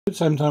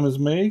Same time as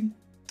me.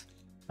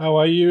 How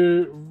are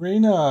you,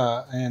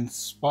 Rena and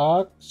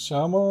Spark,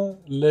 Shama,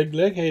 Leg,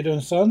 how you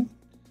doing, son?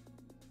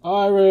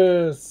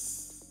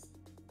 Iris.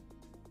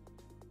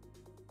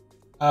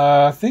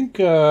 I think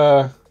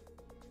there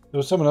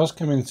was someone else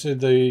come in and said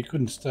they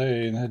couldn't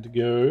stay and had to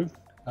go.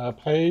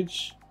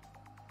 Paige.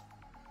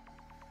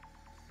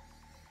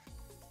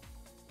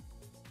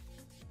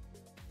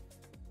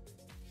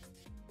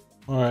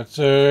 Alright,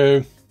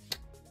 so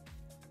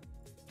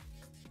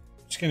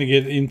just going to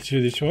get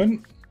into this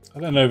one. I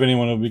don't know if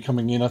anyone will be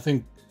coming in. I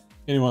think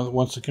anyone that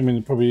wants to come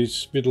in probably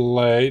is a bit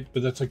late,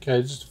 but that's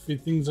okay. Just a few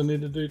things I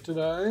need to do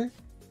today.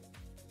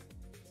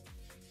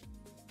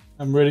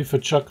 I'm ready for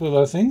chocolate,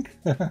 I think.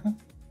 The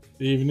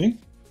evening.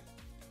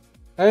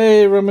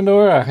 Hey,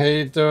 Ramanora. How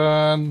you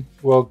doing?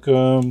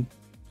 Welcome.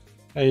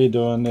 How you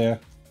doing there?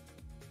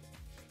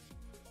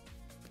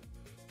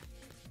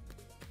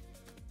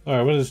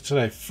 Alright, what is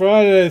today?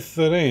 Friday the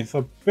 13th.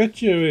 I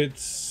bet you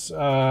it's...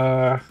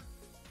 oh,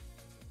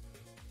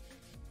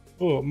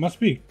 it must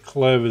be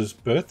Clover's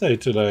birthday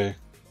today.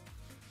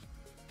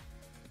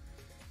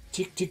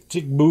 Tick, tick,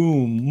 tick,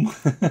 boom.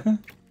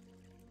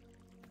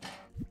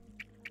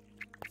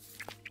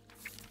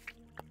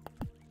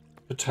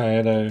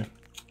 Potato.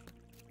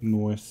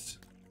 Nice.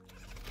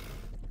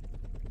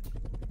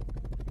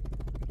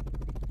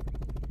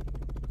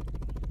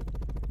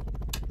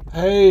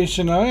 Hey,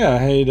 Shania,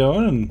 how you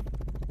doing?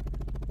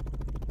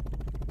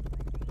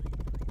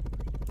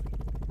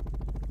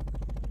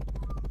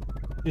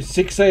 It's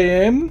 6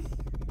 AM.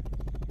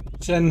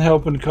 Send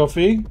help and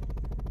coffee.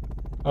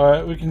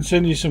 Alright, we can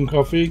send you some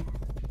coffee.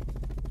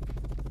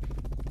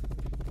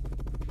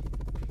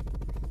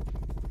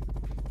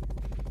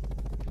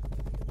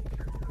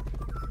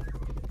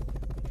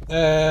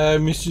 I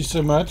miss you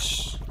so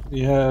much.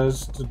 He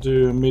has to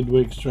do a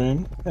midweek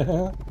stream.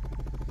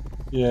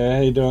 Yeah,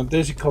 how you doing?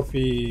 There's your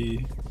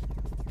coffee.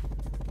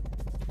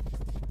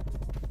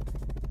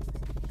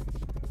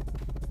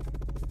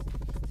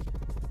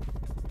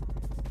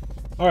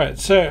 Alright,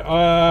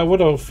 so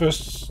what I'll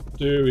first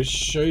do is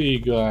show you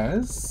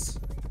guys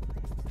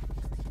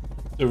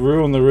the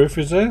roo on the roof.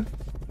 Is there?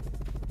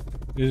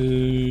 I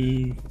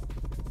think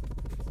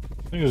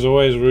there's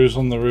always roos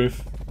on the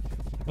roof.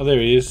 Oh, there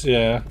he is,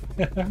 yeah.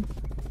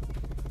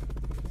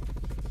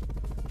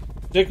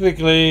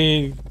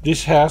 Technically,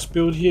 this house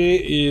build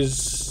here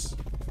is,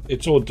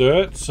 it's all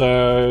dirt,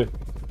 so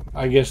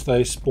I guess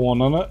they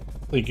spawn on it,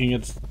 thinking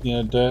it's, you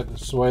know, dirt.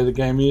 That's the way the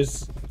game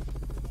is.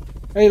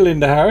 Hey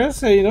Linda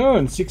Harris, how you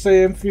doing? 6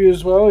 AM for you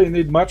as well. You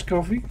need much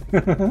coffee?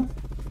 Yeah,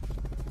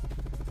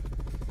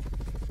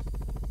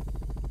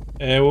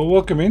 well,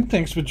 welcome in.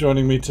 Thanks for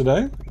joining me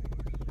today.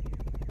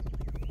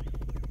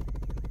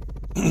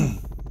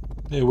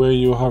 Yeah, where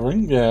you were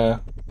hovering? Yeah.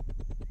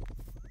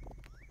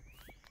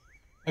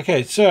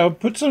 Okay, so I'll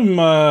put some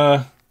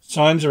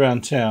signs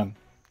around town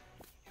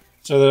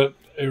so that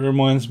it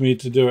reminds me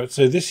to do it.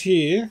 So this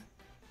here,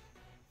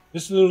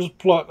 this little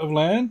plot of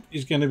land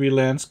is going to be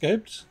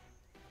landscaped.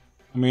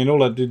 I mean,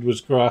 all I did was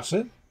grass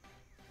it.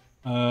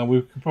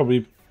 We could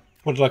probably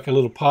put like a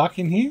little park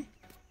in here.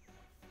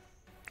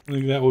 I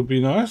think that would be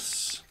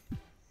nice.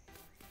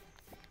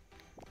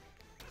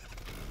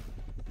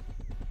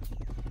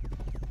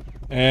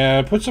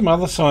 And put some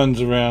other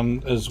signs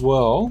around as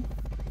well.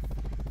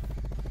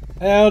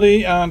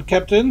 Howdy, Aunt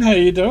Captain. How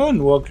you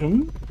doing?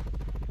 Welcome.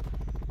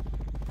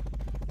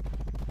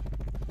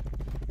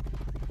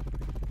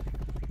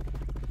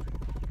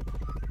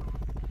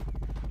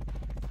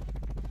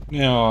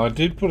 Now, I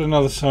did put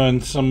another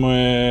sign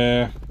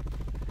somewhere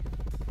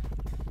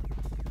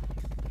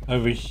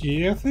over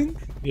here, I think.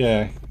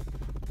 Yeah.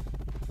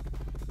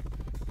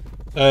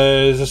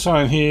 There's a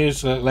sign here,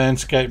 so that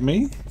landscape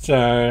me.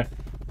 So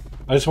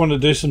I just want to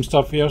do some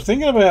stuff here. I was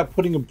thinking about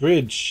putting a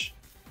bridge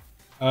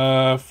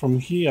from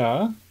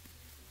here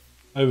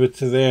over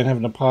to there and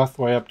having a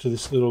pathway up to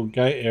this little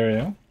gate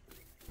area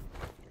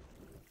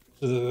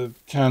so that the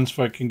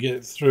townsfolk can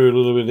get through a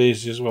little bit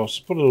easier as well.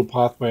 So put a little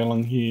pathway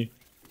along here.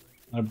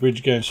 A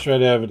bridge going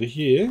straight over to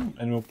here,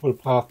 and we'll put a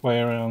pathway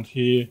around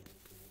here,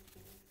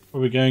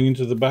 probably going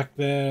into the back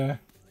there,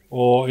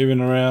 or even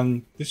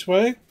around this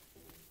way.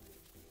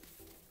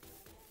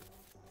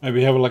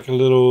 Maybe have like a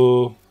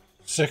little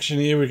section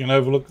here we can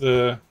overlook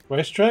the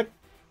racetrack,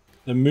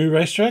 the Moo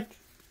racetrack.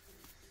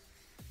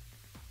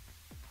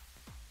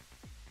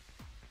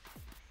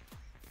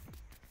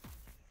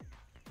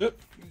 Yep,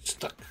 it's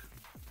stuck.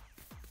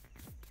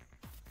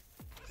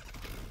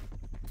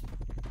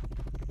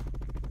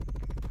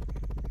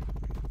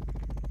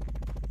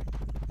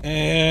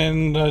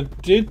 And I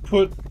did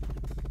put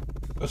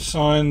a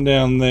sign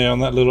down there on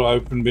that little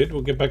open bit.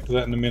 We'll get back to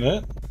that in a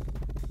minute.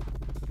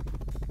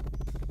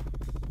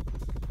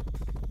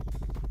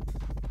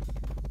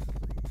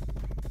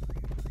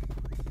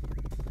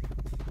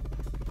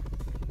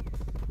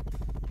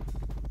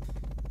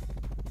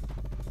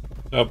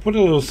 So I'll put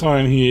a little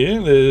sign here.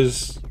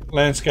 There's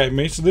landscape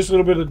me. So this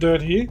little bit of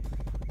dirt here,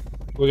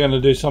 we're going to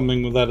do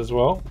something with that as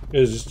well,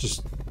 because it's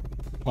just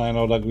plain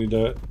old ugly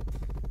dirt.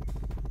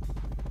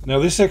 Now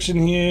this section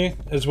here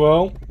as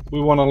well,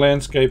 we want a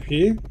landscape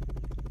here.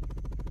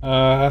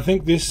 I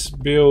think this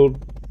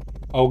build,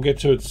 I'll get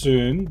to it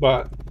soon,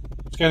 but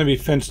it's going to be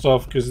fenced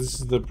off because this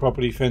is the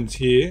property fence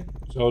here.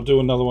 So I'll do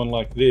another one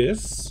like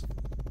this.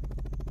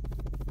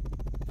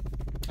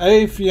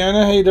 Hey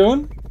Fiona, how you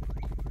doing?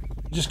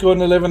 Just got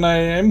 11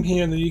 AM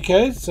here in the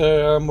UK,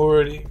 so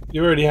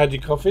you already had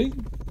your coffee.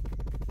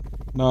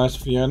 Nice,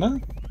 Fiona.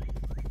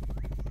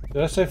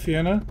 Did I say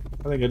Fiona?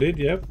 I think I did,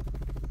 yep.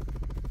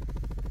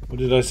 Or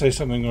did I say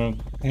something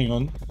wrong? Hang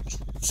on.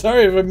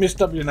 Sorry if I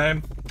messed up your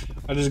name.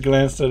 I just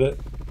glanced at it.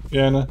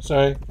 Fiona,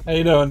 sorry. How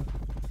you doing?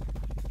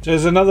 So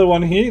there's another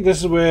one here. This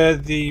is where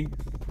the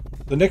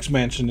next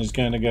mansion is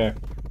going to go.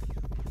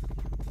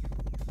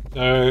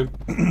 So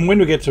when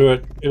we get to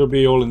it, it'll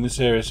be all in this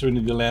area. So we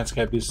need to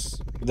landscape this.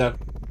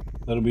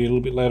 That'll be a little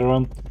bit later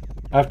on.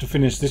 I have to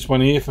finish this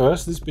one here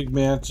first. This big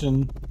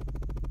mansion.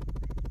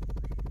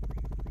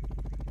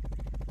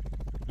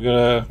 We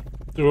gotta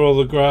do all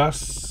the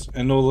grass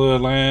and all the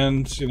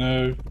land, you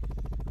know,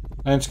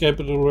 landscape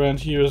it all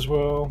around here as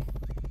well.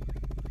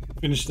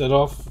 Finish that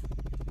off.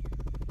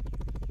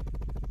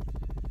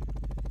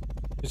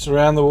 It's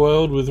around the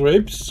world with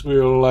Reaps.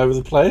 We're all over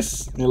the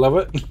place. You love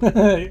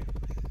it.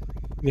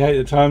 You hate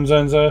the time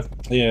zones though?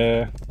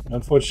 Yeah,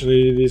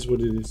 unfortunately it is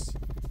what it is.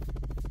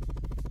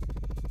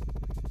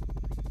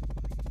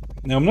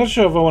 Now I'm not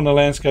sure if I want to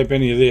landscape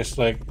any of this,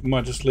 like I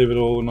might just leave it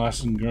all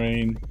nice and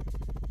green.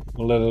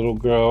 We'll let it all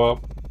grow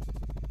up.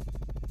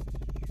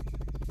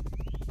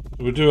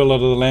 We'll do a lot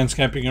of the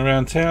landscaping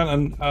around town,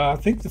 and I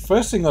think the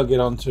first thing I'll get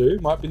onto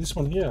might be this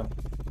one here.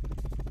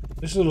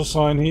 This little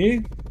sign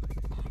here.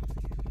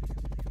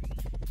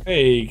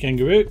 Hey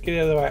kangaroo, get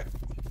out of the way.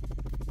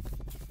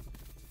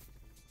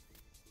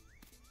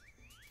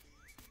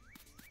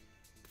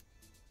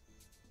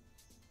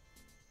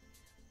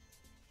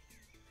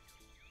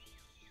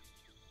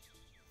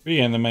 We're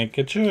going to make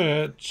a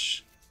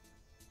church.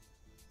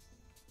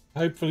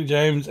 Hopefully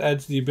James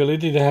adds the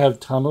ability to have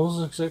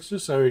tunnels, etc.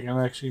 So we can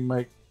actually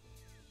make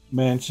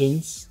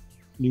mansions.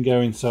 You can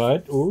go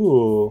inside.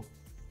 Ooh.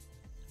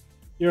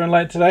 You're on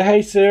late today.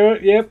 Hey Sarah.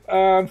 Yep.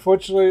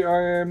 Unfortunately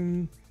I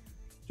am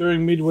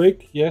during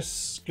midweek.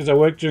 Yes. Because I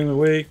work during the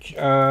week.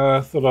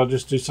 Thought I'd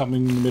just do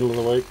something in the middle of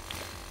the week.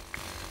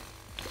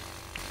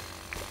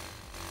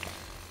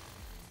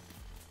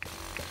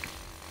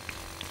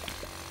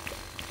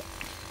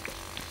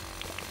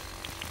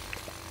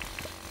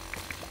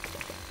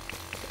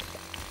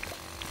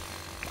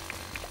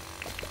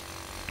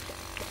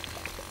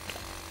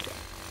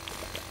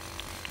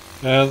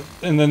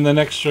 And then the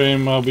next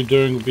stream I'll be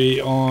doing will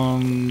be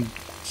on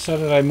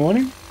Saturday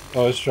morning,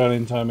 or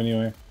Australian time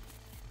anyway.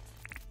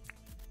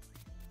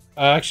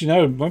 Actually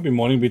no, it won't be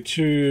morning, it'll be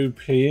 2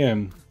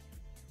 PM.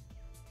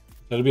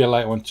 So it'll be a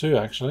late one too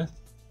actually.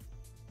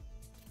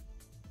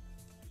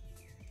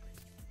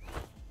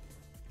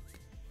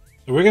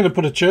 So we're going to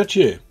put a church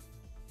here.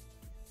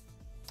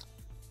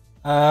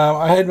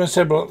 I had my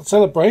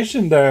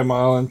celebration day on my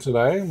island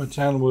today. My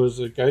town was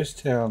a ghost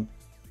town.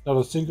 Not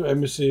a single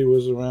embassy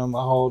was around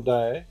the whole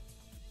day.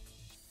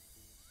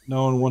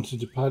 No one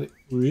wanted to party.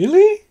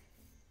 Really?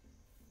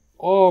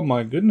 Oh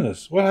my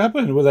goodness. What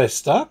happened? Were they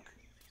stuck?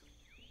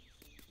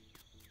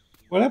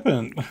 What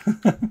happened?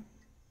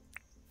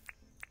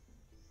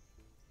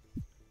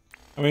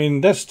 I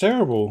mean, that's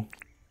terrible.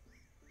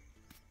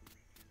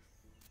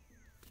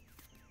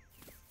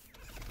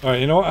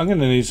 Alright, you know what? I'm going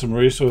to need some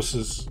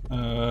resources.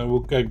 We'll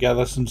go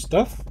gather some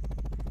stuff.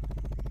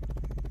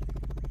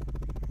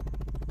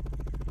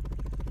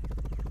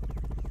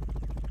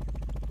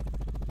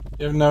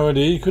 You have no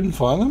idea? You couldn't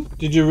find them?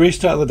 Did you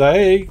restart the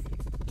day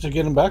to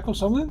get them back or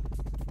something?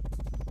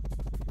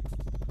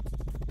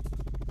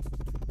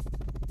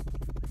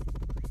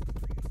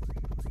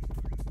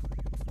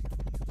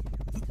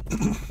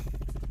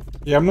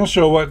 Yeah, I'm not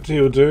sure what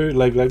he'll do,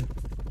 Leg.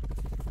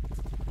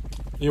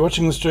 You're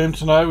watching the stream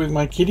tonight with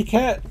my kitty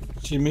cat.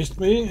 She missed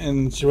me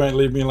and she won't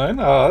leave me alone.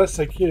 Oh, that's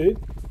so cute.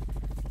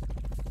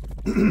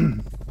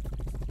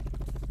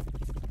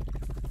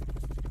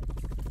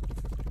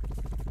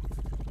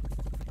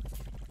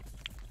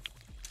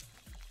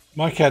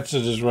 My cats are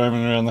just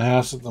roaming around the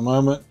house at the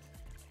moment.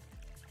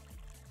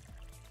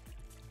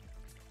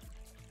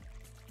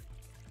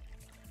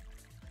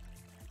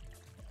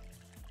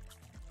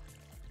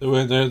 They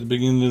weren't there at the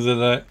beginning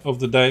of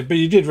the day, but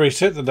you did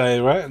reset the day,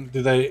 right? And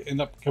did they end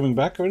up coming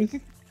back or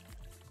anything?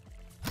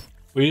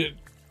 Maybe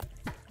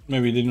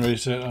you didn't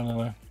reset. I don't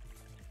know.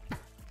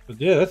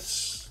 But yeah,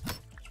 that's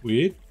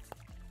weird.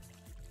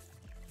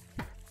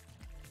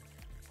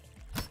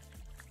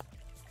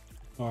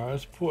 All right,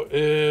 let's put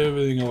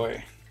everything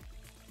away.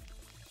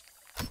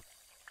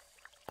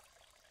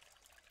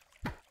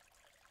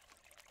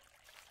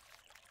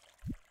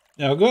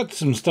 Now I got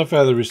some stuff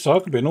out of the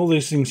recycle bin. All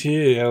these things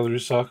here out of the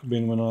recycle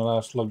bin when I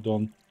last logged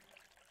on.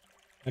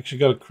 Actually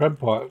got a crab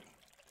pipe.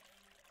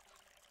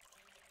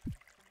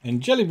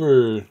 And jelly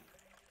brew.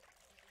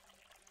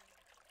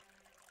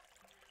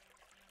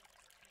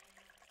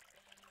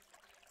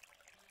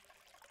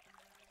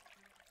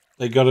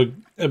 They got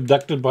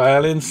abducted by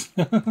aliens.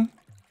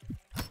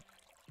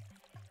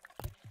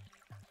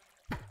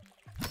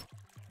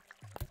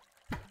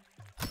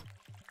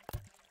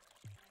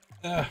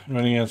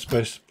 Running out of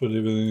space to put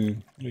everything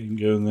in. You can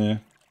go in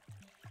there.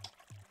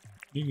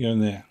 You can go in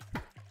there.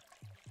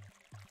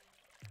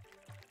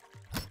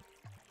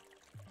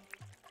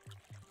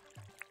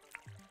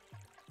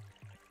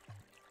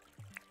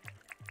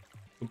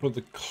 I'll put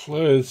the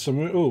clothes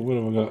somewhere. Oh, what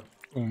have I got?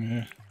 Oh,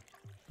 yeah.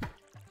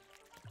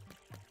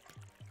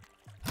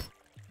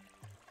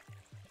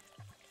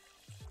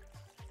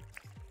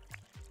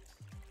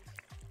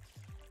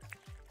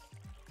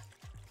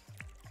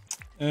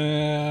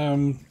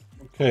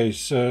 Okay,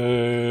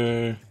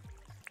 so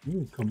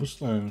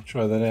cobblestone, I'll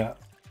try that out.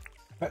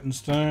 Pattern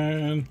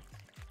stone.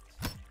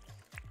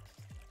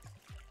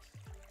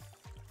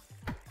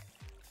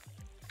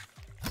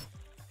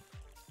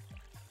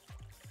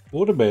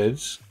 Water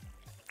beds.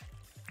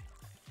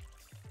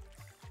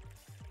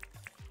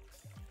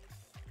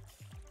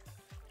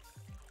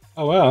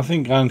 Oh wow, I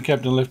think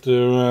Captain left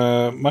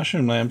her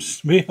mushroom lamps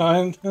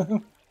behind.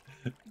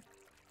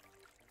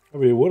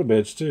 Probably water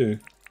beds too.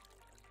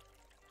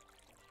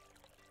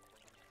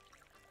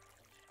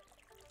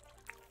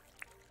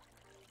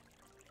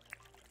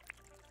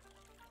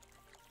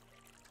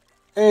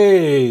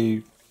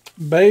 Hey,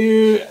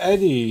 Bayou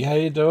Eddie, how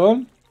you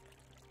doing?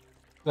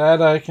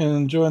 Glad I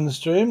can join the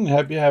stream.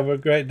 Hope you have a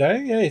great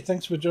day. Hey,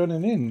 thanks for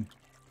joining in.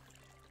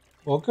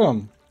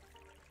 Welcome.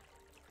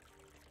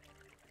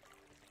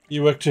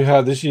 You worked too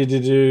hard this year,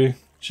 did you,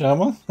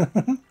 Sharma?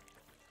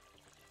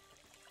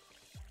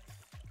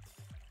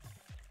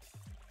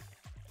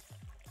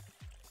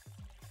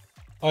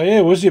 Oh yeah,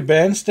 was your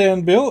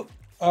bandstand built,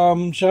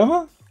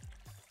 Sharma?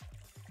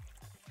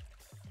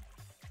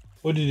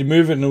 Or did you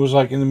move it and it was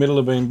like in the middle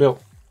of being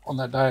built on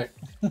that day?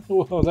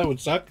 Well, that would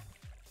suck.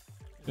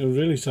 It would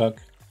really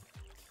suck.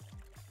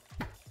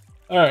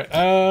 Alright,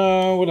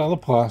 what other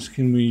parts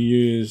can we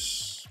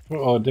use?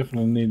 Oh, I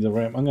definitely need the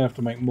ramp. I'm gonna have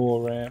to make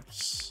more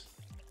ramps.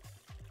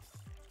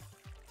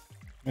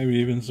 Maybe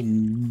even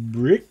some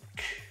brick.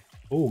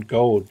 Oh,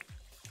 gold.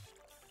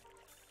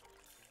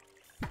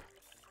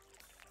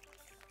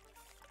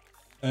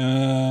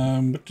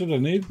 What did I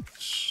need?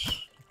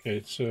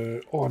 Okay,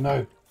 so, oh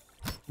no.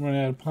 I'm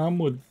running out of palm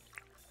wood.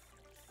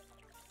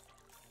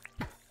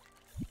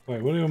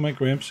 Wait, what do I make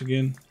ramps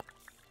again?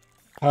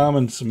 Palm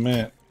and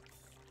cement.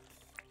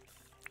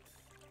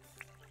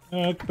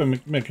 I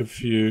could make a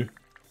few.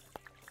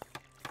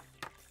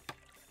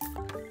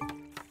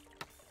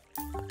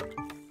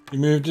 You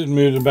moved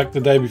it back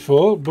the day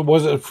before, but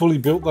was it fully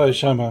built though,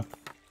 Shama?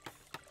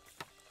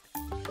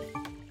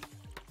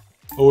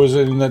 Or was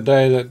it in that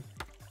day that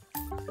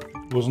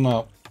wasn't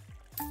up?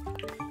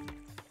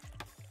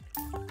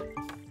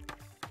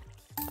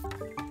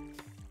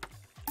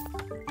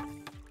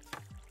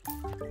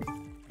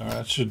 Alright,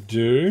 that should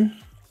do.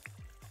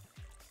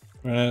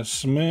 Run out of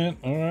cement,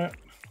 alright.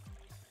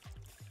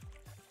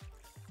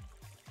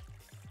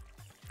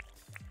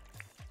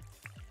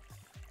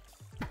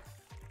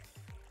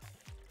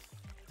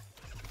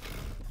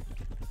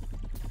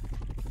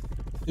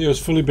 It was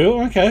fully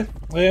built? Okay.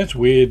 Yeah, that's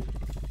weird.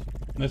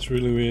 That's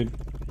really weird.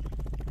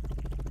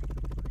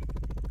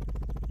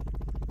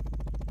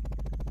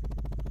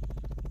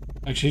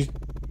 Actually,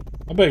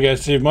 I better go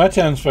see if my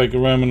townsfolk are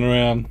roaming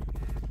around.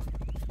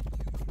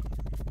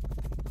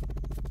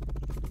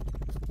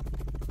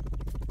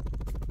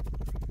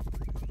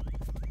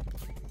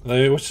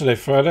 What's today,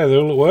 Friday? They're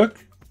all at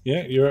work?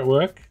 Yeah, you're at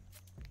work?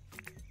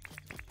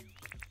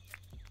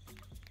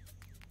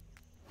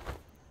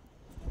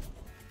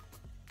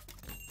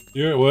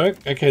 You're at work?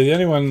 Okay, the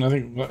only one I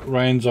think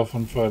Rain's off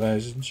on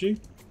Fridays, isn't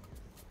she?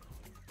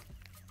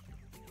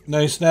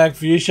 No snag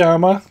for you,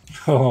 Sharma?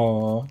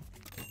 Oh.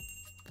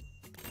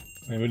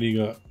 Hey, what do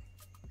you got?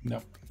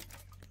 Nope.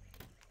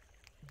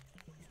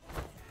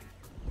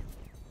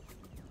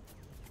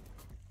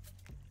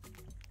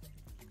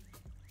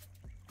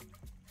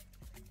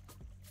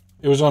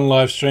 It was on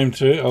live stream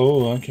too?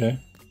 Oh, okay.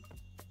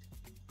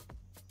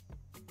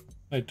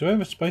 Wait, do I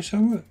have a space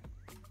helmet?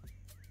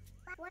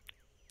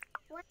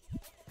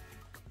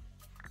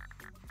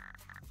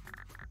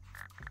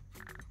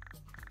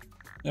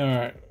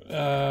 Alright,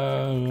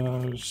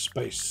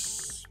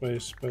 space.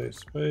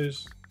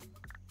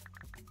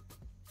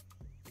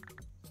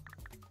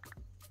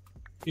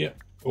 Yeah,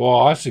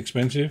 well, that's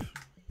expensive.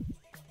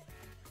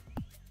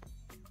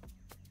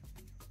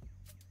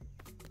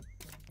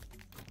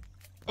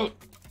 Oh.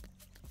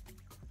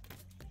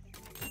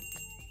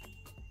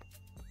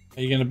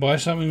 Are you going to buy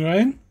something,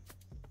 Rain?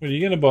 What are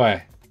you going to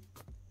buy?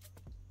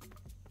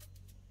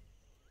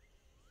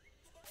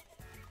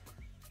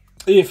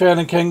 You found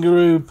a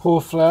kangaroo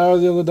paw flower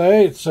the other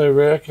day. It's so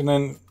rare, and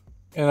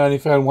only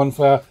found one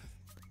flower.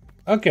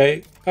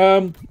 Okay,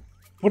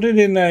 put it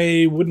in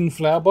a wooden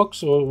flower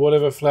box or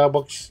whatever flower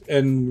box,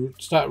 and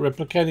start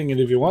replicating it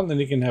if you want. Then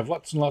you can have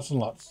lots and lots and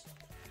lots.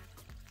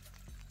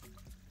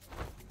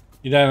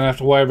 You don't have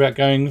to worry about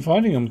going and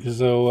finding them because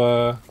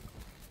they'll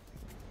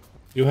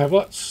you'll have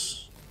lots.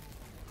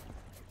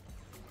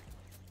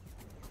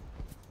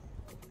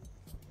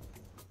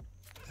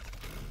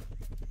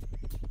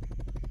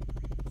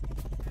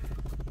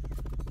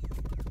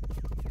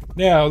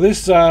 Now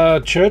this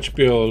church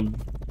build.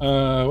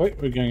 Wait,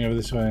 we're going over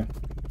this way.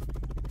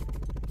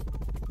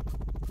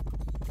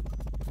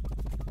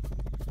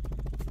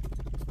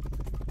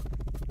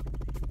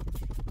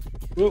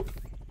 Whoop.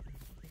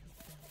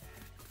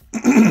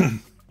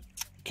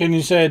 Can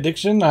you say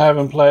addiction? I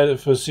haven't played it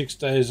for 6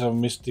 days. I've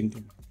missed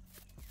Dinkum.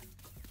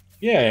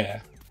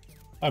 Yeah,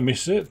 I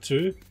miss it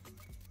too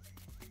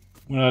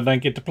when I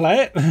don't get to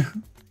play it.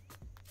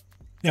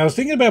 Now I was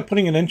thinking about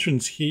putting an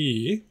entrance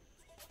here,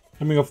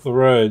 coming off the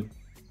road,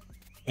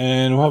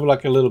 and we'll have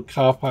like a little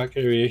car park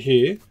area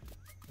here,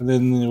 and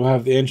then we'll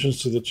have the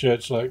entrance to the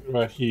church like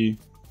right here.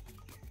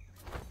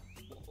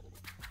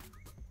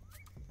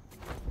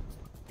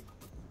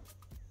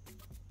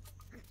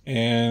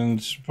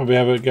 And probably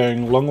have it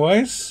going long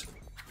ways.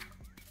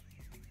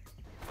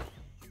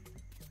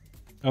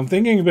 I'm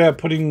thinking about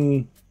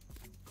putting...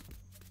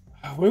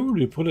 Where would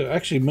we put it?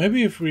 Actually,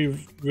 maybe if we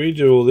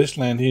redo all this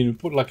land here and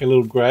put like a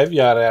little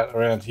graveyard out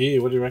around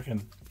here. What do you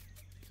reckon?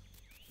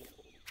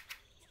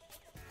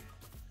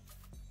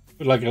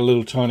 Put like a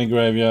little tiny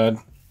graveyard.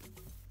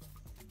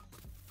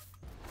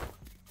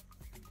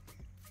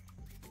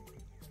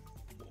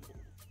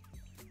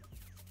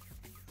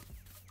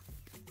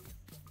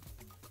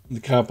 The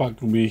car park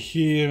can be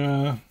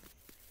here.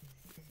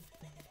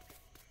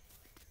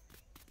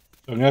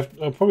 So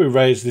I'll probably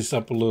raise this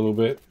up a little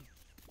bit.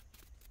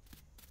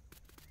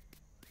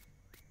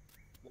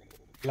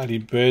 Bloody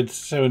birds,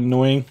 so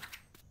annoying.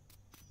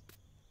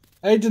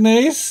 Hey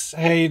Denise,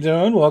 how you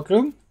doing?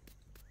 Welcome.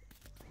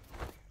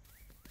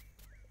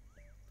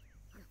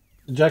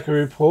 The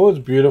Jackaroo paw is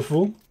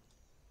beautiful.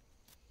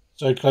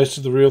 So close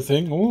to the real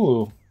thing.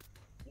 Ooh.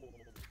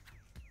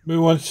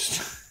 Who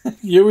wants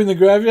you in the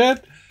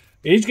graveyard?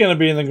 He's going to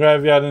be in the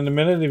graveyard in a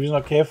minute if he's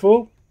not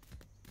careful.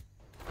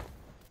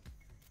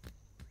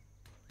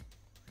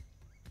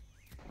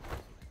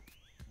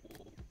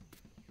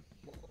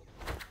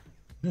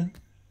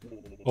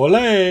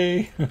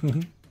 Ole!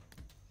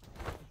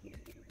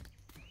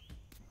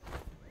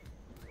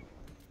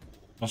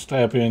 I'll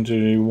stay up here until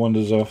he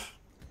wanders off.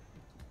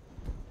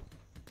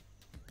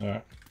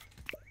 Alright.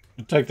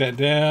 We'll take that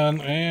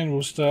down and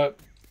we'll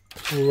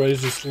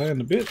raise this land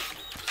a bit.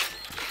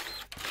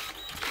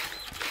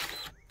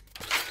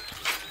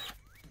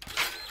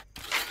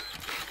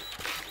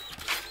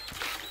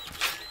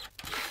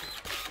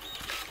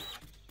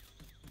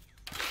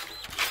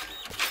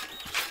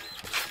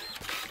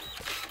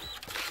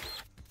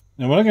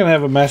 Now we're not going to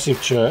have a massive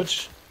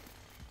church.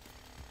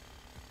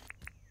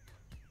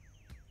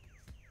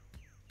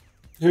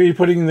 Who are you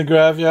putting in the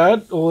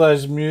graveyard? All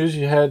those mews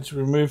you had to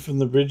remove from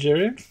the bridge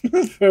area?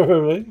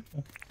 Probably.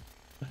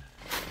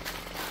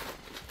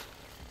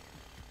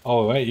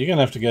 Oh wait, you're going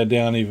to have to go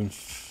down even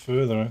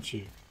further, aren't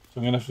you? So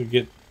I'm going to have to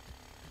get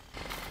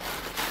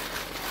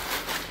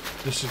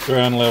this at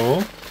ground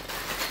level.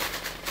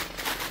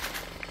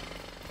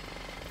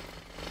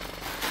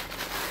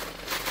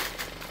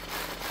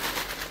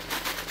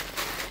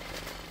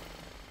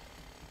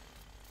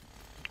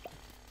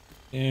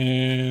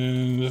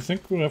 And I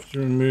think we'll have to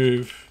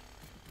remove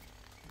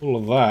all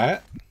of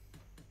that.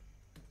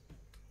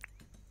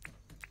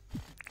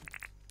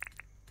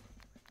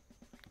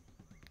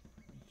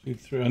 2,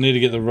 3. I need to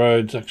get the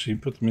roads, actually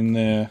put them in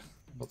there,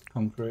 not the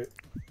concrete.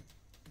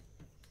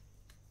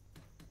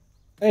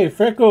 Hey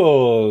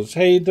Freckles,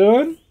 how you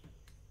doing?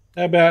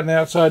 How about an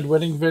outside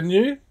wedding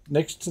venue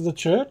next to the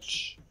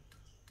church?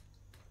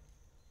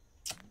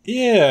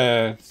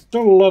 Yeah, it's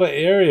not a lot of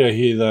area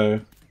here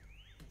though.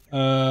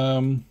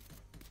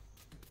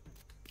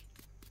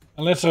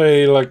 Unless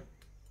I like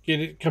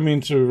get it come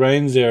into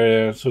Rain's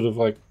area, sort of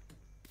like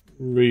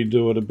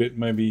redo it a bit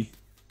maybe.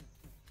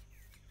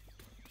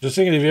 Just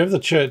thinking if you have the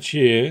church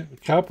here, the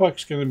car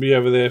park's going to be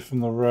over there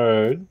from the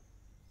road.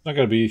 It's not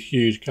going to be a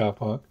huge car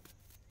park.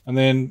 And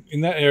then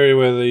in that area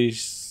where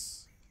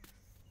these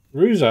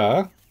roofs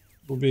are,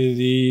 will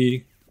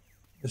be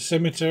the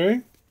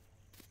cemetery.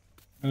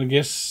 And I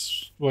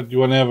guess, what, you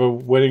want to have a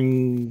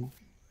wedding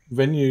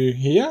venue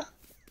here?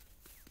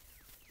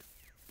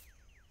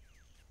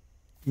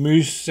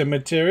 Moose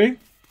Cemetery.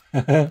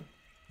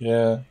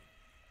 Yeah.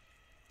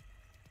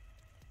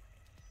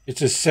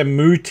 It's a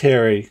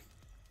cemetery.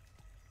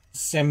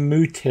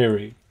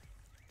 Cemetery.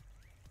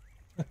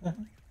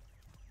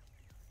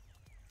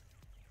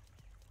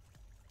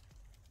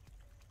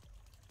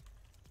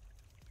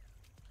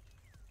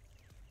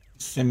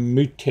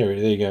 Cemetery.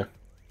 There you go.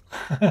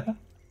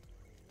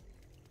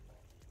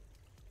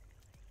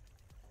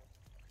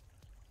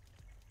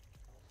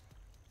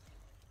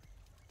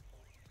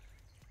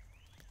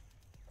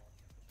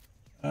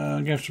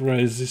 I'm going to have to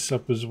raise this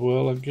up as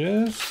well, I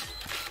guess.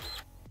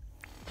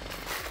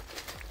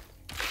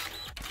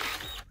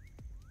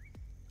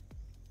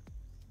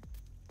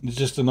 It's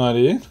just an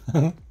idea.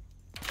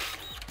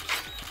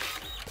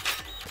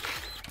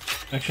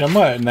 Actually, I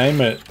might name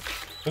it.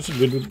 That's a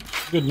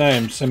good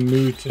name,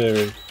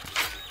 Cemetery.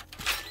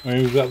 I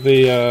mean, we've got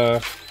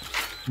the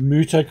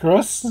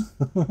motocross.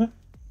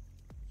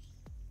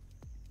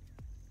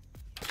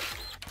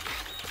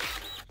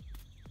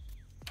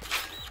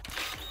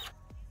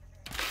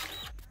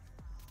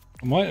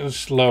 I might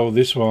just lower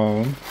this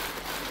one.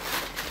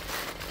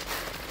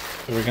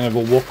 So we can have a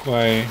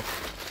walkway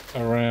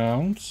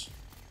around.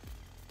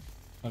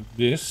 Like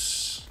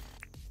this.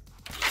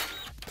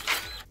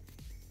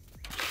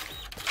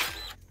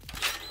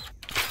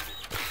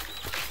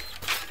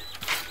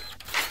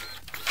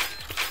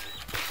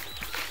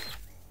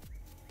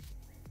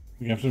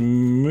 We have to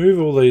move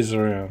all these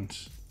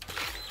around.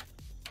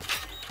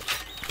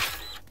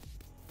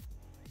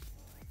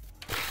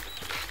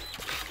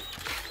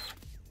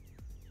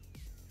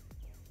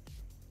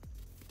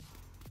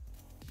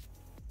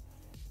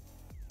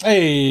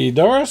 Hey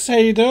Doris, how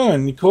you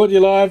doing? You caught you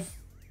live?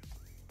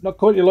 Not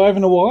caught you live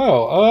in a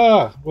while.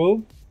 Ah,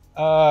 well,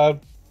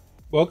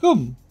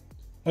 welcome.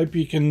 Hope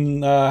you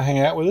can hang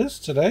out with us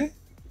today.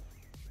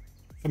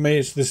 For me,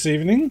 it's this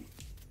evening.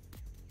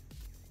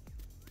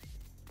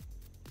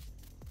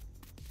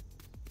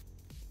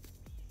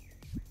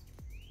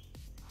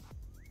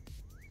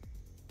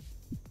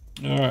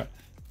 All right.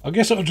 I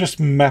guess I'll just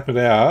map it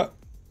out.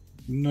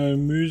 No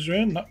moves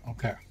around. No.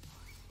 Okay.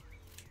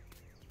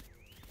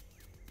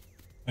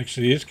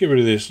 Actually, let's get rid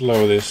of this.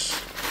 Lower this.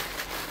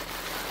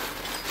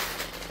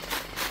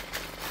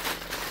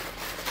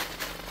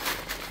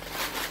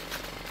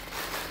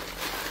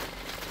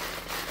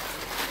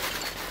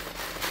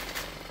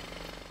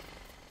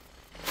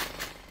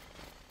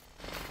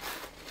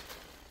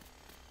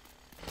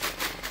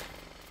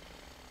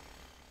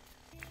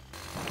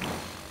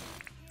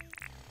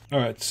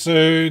 Alright,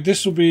 so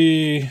this will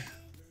be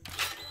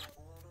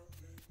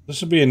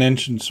an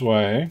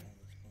entranceway.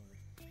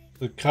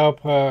 The car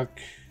park,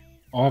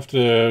 I'll have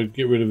to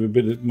get rid of a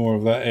bit more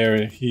of that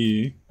area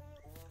here.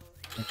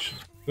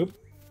 Actually, oop.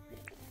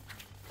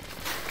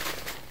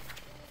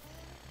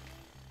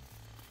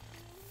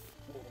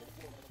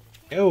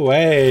 Go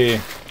away.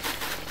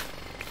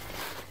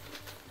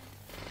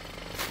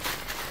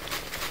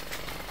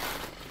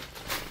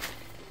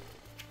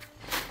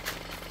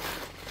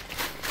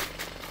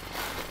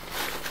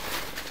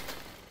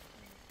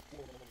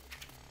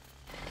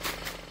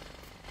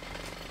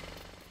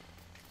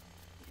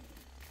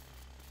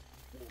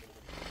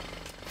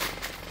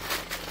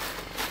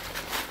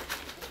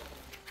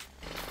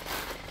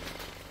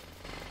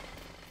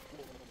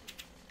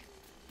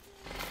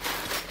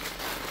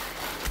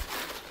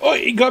 Oh,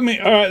 he got me.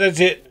 All right, that's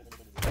it.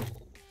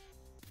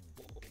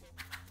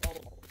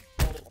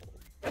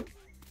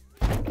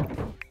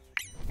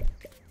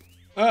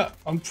 Ah,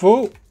 I'm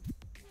full.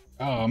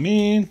 Oh,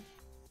 man.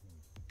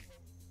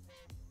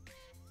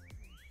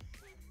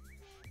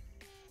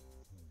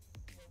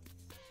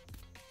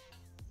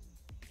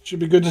 Should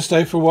be good to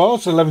stay for a while.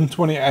 It's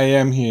 11:20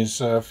 a.m. here,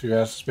 so a few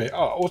hours to spare.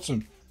 Oh,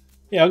 awesome.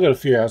 Yeah, I've got a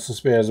few hours to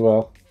spare as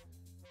well.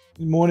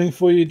 Good morning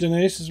for you,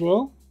 Denise, as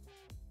well.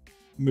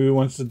 Moo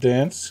wants to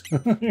dance.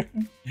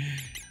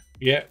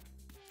 Yeah,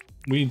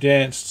 we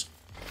danced.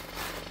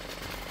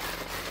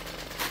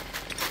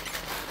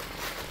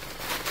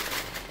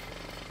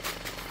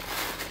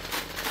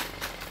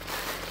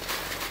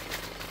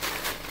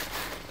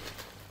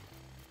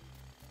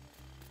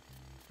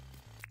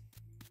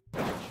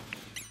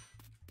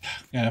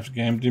 Gonna have to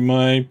go empty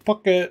my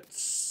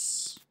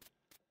pockets.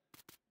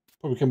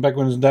 Probably come back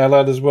when it's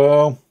daylight as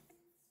well.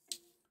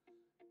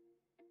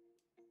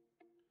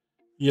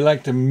 You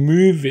like to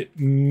move it,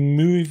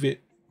 move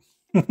it.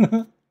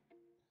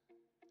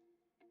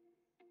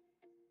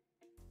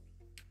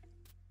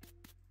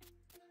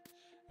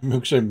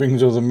 Milkshake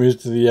brings all the moves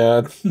to the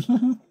yard.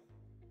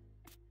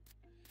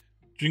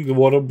 Drink the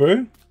water,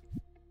 bro.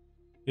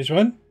 This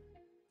one?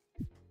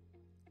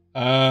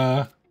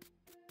 No,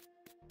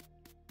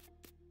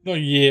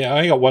 yeah,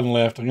 I got one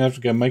left. I'm gonna have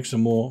to go make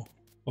some more.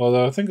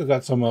 Although I think I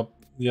got some up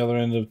the other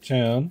end of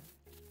town.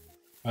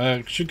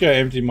 I should go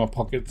empty my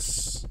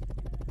pockets.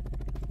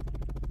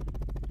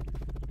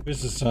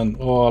 Where's the sun?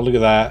 Oh, look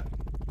at that.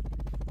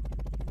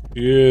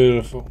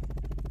 Beautiful.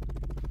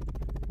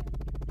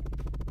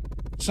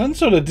 Sun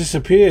sort of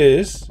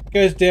disappears,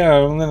 goes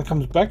down, and then it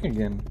comes back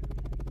again.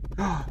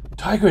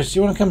 Tigress,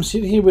 you want to come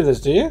sit here with us,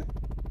 do you?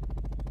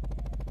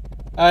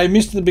 I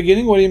missed the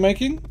beginning. What are you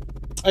making?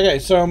 Okay,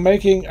 so I'm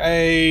making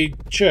a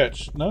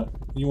church. No?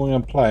 You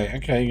want to play?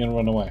 Okay, you're going to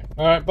run away.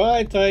 Alright,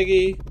 bye,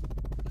 Tiggy.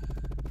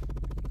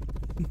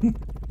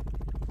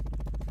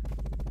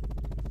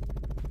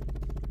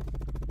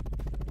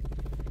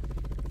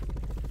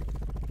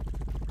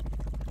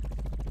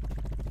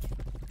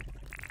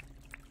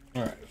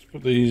 Alright, let's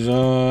put these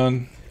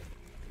on.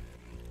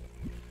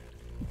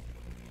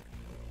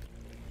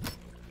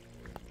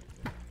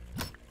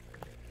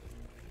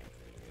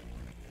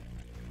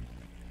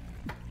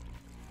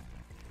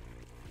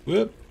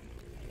 Whoop.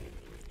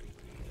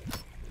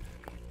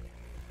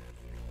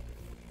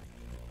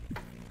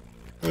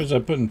 Where was I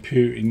putting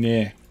poo in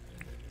there?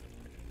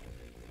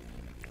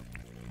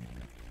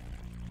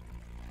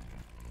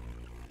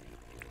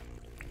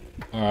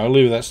 Alright, I'll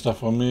leave that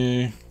stuff on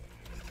me.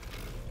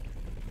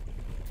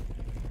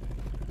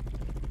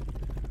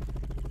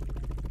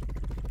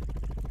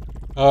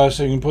 Oh,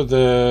 so you can put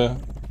the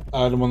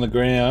item on the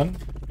ground.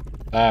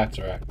 That's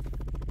alright.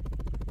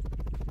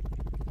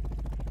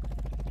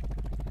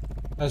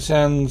 That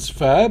sounds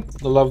fab.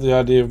 I love the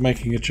idea of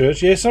making a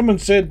church. Yeah, someone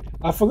said,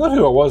 I forgot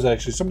who it was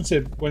actually. Someone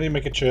said, why don't you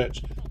make a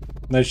church?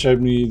 And they showed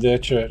me their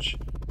church.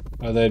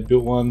 They had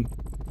built one.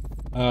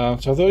 So I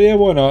thought, yeah,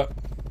 why not?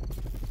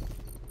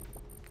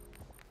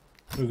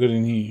 We've got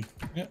in here.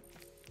 Yep.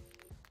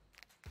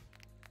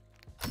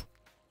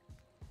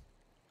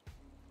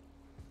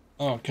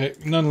 Okay,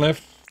 none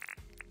left.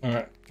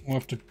 Alright, we'll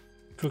have to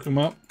cook them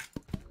up.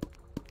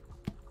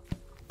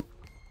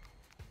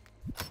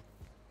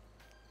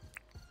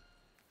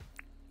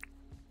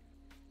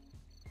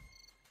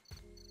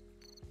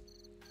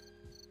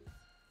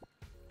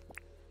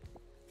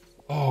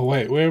 Oh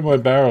wait, where are my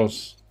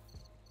barrels?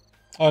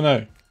 Oh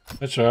no,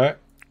 that's alright.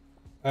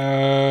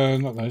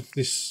 Not those.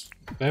 This.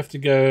 They have to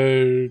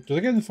go. Do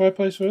they go in the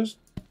fireplace first?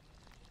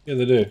 Yeah,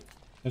 they do.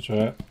 That's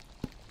alright.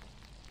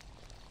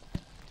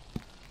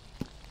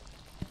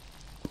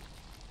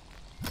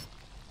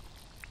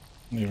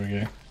 There we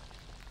go.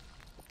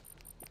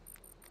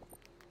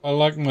 I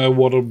like my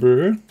water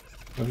brew.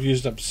 I've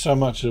used up so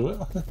much of it.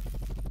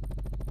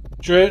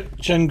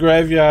 Church and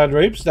graveyard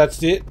reaps.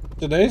 That's it.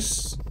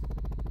 Denise.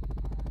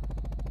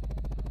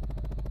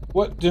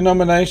 What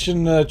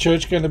denomination the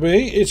church going to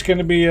be? It's going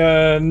to be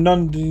a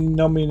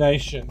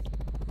non-denomination.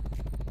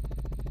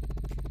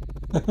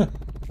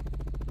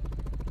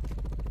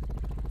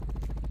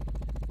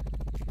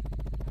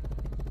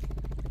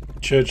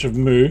 Church of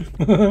Moo.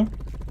 You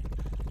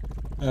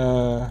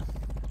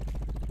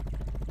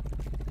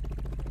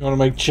want to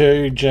make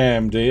cherry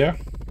jam, do you?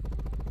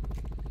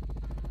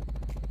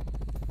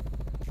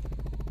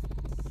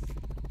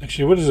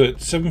 Actually, what is it?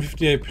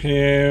 7:58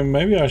 PM.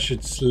 Maybe I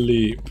should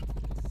sleep.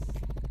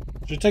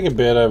 Should take a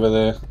bed over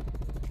there.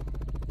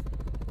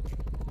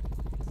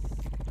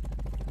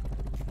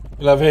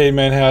 I love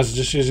handyman houses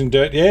just using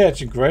dirt. Yeah,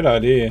 it's a great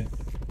idea.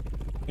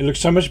 It looks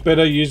so much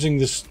better using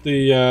this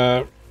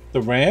the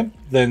ramp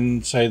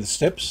than say the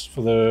steps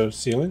for the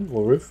ceiling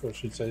or roof, I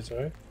should say.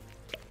 Sorry.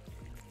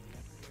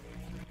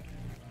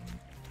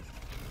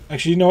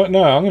 Actually, you know what?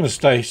 No, I'm going to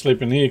stay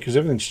sleeping here because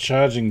everything's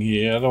charging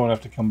here. I don't want to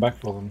have to come back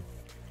for them.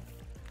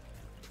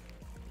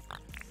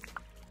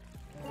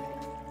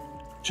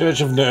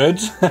 Church of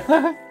Nerds.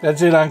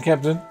 That's it,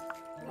 Captain.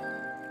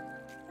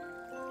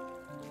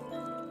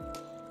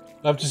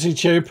 Love to see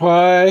cherry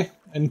pie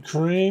and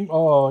cream.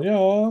 Oh,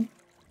 yeah.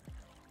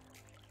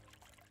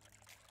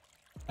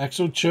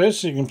 Actual church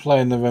so you can play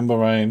in November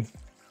Rain.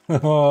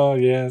 Oh,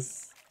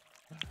 yes.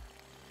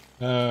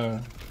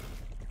 It's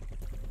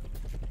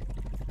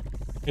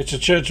a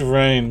Church of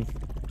Rain.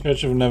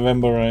 Church of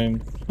November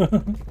Rain.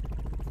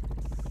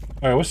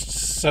 Alright, what's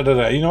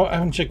Saturday? You know what? I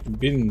haven't checked the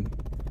bin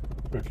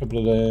for a couple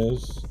of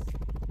days.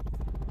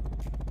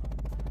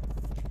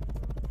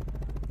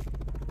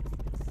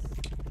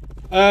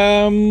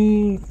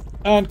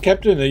 Aunt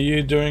Captain, are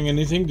you doing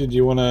anything? Did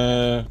you want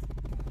to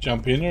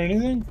jump in or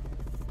anything?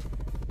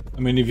 I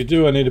mean, if you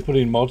do, I need to put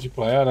in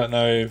multiplayer. I don't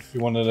know if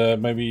you wanted to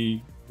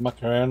maybe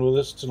muck around with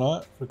us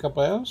tonight for a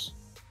couple of hours.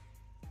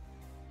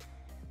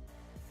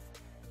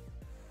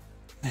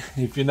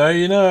 If you know,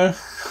 you know.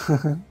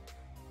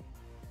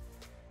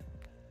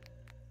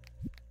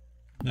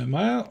 No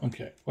mail?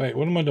 Okay. Wait,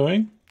 what am I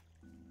doing?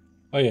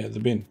 Oh yeah, the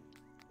bin.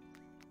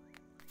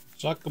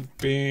 Soccer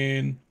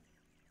bin.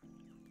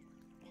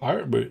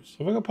 Pirate boots.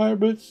 Have I got pirate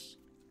boots?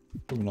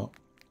 Probably not.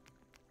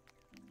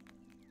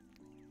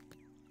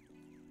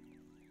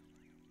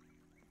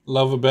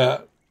 Love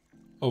about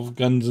of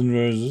Guns N'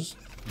 Roses.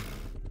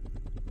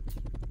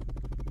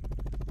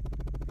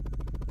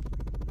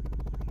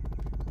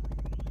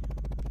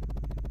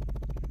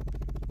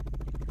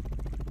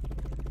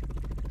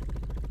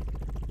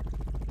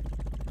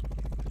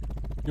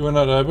 You were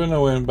not open? I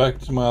went back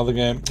to my other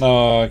game.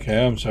 Oh,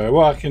 okay, I'm sorry.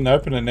 Well, I can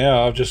open it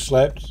now. I've just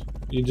slept.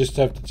 You just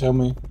have to tell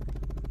me.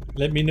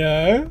 Let me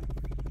know.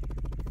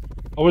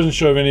 I wasn't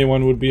sure if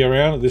anyone would be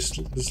around at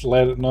this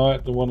late at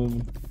night that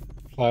wanted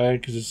to play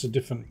because it's a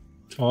different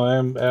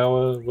time,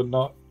 hour,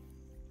 whatnot.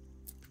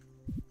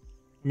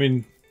 I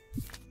mean,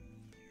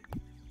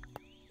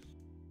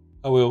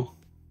 I will.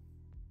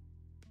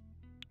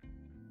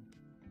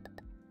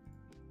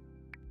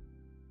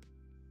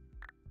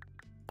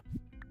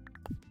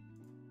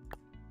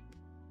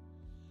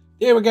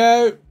 Here we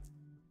go.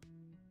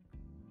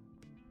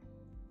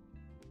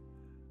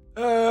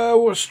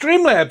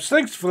 Streamlabs,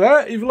 thanks for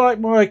that. If you like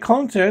my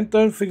content,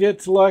 don't forget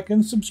to like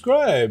and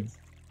subscribe.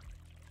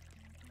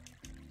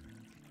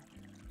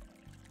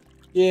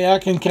 Yeah, I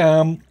can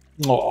come.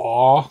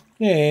 Aw,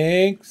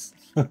 thanks.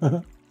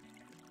 Alright,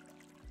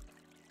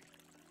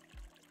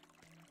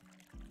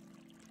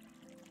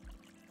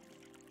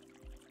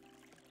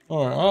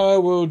 I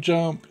will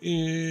jump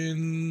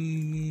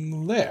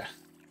in there.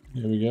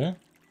 There we go.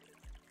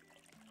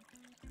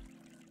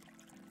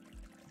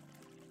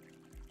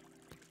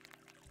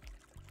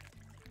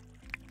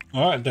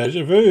 Alright,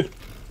 deja vu.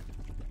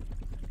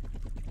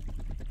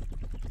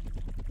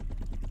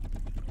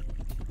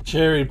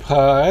 Cherry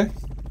pie.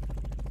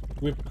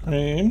 Whipped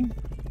cream.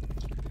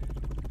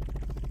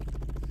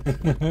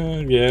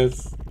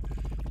 Yes.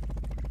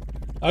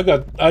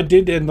 I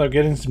did end up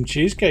getting some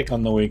cheesecake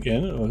on the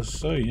weekend. It was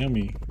so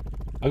yummy.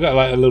 I got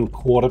like a little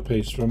quarter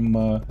piece from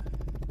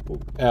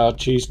our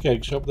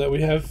cheesecake shop that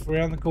we have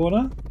around the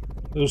corner.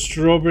 Little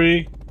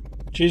strawberry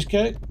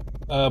cheesecake,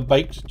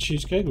 baked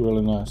cheesecake,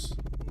 really nice.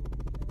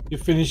 You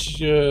finish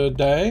your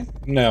day?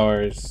 No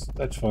worries,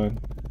 that's fine.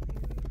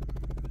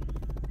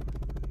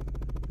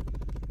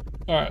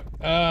 Alright,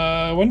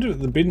 I wonder if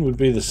the bin would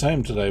be the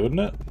same today, wouldn't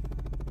it?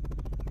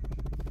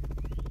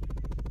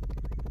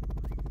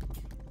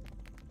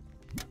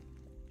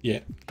 Yeah,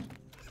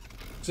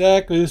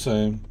 exactly the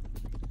same.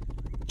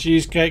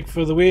 Cheesecake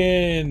for the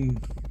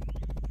win!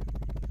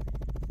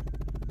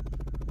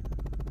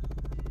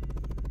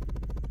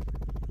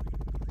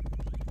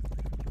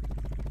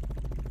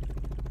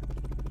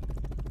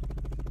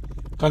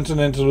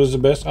 Continental was the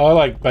best. I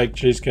like baked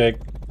cheesecake.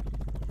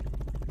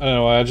 I don't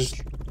know why, I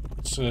just...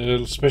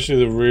 especially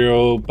the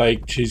real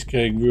baked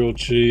cheesecake, real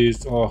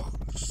cheese. Oh,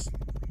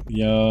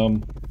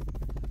 yum.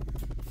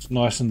 It's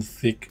nice and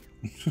thick.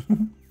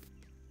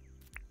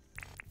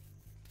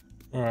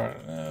 Alright,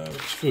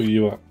 let's fill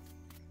you up.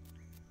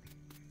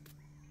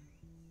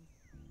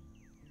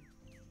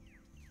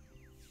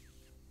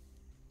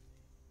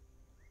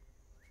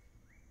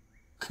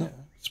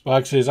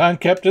 Spark says, I'm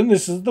captain,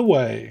 this is the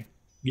way.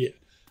 Yeah.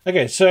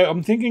 Okay, so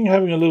I'm thinking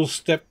having a little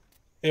step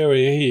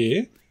area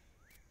here.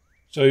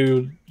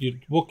 So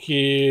you'd walk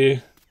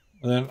here,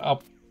 and then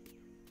up,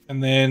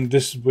 and then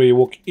this is where you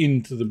walk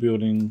into the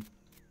building.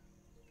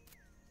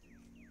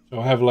 So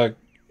I have like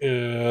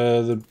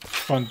the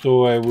front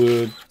door I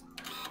would...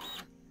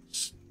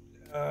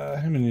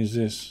 how many is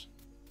this?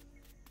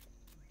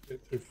 2,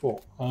 3,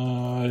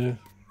 4.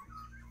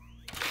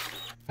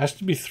 Has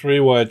to be 3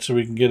 wide so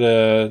we can get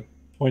a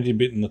pointy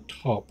bit in the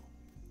top,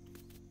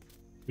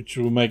 which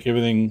will make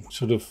everything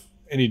sort of,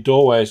 any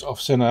doorways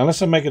off center,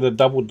 unless I make it a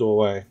double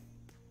doorway.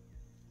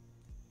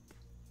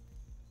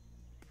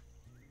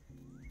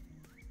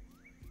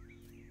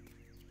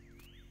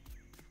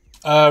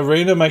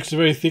 Rena makes a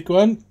very thick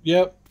one.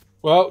 Yep.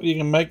 Well, you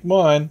can make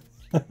mine.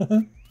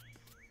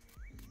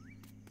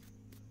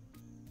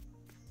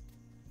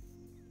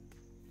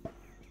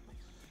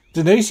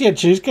 Denise had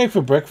cheesecake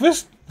for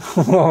breakfast?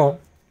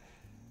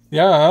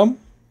 Yum.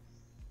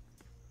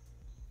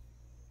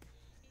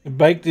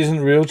 Baked isn't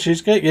real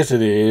cheesecake? Yes,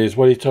 it is.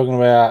 What are you talking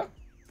about?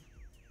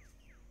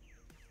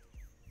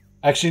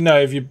 Actually,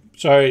 no. If you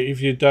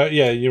don't,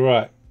 yeah, you're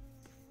right.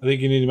 I think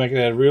you need to make it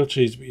out of real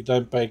cheese, but you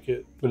don't bake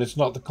it. But it's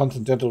not the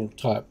continental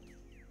type.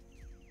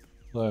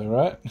 So,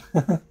 right?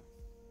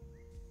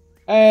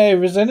 Hey,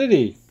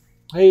 Resenity.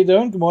 How you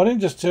doing? Good morning.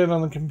 Just turned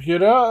on the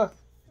computer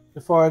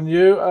to find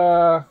you.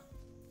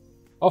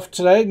 Off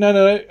today?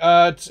 No.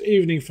 It's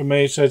evening for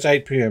me, so it's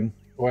 8 PM.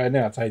 Well,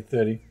 now it's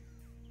 8:30.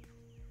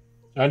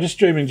 I'm just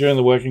streaming during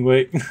the working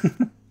week. Do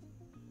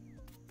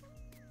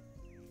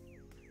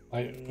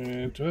I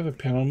have a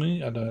pen on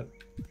me? I don't.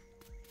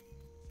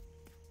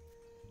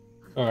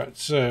 Alright,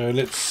 so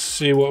let's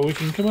see what we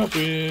can come up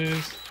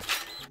with.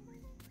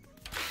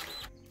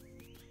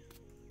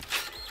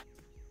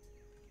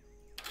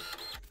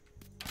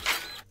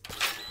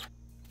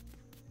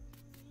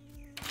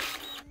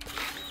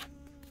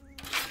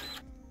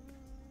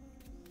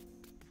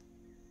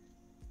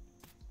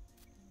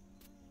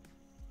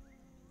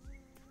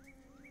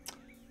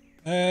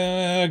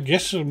 I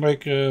guess I'll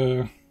make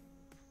a...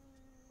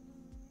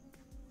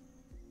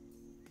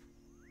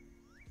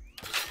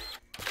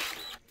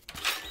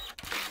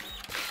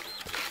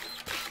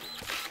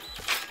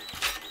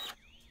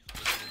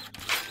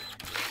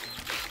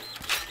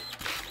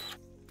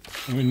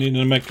 We need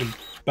to make a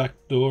back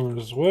door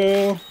as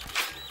well.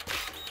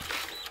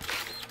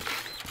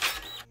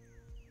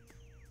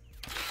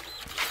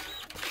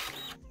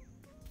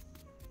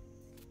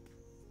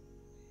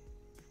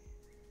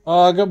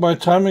 Oh, I got my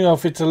timing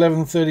off. It's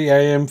 11:30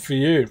 AM for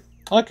you.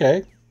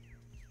 Okay.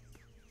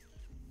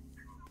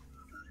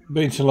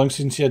 Been so long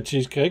since you had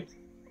cheesecake.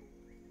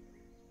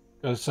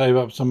 Gotta save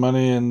up some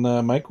money and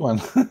make one.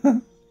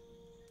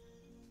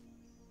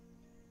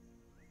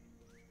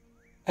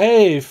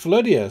 Hey,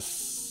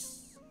 Flodius.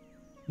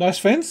 Nice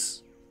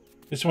fence.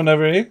 This one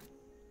over here.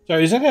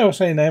 Sorry, is that how I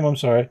say your name? I'm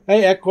sorry.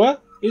 Hey,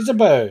 Aqua.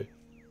 Isabeau.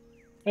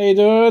 How you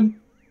doing?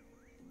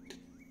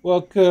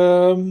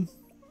 Welcome.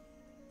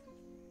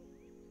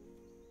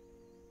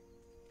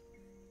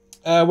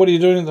 What are you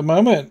doing at the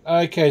moment?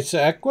 Okay, so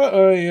Aqua,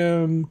 I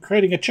am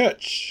creating a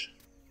church.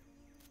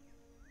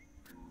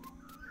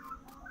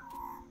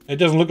 It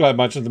doesn't look like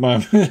much at the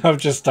moment. I've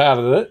just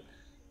started it.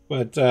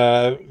 But,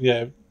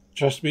 yeah,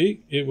 trust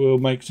me, it will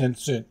make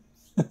sense soon.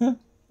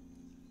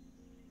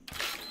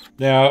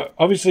 Now,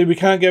 obviously, we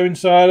can't go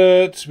inside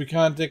it. We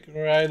can't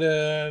decorate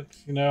it.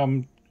 You know,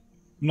 I'm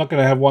not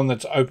going to have one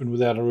that's open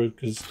without a roof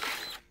because,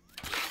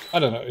 I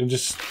don't know, it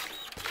just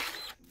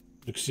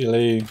looks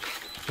silly.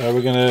 So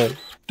we're going to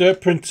dirt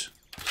print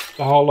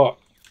the whole lot.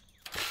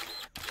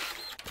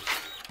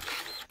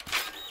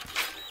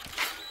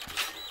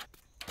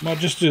 Might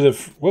just do the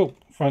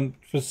front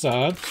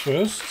facades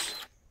first.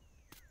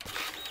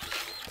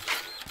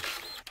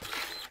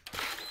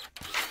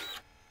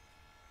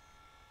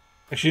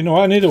 Actually, you know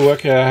what? I need to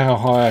work out how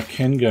high I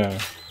can go.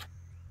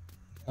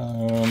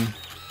 I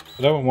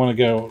don't want to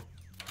go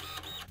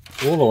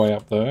all the way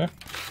up there.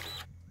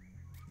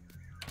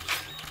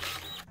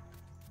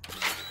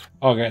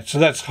 Okay, so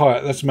that's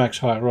height. That's max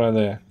height right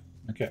there.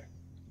 Okay.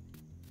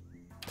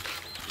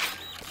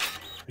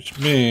 Which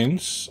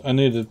means I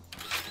need to...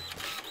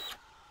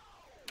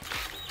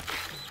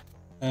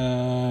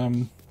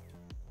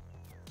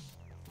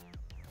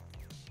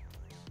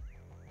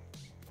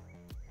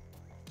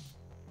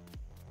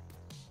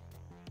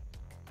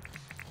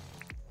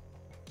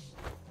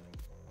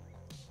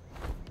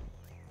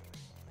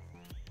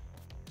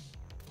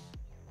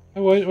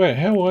 Oh, wait,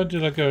 how wide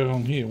did I go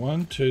on here?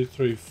 1, 2,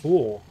 3,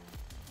 4.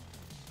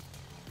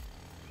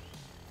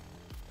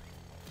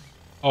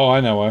 Oh,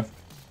 I know why.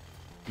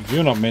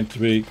 You're not meant to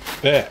be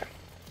there.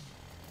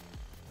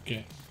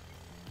 Okay.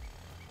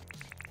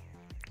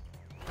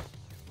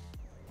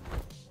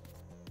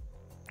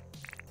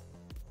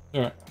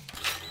 Alright.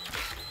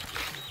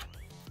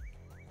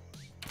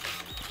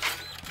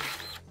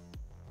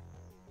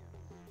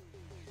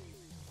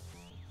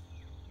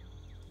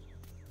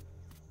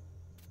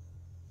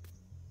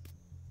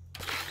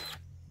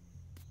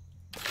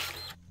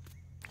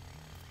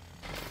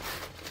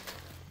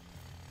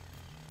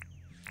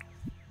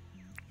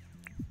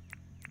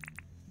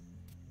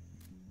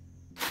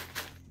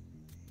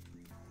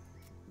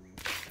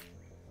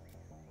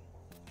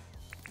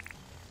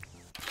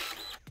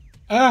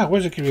 Ah,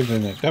 where's it keeping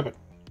doing that? Damn it.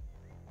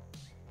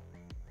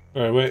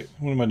 Alright, wait,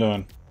 what am I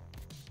doing?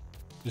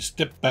 Just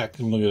step back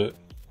and look at it.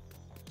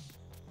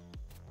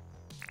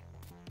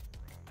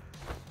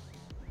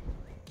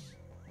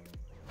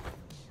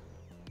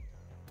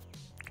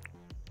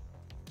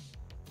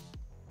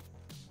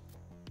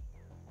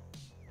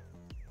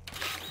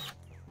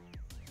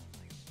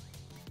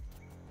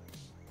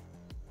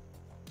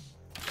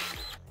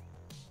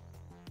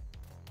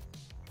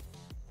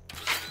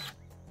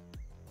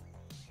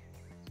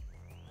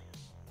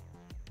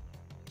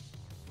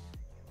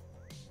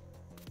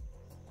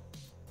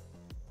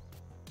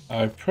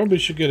 I probably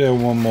should get out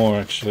one more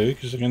actually,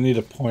 because I'm going to need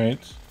a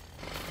point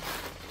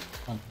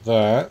like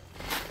that.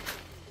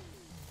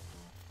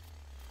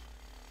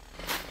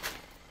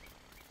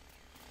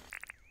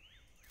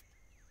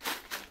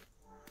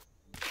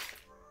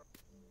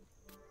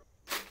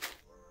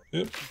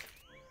 Yep.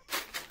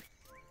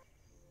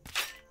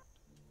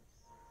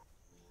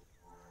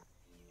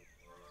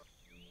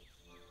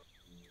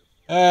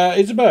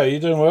 Isabel, you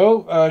doing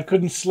well? I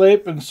couldn't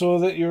sleep and saw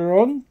that you were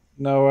on.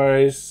 No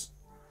worries.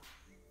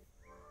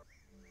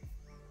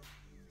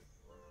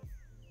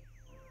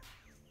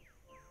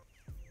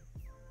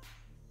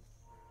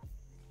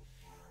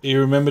 You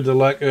remembered to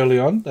like early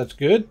on. That's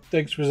good.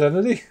 Thanks,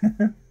 Rosanity.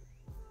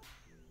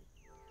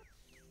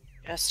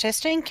 Just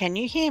testing. Can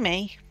you hear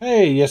me?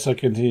 Hey, yes, I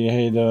can hear you. How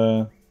you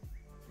doing?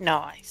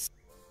 Nice.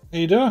 How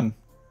you doing?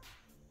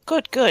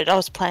 Good, good. I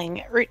was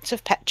playing Roots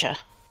of Patcher.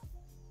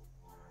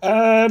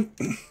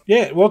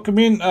 Yeah, welcome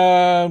in.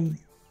 I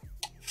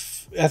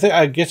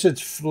guess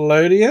it's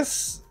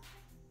Flodius?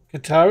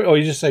 Qatari? Or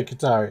you just say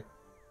Qatari?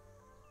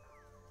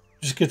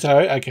 Just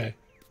Qatari? Okay.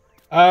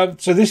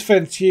 So this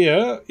fence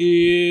here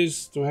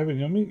is... Do I have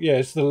it on me? Yeah,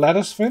 it's the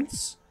lattice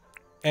fence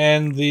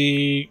and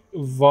the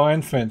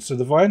vine fence. So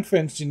the vine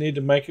fence, you need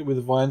to make it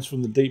with vines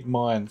from the deep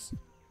mines.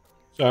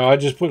 So I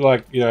just put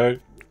like, you know,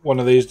 one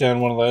of these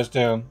down, one of those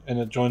down, and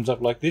it joins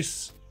up like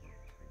this.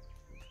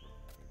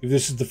 If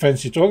this is the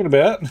fence you're talking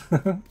about.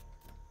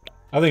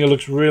 I think it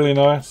looks really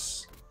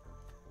nice.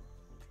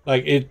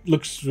 Like, it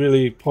looks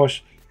really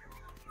posh.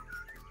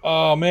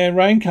 Oh man,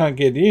 Rain can't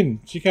get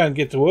in. She can't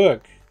get to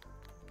work.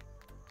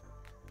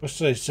 What's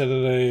today?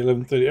 Saturday,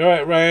 11:30.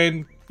 Alright,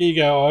 Rain, here you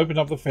go. I'll open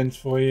up the fence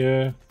for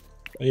you.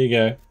 There you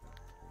go.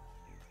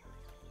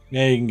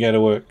 Now you can go to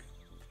work.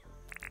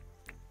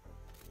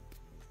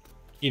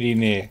 Get in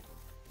there.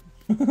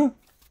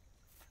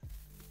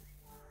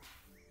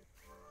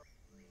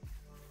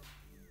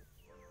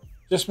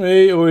 Just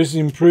me, or is the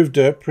improved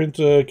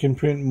printer can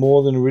print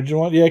more than the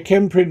original one? Yeah,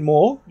 can print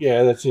more.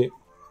 Yeah, that's it.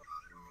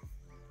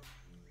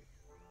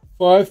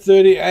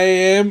 5:30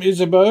 a.m.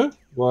 Isabeau.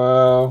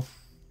 Wow.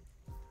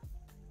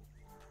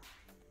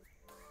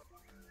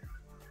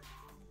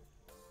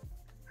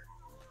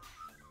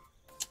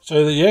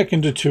 So yeah, it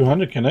can do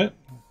 200, can it?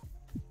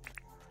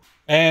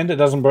 And it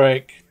doesn't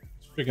break.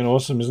 It's freaking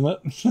awesome, isn't it?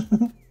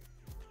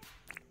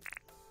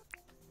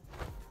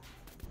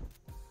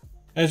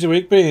 How's your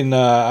week been,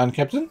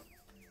 Uncaptain?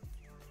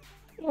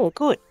 Oh,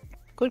 good.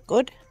 Good,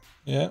 good.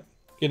 Yeah.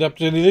 Get up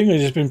to anything? Or you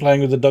just been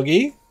playing with the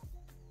doggy?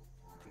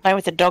 Playing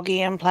with the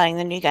doggy and playing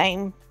the new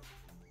game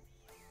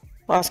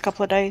last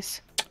couple of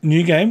days.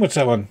 New game? What's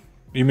that one?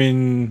 You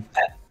mean...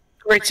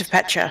 Roots of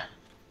Patcher.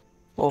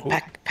 Or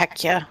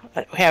Packia,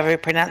 however you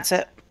pronounce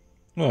it.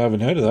 Oh, I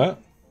haven't heard of that.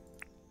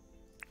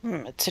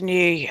 It's a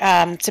new,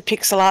 it's a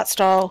pixel art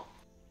style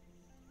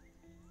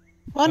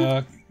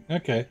one.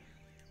 Okay.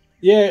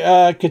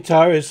 Yeah,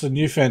 Qatar is the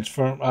new fence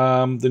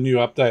from the new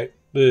update.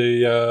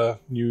 The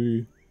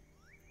new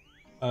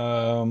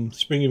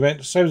spring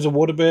event. Same as the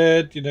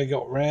waterbed, you know,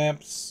 got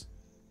ramps.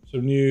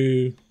 some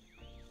new...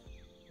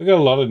 We got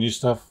a lot of new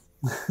stuff.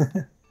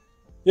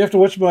 You have to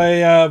watch my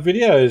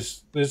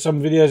videos. There's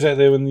some videos out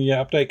there when the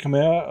update come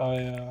out.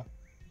 I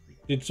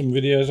did some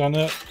videos on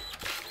it.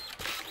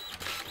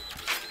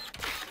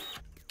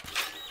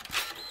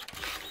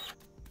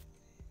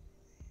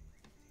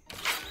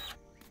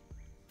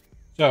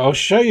 So I'll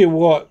show you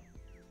what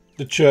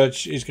the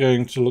church is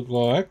going to look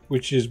like,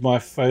 which is my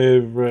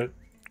favorite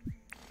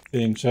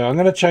thing. So I'm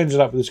going to change it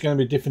up. There's going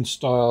to be different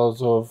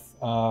styles of,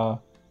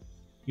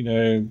 you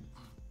know,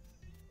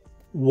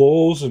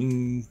 walls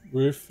and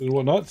roof and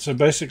whatnot. So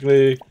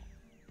basically,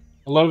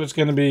 a lot of it's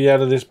going to be out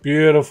of this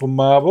beautiful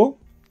marble.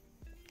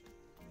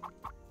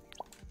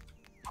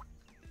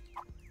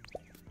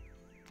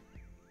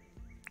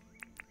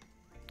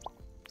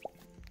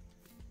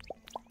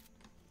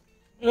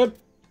 Yep,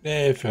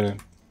 there, fella.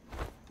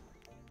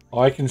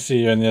 I can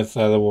see you on the other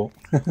side of the wall.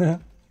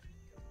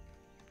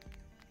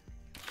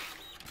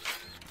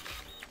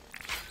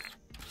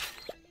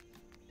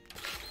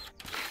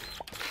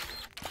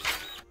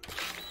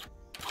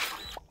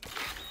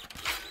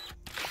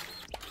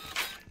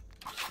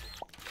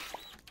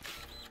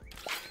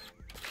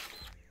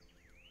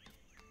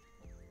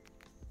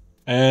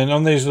 And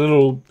on these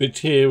little bits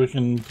here, we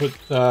can put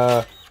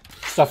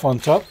stuff on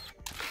top.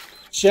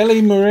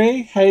 Shelly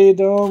Marie, how you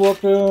doing?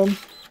 Welcome.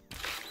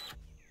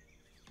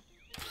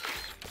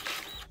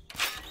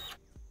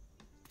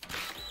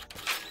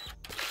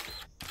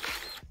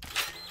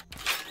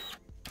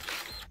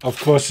 Of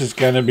course it's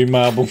going to be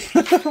marble.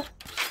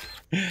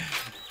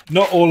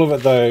 Not all of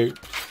it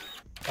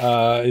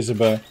though,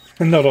 Isabel.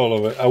 Not all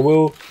of it. I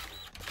will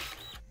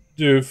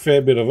do a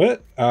fair bit of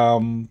it.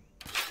 And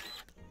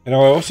I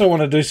also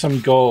want to do some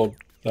gold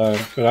though,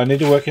 but I need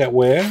to work out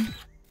where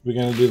we're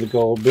going to do the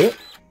gold bit.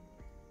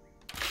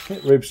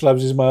 Reeps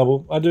loves his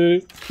marble. I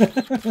do.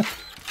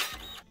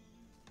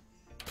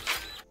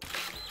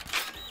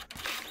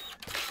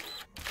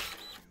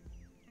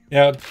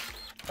 Now,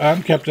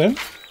 Captain.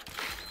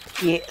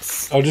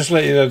 Yes. I'll just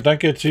let you know, don't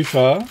go too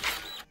far,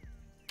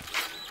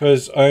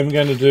 because I'm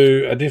going to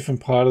do a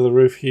different part of the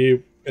roof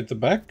here at the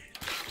back.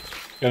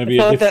 Going to be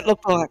a that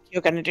looked like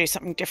you're going to do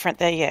something different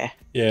there, yeah.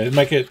 Yeah,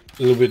 make it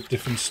a little bit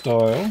different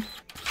style.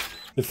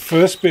 The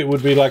first bit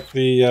would be like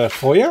the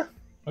foyer,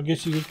 I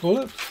guess you could call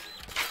it.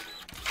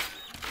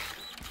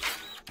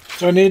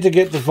 So I need to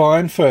get the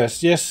vine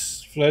first.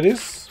 Yes,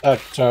 Fledis.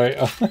 Sorry.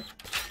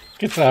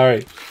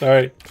 Sorry.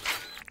 Sorry.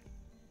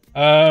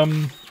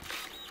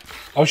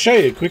 I'll show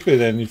you quickly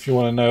then if you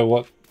want to know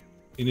what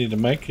you need to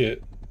make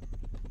it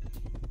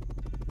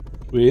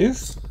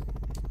with.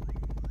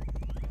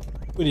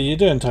 What are you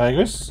doing,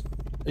 Tigress?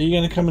 Are you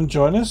going to come and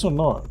join us or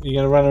not? Are you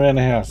going to run around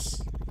the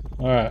house?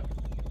 Alright.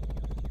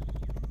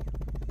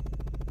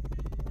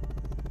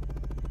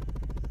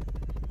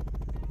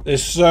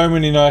 There's so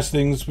many nice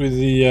things with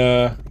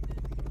the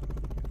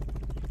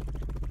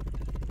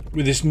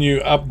with this new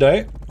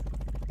update.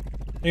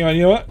 Hang on,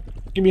 you know what?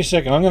 Give me a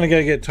second. I'm going to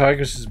go get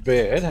Tigress's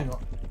bed. Hang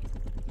on.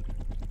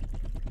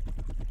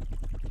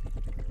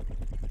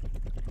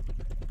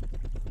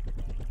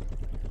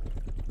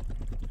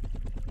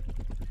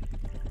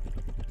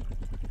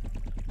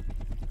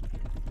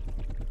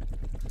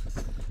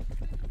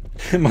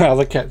 My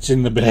other cat's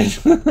in the bed.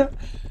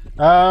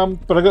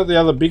 But I got the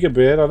other bigger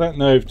bed. I don't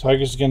know if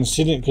Tiger's is going to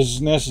sit in it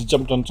because now she's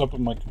jumped on top of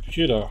my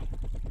computer.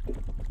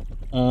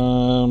 You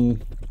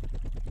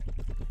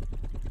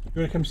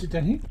want to come sit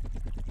down here?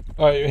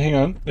 Oh, hang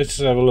on. Let's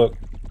just have a look.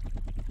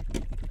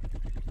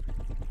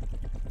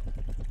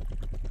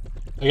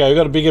 Okay, we've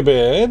got a bigger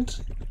bed.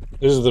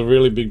 This is the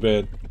really big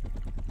bed.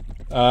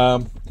 Yeah,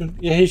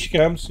 here she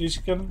comes. She's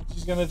going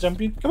to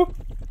jump in. Come on.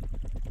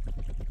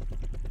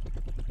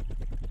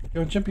 Go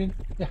and jump in.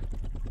 Yeah.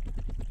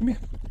 Come here.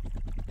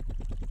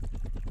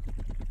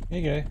 There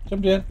you go.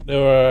 Jump down.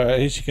 Alright,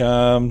 here she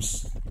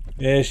comes.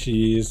 There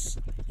she is.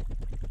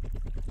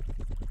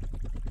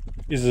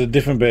 This is a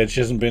different bed. She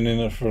hasn't been in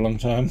it for a long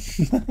time.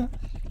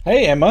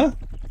 Hey, Emma.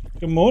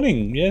 Good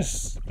morning.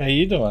 Yes. How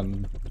you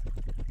doing?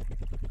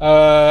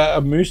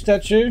 A moose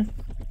statue.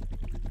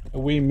 A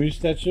wee moose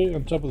statue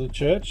on top of the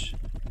church.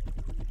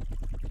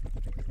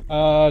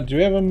 Do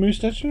we have a moose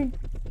statue?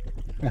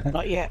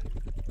 Not yet.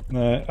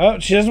 No. Oh,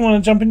 she doesn't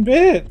want to jump in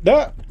bed.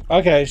 No.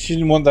 Okay, she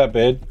didn't want that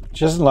bed.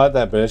 She doesn't like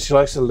that bed. She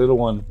likes the little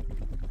one.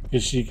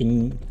 Because she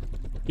can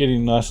get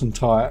in nice and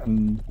tight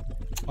and...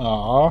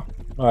 Aww.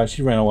 Alright,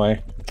 she ran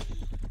away.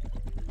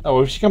 Oh,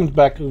 well, if she comes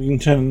back, we can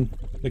turn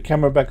the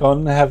camera back on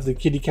and have the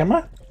kitty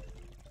camera.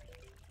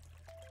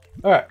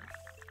 Alright.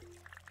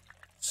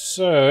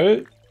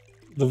 So,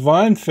 the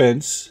vine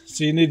fence.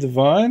 So you need the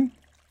vine,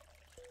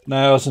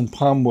 nails and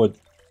palm wood.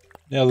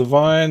 Now the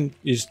vine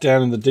is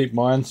down in the deep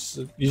mines.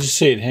 You just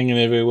see it hanging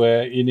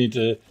everywhere. You need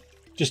to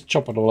just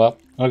chop it all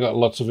up. I got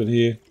lots of it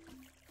here.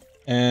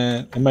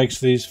 And it makes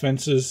these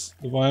fences,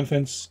 the vine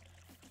fence.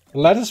 The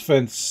lattice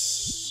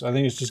fence, I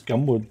think it's just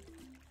gumwood.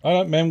 I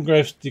like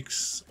mangrove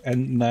sticks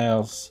and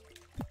nails.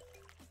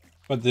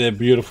 But they're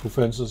beautiful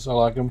fences, I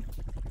like them.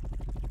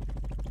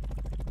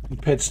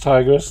 Pets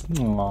Tigress.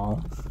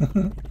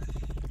 Aww.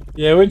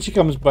 Yeah, when she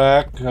comes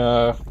back,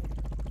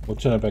 we'll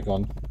turn it back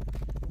on.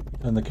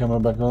 Turn the camera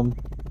back on.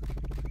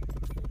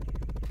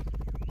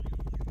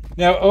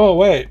 Now, oh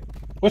wait,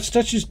 what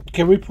statues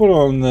can we put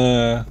on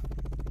the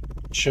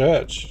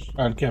church,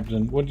 Aunt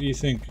Captain? What do you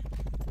think?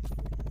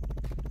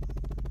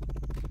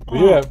 We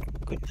do have,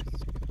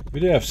 we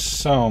do have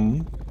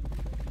some.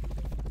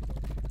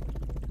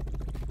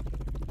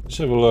 Let's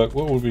have a look.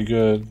 What would be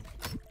good?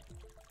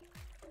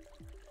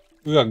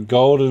 We got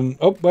golden.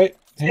 Oh wait,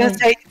 hang on.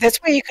 That's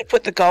where you could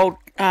put the gold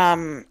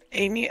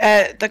emu,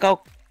 the gold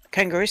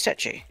kangaroo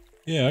statue.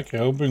 Yeah, okay,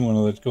 I'll bring one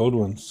of those gold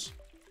ones.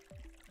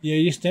 Yeah,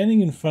 you're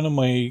standing in front of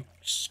my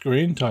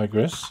screen,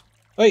 Tigress.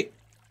 Wait.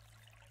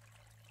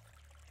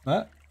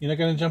 Huh? You're not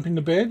going to jump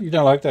into bed? You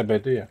don't like that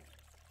bed, do you? You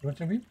want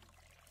to jump in?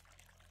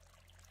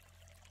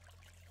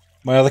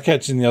 My other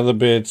cat's in the other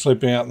bed,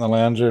 sleeping out in the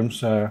lounge room,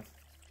 so...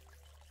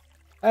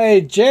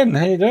 Hey, Jen,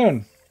 how you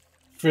doing?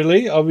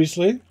 Frilly,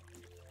 obviously.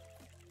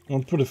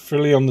 Want to put a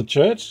frilly on the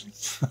church?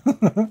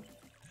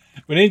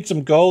 We need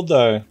some gold,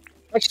 though.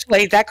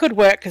 Actually, that could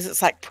work because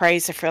it's like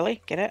praise the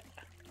frilly. Get it?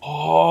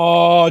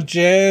 Oh,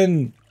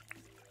 Jen.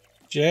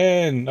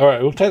 Jen. All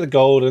right, we'll take the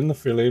gold and the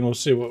frilly and we'll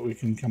see what we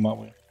can come up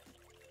with.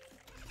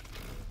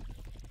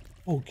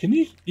 Oh, can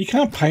you? You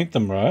can't paint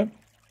them, right?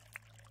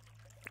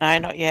 No,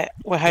 not yet.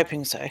 We're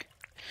hoping so.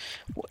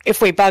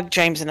 If we bug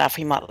James enough,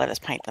 he might let us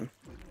paint them.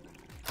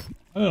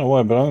 I don't know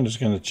why, but I'm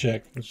just going to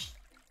check.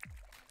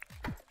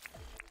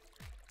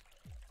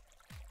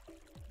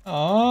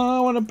 Oh, I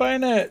want to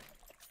paint it.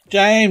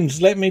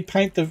 James, let me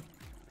paint the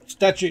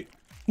statue.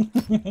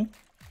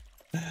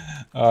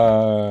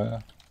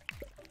 Alright.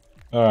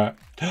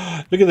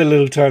 Look at the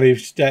little tiny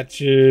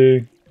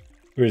statue.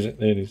 Where is it?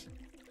 There it is.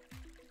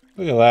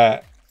 Look at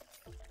that.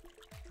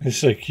 It's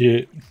so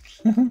cute.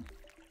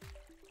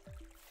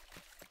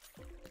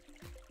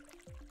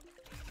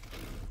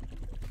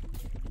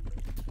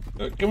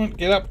 Oh, come on,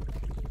 get up.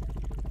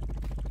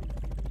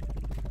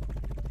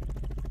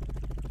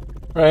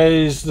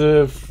 Praise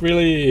the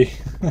frilly.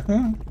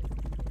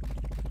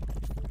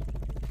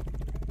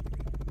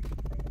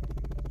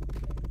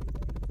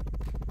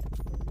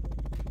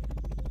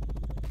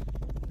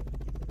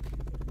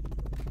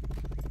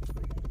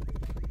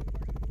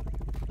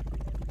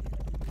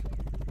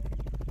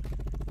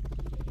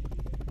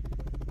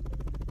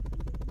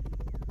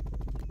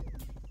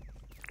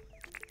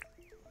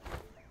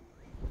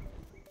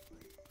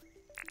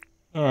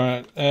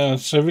 Alright,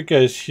 so if it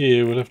goes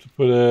here, we'll have to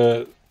put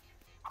a...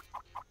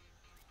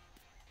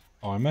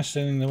 Oh, am I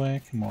standing in the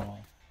way? Come on.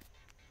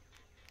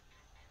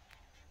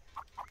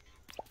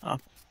 Oh,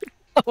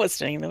 I was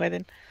standing in the way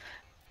then.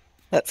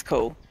 That's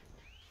cool.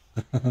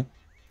 Anyway,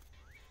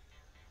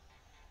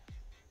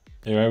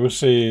 we'll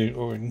see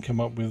what we can come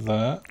up with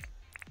that.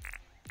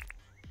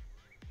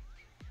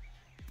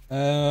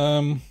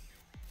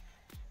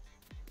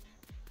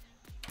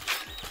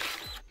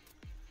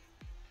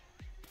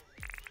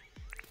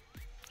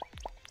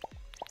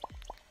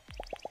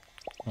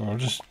 I'll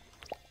just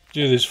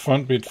do this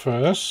front bit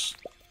first.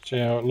 See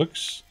how it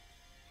looks.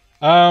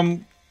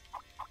 Okay,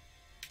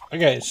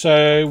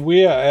 so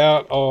we are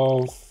out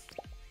of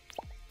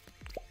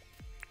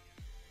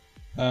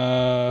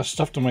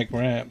stuff to make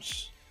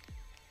ramps.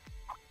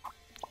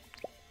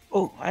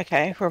 Oh,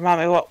 okay.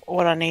 Remind me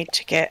what I need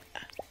to get.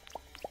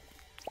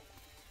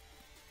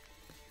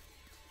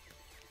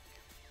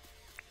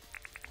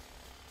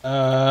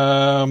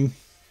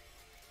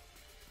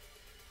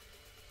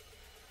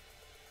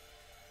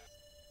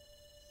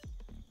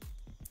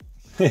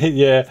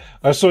 Yeah,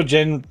 I saw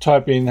Jen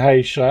type in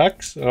 "Hey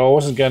sharks." I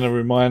wasn't going to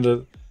remind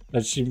her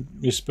that she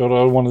misspelled it.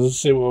 I wanted to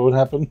see what would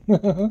happen.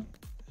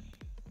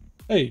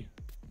 Hey,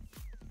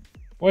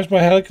 why is my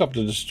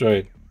helicopter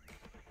destroyed?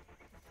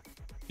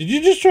 Did you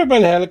destroy my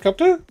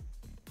helicopter?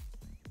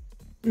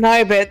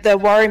 No, but the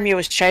Warrior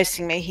was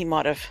chasing me. He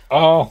might have.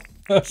 Oh,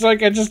 it's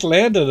like I just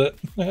landed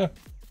it.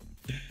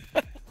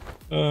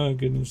 Oh,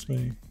 goodness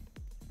me.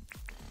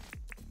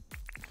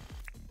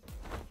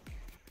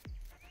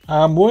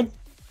 Palm wood?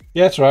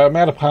 Yeah, that's right. I'm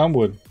out of palm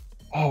wood.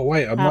 Oh,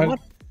 wait. I might.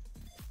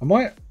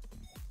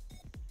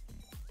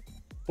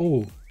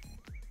 Oh.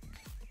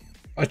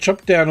 I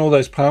chopped down all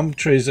those palm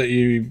trees that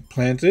you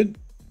planted,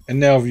 and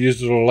now I've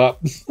used it all up.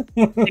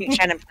 I think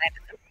Shannon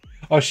planted them.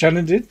 Oh,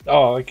 Shannon did?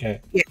 Oh,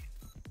 okay. Yeah.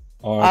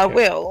 Oh, okay. I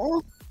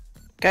will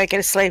go get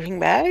a sleeping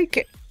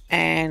bag,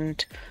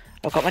 and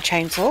I've got my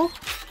chainsaw,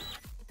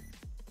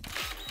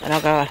 and I'll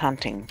go out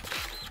hunting.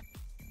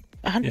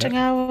 Hunting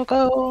I will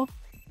go.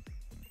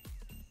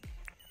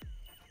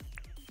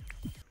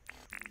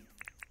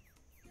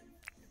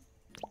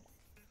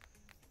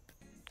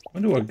 I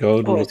wonder what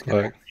gold will look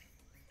like.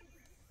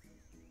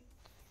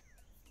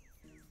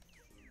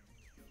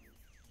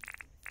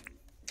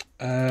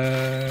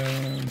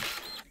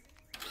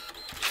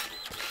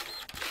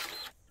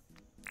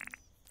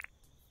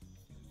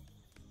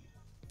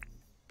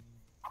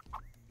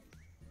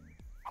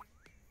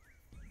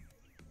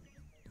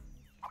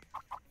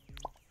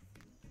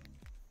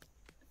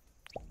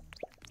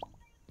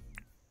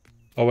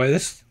 Oh wait,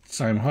 this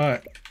same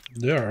height.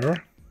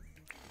 There.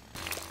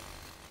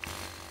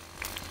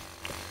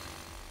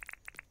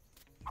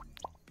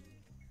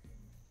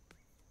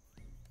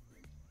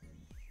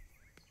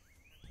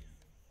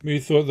 We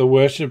thought the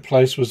worship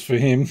place was for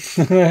him.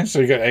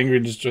 So he got angry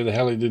and destroyed the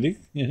heli, did he?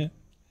 Yeah.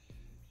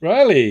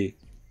 Riley!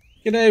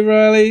 G'day,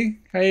 Riley.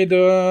 How you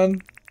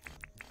doing?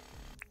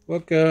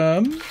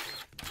 Welcome.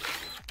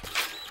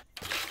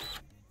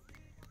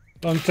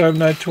 Long time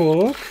no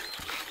talk.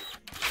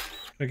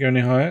 Can I go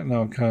any higher?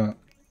 No, I can't.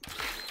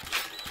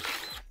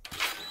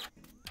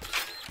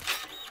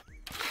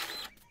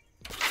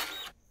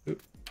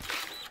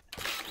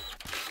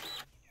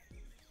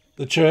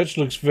 The church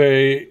looks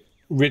very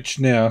rich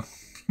now.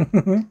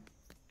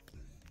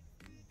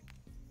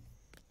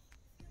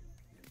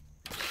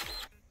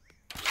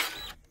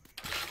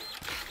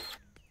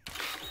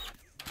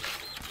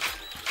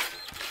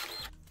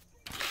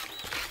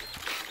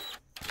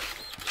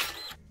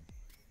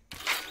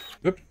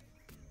 Oop.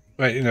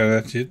 Wait, no,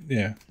 that's it.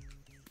 Yeah.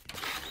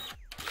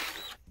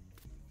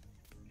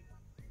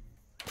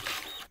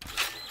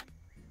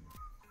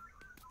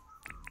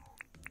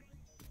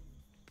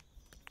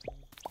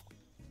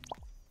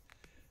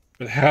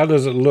 But how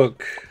does it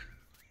look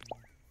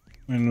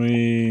when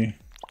we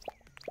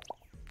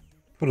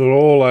put it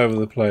all over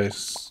the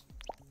place?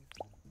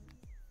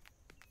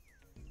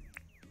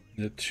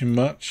 Is it too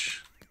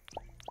much?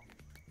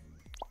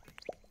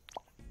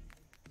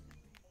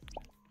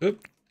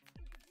 Oop.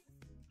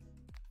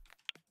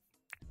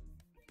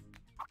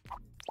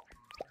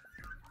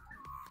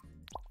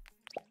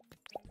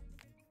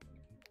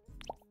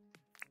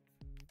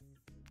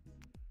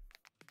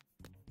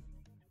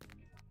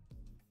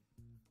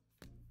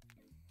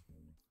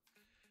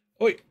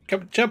 Oi,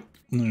 come jump.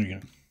 There we go.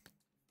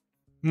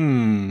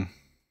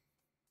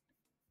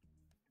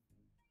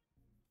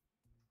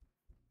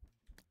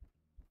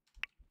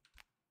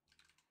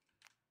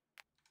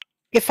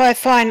 If I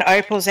find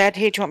opals out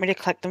here, do you want me to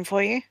collect them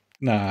for you?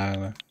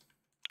 No.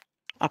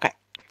 Okay.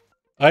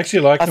 I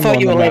actually like them. I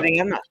thought you were leaving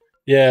them.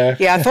 Yeah.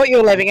 Yeah, I thought you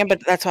were leaving them,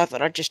 but that's why I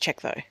thought I'd just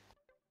check though.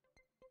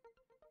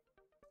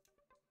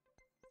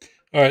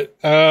 Alright,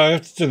 I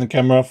have to turn the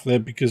camera off there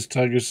because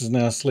Tigress is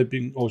now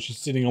sleeping, or she's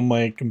sitting on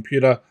my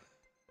computer.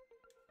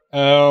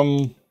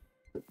 Oh,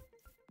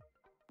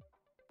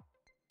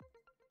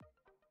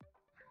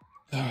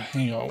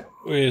 hang on,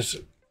 where is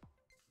it?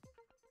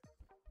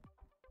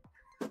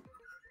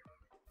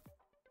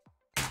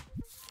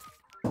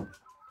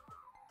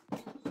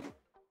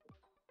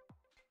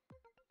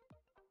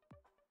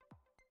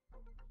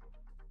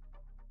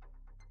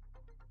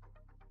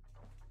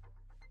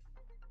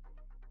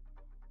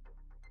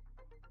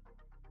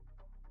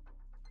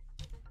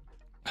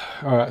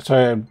 Alright,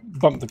 sorry, I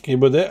bumped the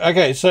keyboard there.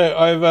 Okay, so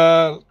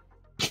I've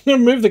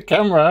moved the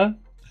camera.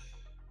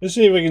 Let's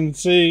see if we can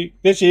see.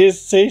 There she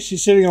is. See,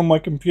 she's sitting on my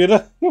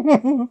computer.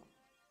 How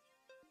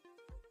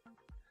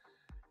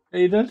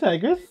you doing,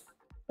 Tigress?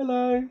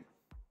 Hello.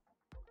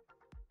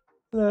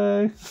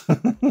 Hello.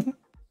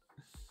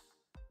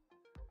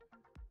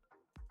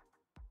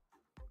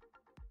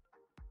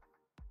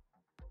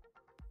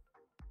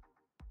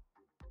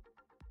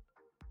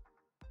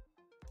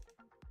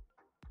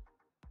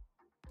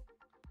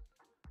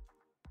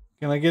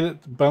 Can I get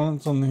it to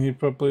balance on here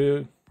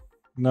properly?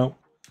 No.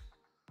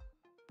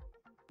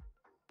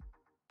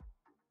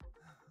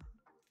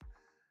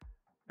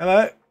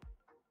 Hello.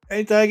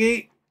 Hey,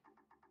 Tiggy.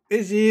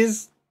 There she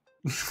is.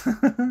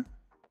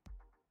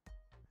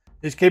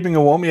 It's keeping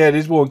her warm. Yeah, it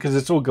is warm because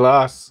it's all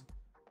glass.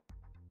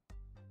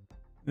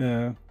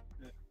 Yeah.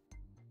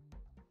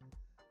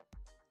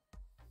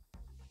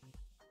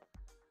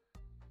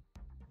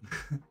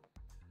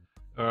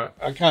 Alright,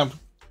 I can't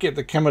get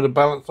the camera to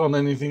balance on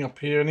anything up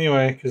here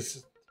anyway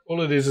because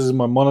all it is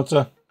my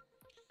monitor.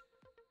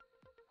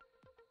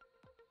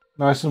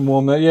 Nice and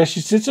warm there. Yeah, she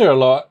sits there a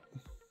lot.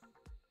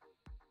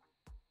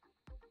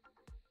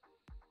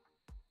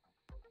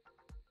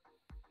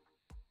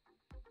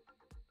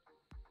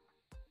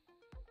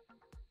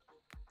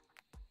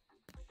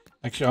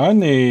 Actually, I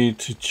need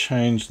to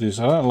change this.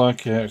 I don't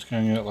like how it's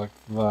going out like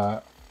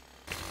that.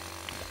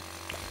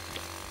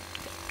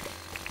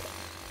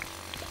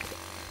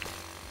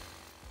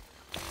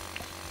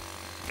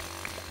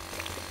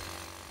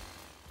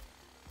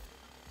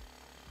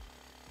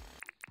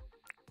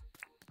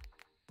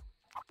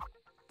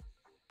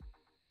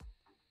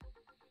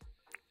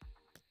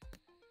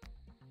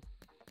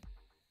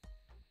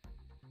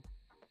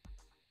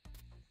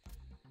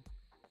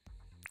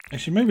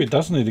 Actually, maybe it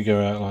does need to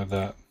go out like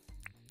that.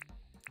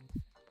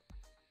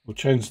 We'll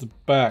change the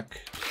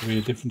back to be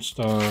a different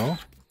style.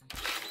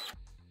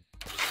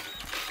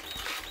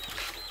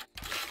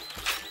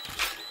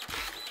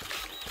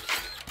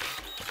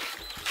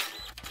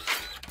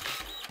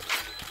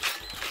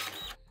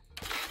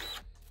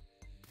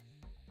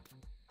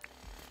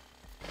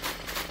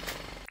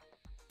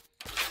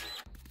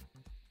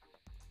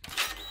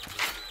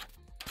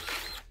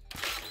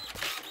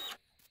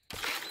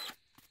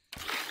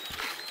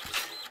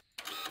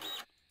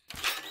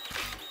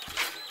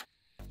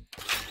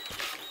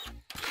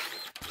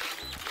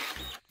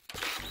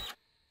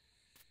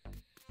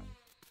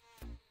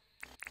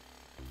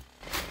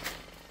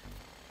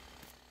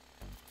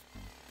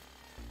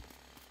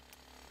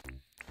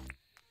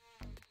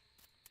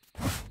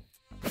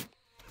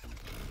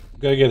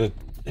 Go get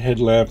a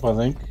headlamp, I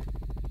think.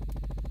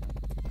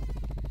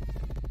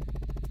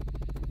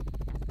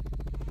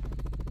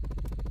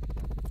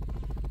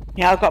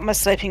 Yeah, I've got my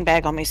sleeping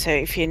bag on me, so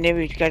if you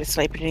never go to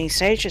sleep at any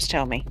stage, just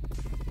tell me.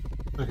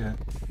 Okay.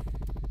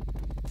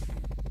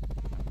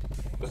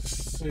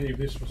 Let's see if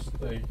this will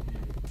stay here.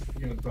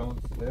 You're going to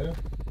balance it there.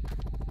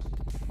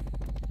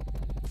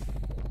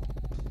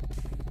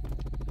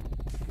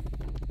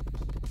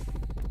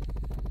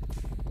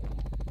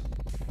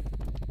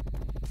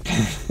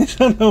 It's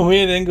on a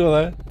weird angle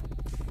though.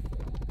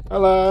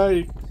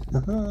 Hello.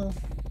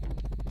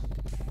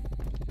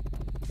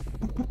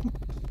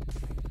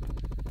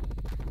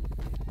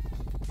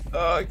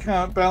 Oh, I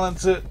can't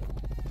balance it.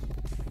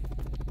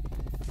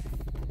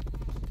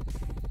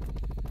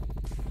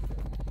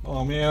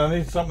 Oh man, I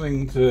need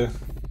something to...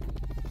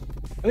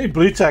 I need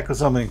blue tack or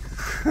something.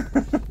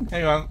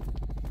 Hang on.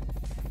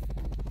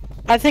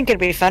 I think it'd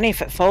be funny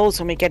if it falls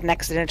when we get an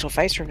accidental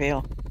face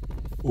reveal.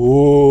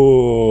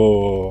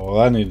 Ooh,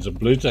 I need some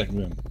blue tack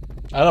then.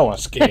 I don't want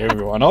to scare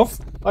everyone off.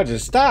 I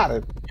just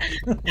started.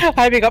 I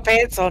hope you got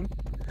pants on.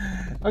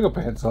 I got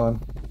pants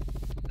on.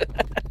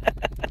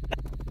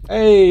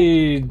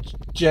 Hey,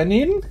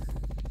 Janine?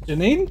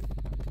 Janine?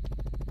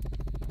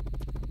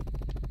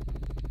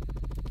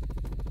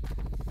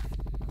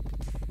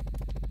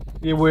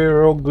 Yeah,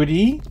 we're all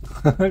goody.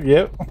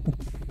 Yep.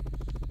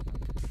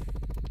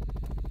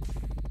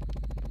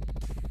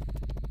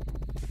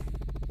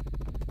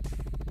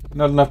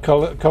 Not enough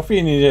coffee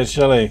in you yet,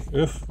 Shelley.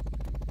 Oof.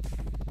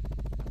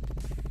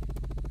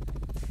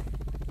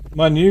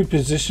 My new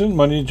position,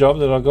 my new job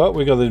that I got,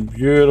 we got these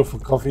beautiful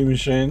coffee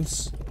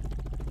machines.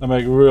 They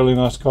make really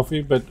nice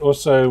coffee, but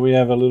also we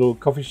have a little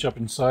coffee shop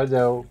inside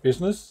our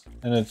business,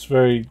 and it's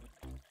very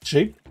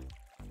cheap.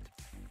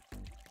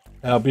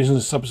 Our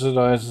business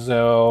subsidizes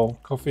our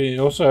coffee. It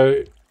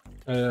also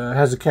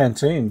has a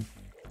canteen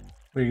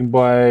where you can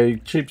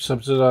buy cheap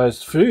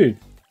subsidized food.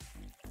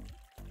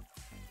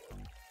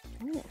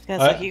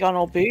 Sounds like you gone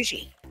all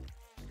bougie.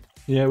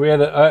 Yeah, we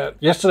had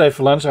yesterday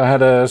for lunch. I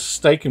had a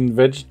steak and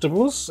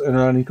vegetables, and it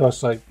only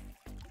cost like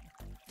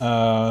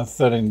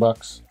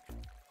 $13.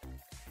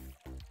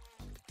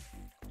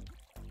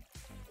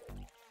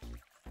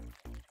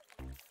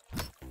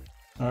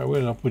 All right, where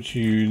did I put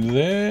you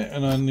there?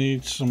 And I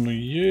need some of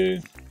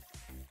you.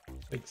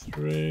 Take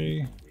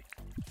 3.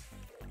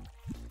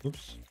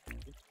 Oops.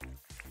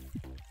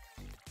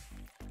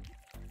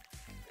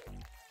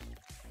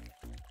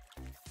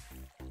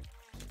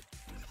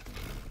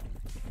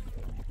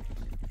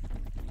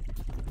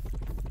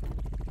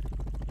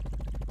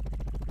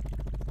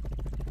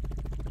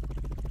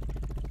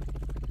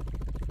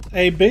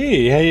 Hey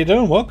B, how you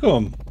doing?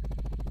 Welcome.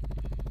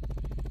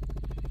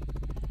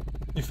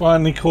 You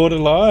finally caught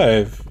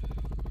alive.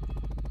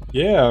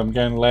 Yeah, I'm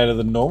going later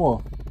than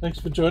normal. Thanks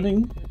for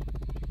joining.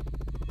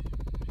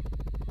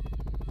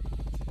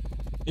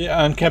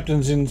 Yeah, and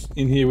Captain's in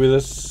here with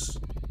us.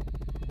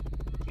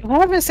 I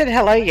haven't said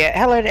hello yet.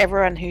 Hello to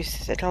everyone who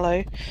said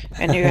hello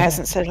and who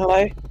hasn't said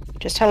hello.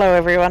 Just hello,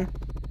 everyone.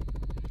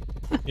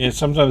 Yeah,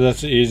 sometimes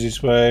that's the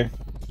easiest way.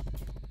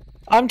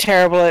 I'm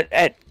terrible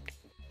at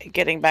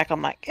getting back.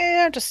 I'm like,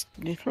 yeah, just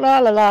la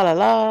la la la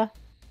la.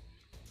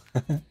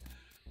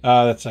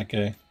 Ah, that's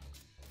okay.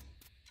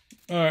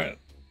 Alright,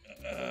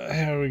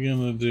 how are we going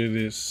to do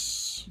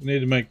this? We need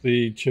to make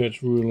the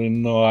church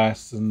ruling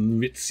nice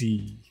and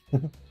ritzy.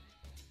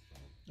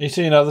 You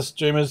seen other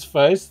streamers'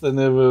 face? They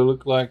never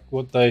look like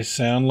what they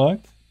sound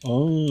like.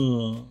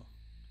 Oh.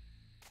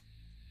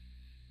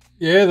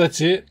 Yeah,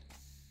 that's it.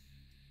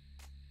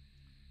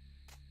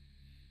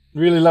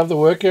 Really love the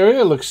work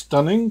area. It looks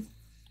stunning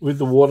with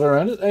the water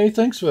around it. Hey,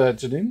 thanks for that,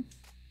 Janine.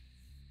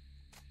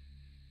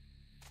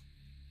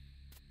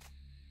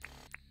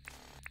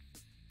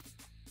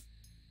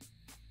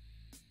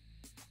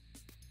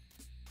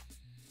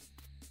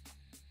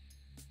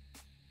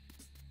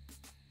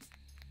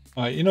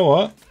 Alright, you know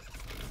what?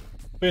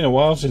 Been a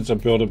while since I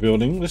built a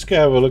building. Let's go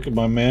have a look at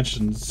my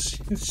mansions.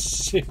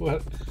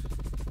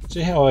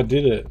 see how I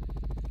did it.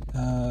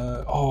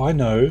 Oh, I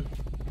know.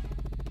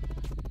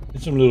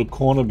 There's some little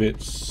corner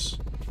bits.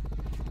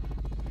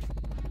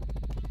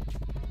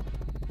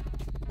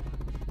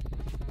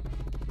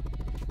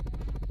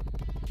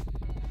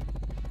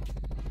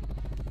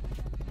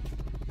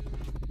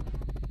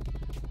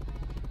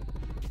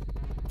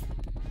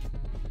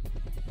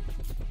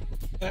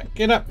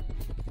 Get up!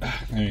 There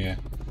we go.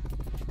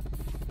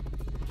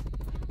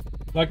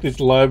 Like this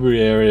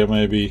library area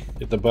maybe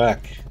at the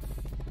back.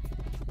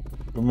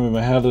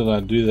 Remember, how did I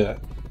do that?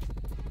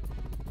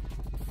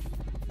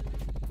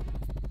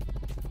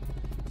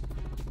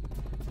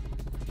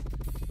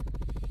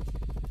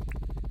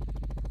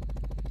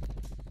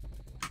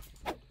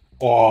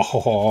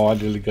 Oh, I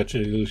nearly got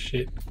you, little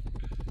shit.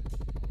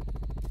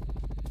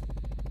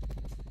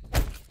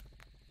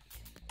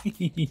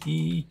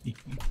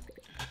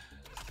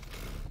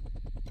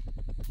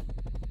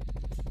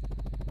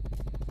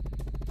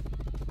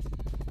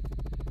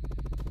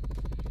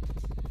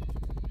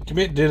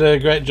 Commit did a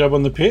great job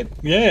on the pit.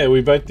 Yeah,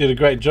 we both did a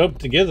great job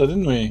together,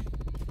 didn't we?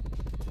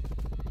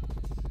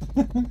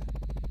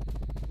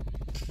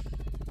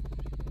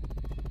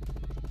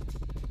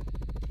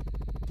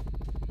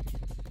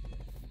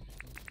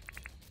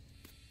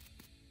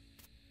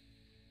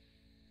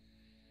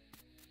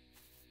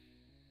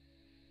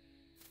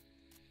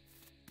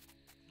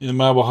 The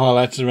marble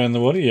highlights around the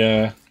water,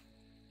 yeah.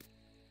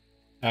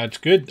 It's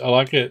good. I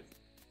like it.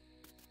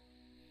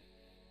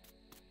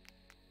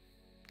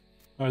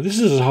 Alright, this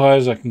is as high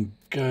as I can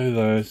go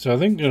though, so I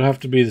think it'll have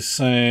to be the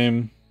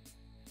same.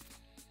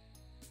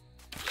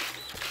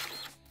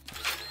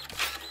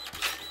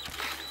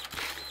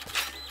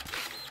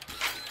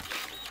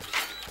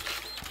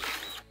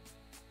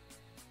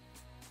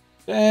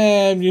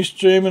 Damn, you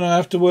streaming, I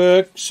have to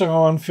work.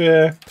 So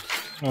unfair.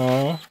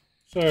 Oh,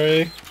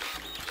 sorry.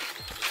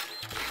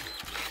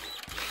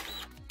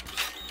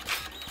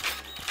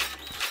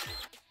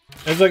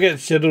 As I get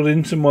settled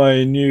into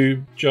my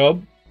new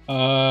job,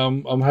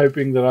 I'm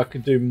hoping that I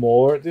could do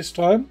more at this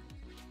time.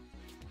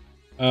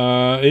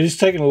 It is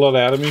taking a lot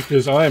out of me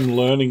because I am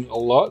learning a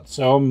lot,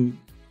 so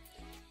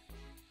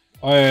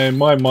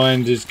my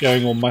mind is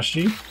going all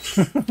mushy.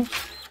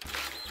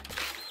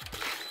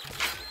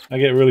 I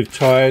get really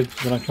tired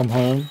when I come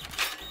home.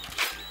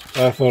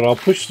 So I thought I'll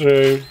push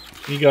through.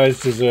 You guys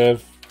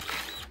deserve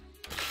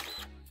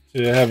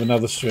to have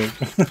another stream.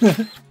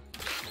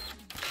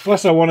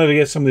 Plus, I wanted to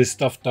get some of this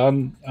stuff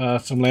done,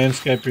 some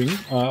landscaping,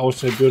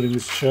 also building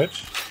this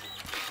church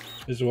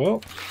as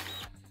well.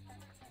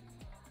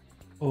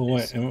 Oh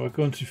wait, am I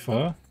gone too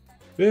far?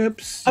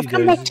 Oops. I've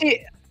come back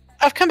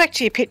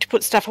to your pit to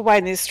put stuff away,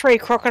 and there's 3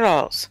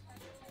 crocodiles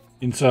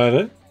inside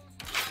it.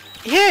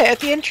 Yeah, at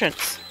the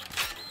entrance.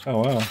 Oh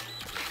wow!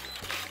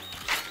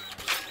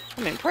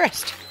 I'm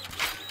impressed.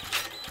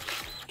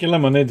 Kill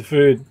them! I need the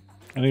food.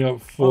 I only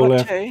got 4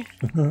 left. 2.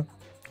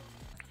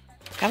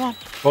 Come on.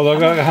 Well, I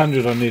got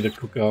 100 I need to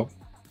cook up.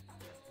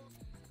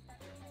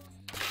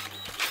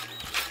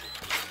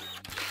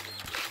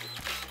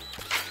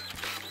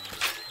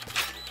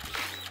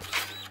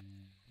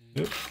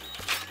 Yep.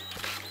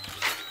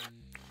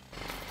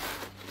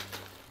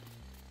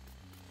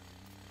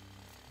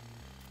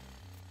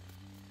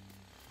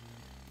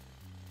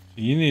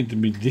 You need to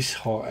be this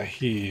high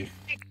here.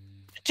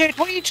 Dude,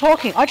 what are you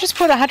talking? I just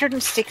put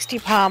 160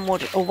 palm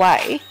wood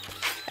away,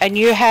 and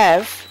you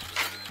have...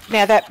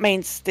 Now that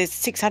means there's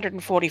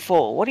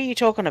 644. What are you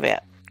talking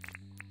about?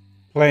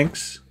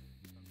 Planks.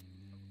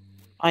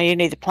 Oh, you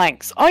need the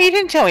planks. Oh, you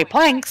didn't tell me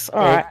planks.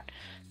 All right.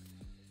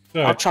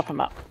 Sorry. I'll chop them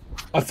up.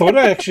 I thought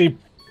I actually...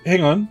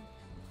 Hang on.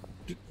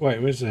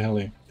 Wait, where's the hell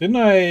here? Didn't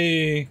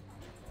I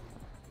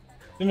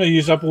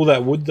use up all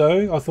that wood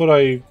though? I thought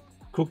I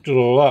cooked it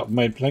all up and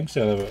made planks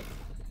out of it.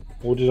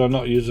 Or did I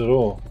not use it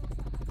all?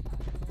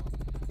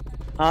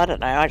 I don't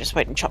know. I just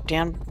went and chopped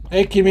down.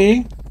 Hey,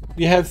 Kimmy.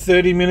 You have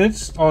 30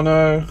 minutes? Oh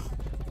no.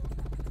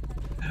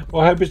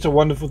 Well, I hope it's a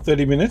wonderful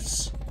 30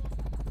 minutes.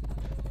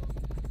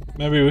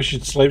 Maybe we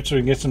should sleep so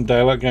we can get some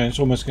daylight going. It's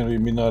almost going to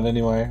be midnight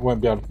anyway. I won't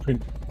be able to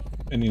print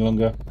any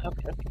longer.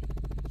 Okay.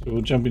 So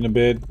we'll jump into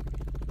bed.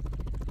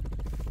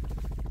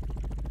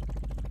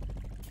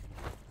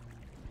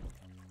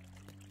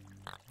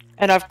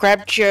 And I've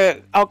grabbed your...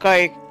 I'll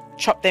go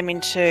chop them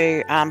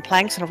into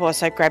planks, and I've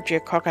also grabbed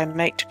your croco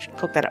meat to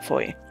cook that up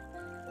for you.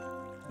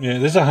 Yeah,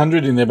 there's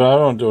 100 in there, but I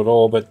don't want to do it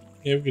all. But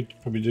yeah, we could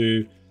probably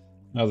do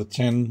another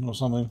 10 or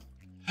something.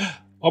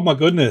 Oh my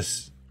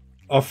goodness.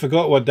 I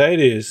forgot what day it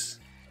is.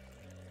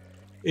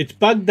 It's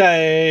bug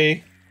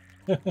day.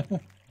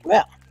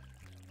 Well.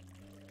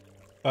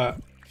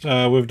 But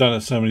we've done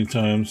it so many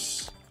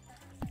times.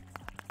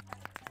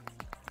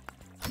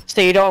 So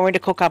you don't want me to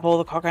cook up all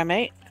the croco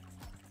meat?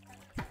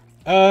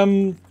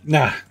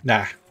 Nah.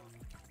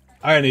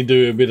 I only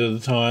do a bit at a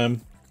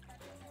time.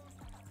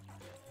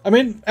 I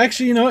mean,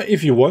 actually, you know,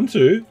 if you want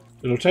to,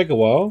 it'll take a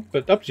while,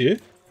 but up to you.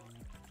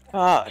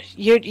 Oh,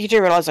 you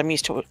do realise I'm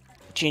used to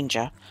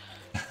ginger.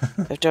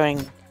 Of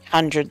doing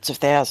hundreds of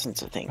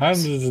thousands of things.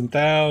 Hundreds and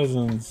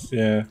thousands,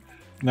 yeah.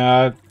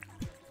 Nah,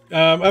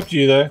 up to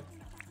you though.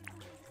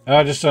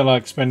 I just don't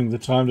like spending the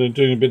time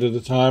doing a bit at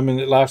a time,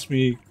 and it lasts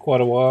me quite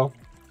a while.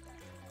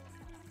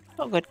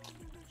 Oh, good.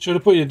 Should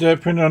have put your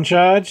dirt printer on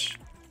charge.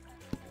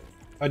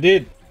 I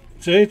did.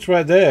 See, it's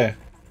right there.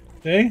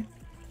 See?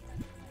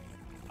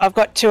 I've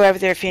got 2 over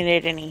there if you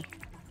need any.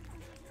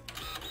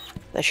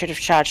 They should have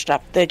charged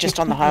up. They're just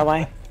on the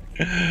highway.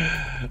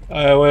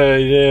 Well,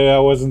 yeah, I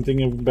wasn't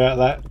thinking about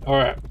that.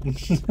 Alright.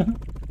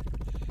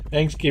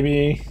 Thanks,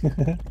 Gibby.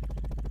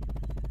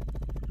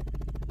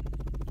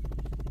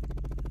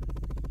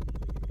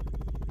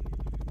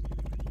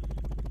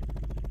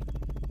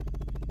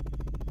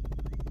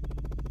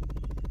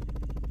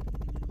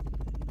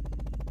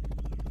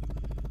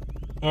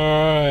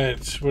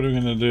 Alright, what are we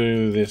going to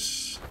do with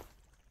this?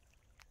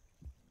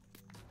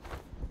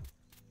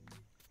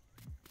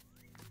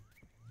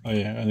 Oh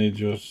yeah, I need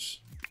yours.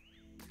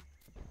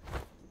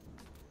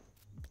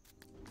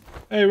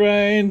 Hey,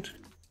 Rain!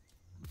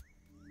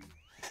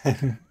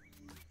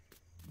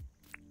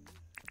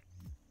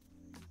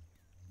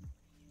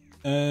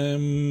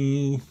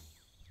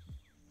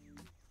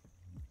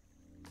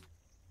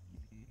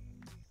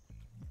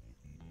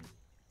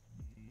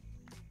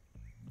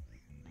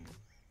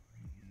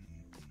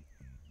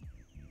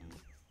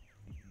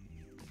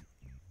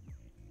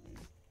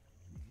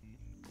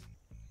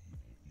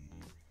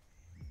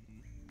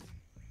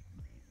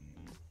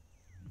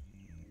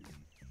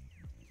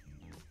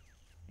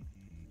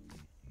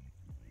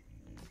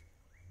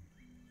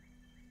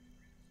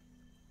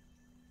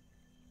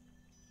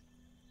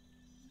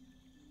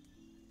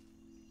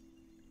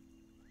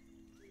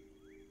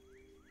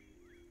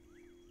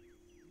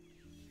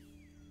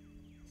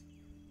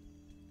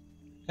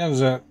 How's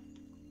that?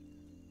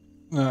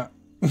 No.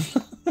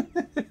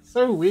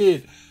 So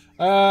weird.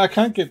 I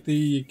can't get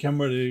the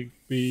camera to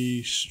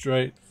be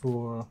straight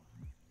for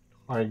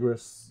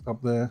Tigris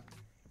up there.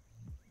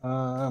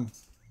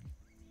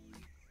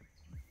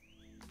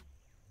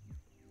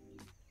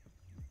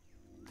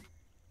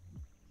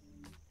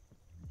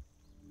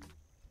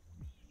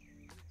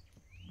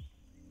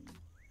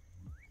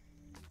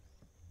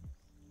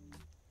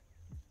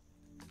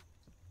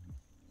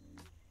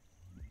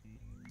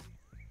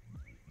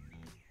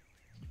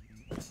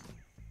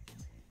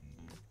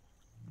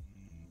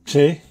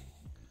 See?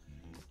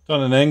 It's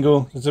on an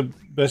angle. It's the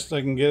best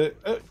I can get it.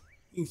 Oh,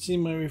 you can see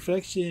my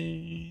reflection.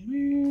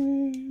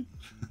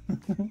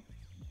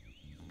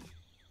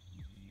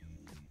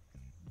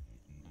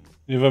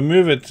 If I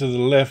move it to the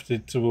left,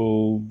 it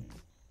will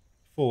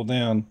fall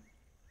down.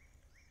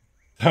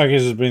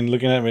 Tigers has been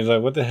looking at me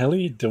like, what the hell are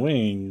you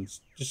doing?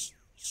 Just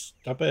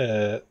stop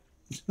it.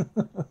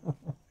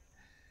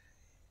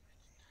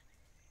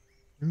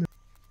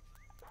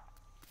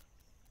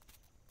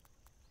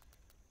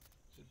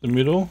 The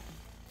middle.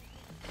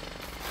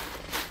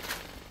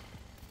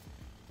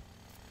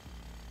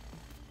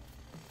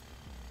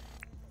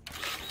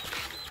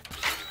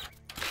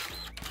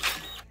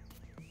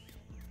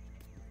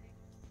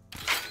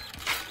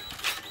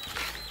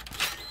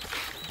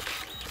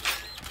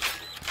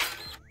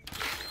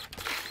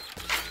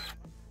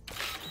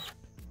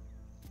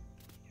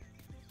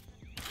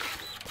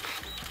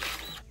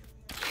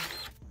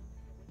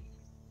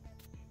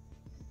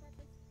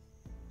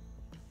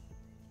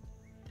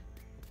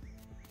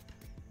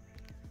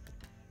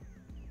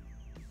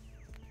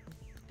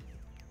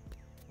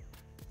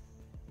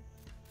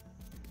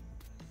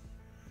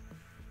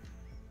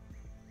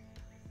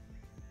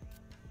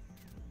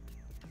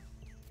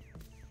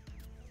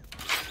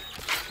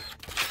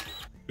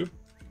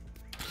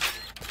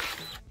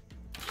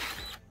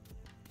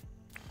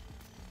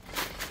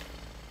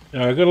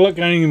 Now, I've got a lot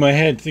going in my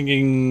head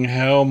thinking,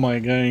 how am I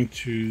going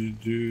to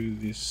do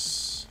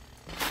this?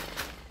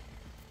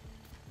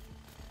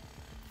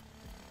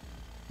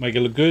 Make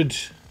it look good.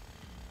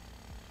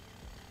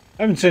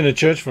 I haven't seen a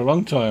church for a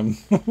long time.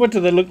 What do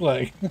they look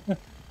like?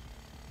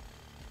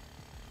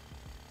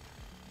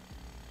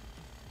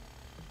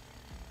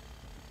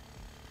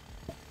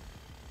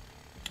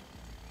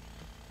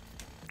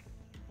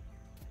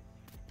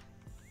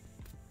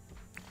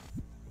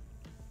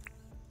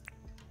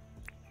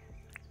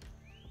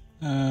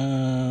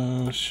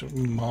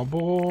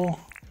 Marble.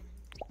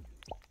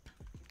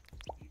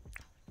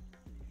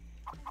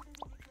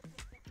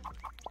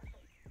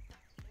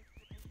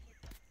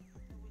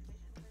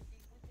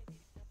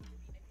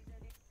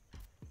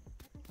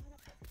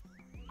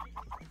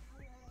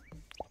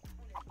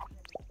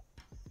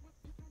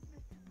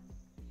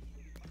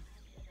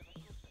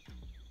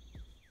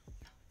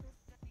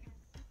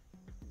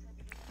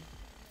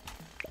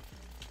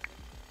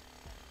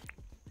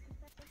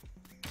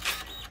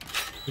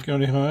 You go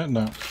any higher?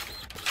 No.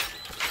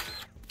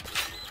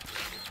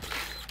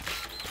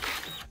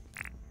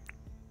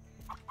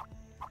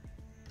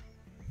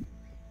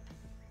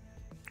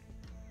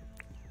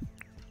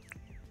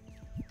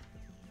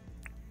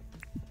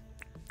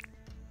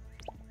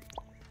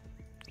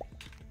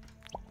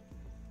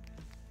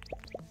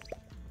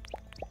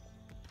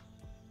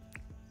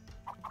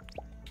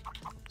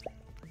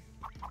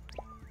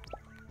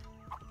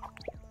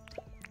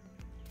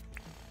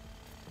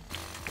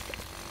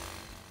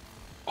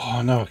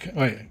 Oh no,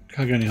 wait, I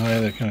can't go any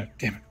higher there, can I?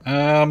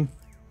 Damn it.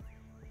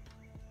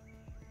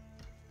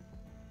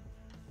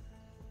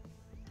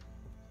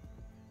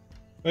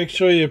 Make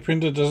sure your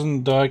printer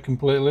doesn't die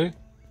completely.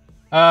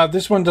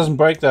 This one doesn't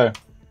break though.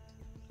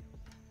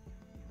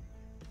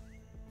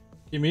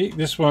 Gimme,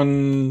 this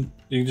one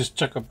you can just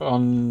chuck up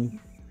on,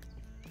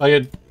 like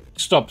it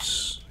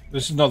stops.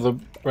 This is not the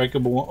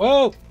breakable one.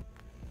 Oh!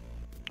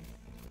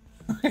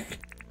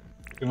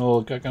 Looking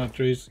all coconut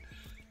trees.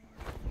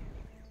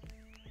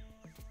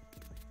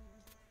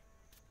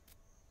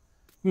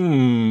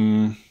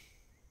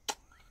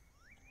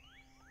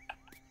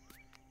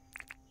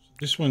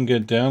 This one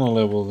get down a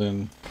level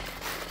then.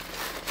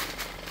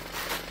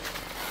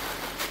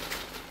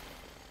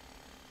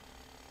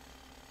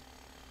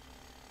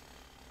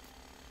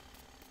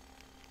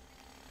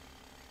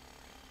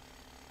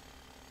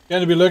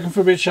 Going to be looking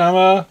for a bit,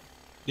 Shama?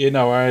 Yeah,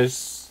 no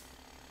worries.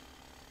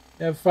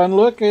 Have fun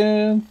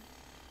looking.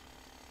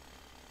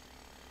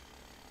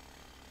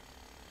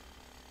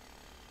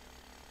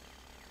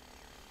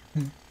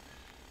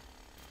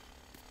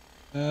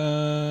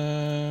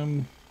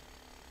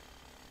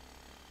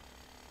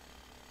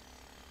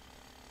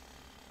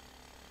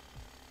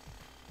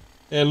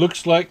 It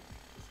looks like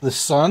the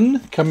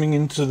sun coming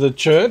into the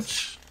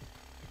church.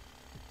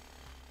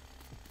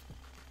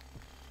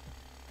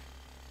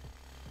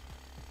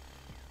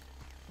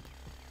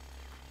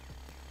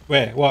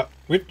 Where? What?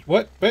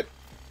 What? What?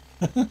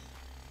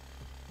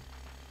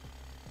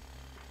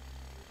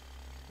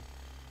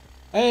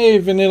 Hey,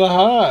 Vanilla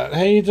Heart.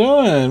 How you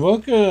doing?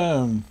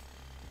 Welcome.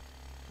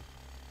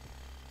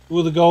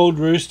 Will the gold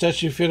roost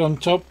statue fit on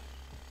top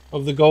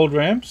of the gold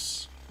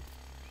ramps.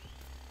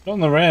 Not on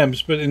the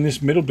ramps, but in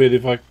this middle bit.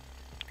 If I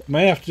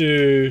may have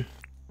to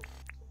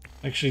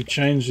actually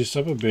change this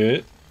up a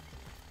bit.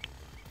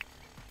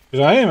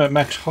 Because I am at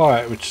max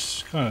height,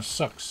 which kind of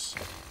sucks.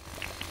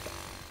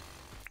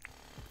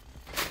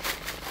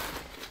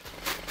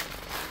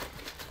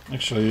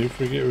 Actually, if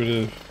we get rid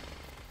of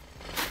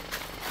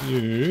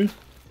you...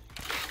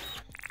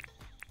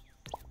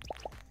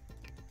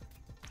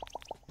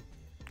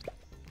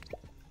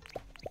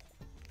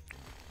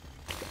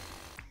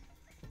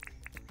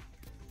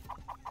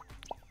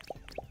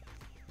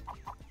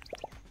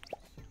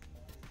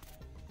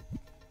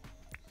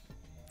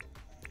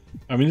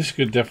 I mean, this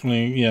could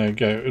definitely, you know,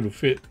 go, it'll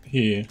fit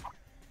here.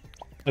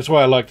 That's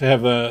why I like to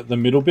have the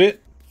middle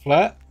bit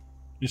flat,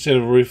 instead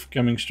of a roof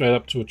coming straight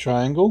up to a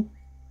triangle,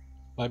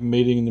 like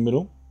meeting in the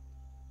middle.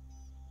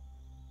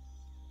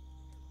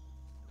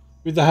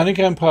 With the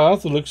honeycomb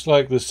path, it looks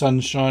like the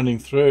sun's shining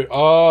through.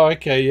 Oh,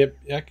 okay, yep,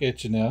 I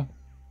get you now.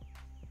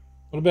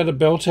 What about a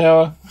bell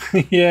tower?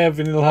 Yeah,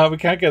 vanilla height, we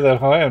can't go that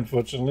high,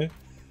 unfortunately.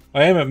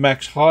 I am at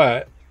max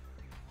height.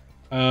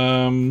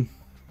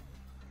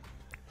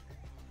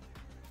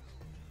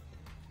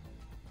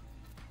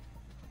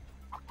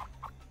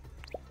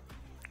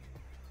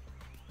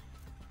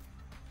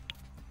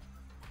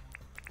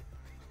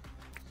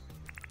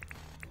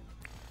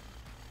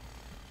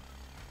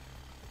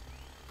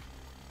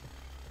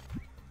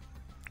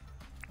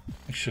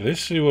 Actually,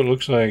 let's see what it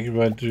looks like if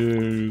I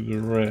do the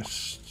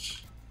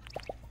rest.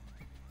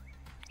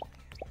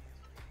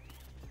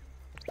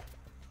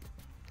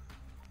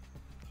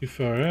 Too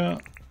far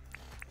out.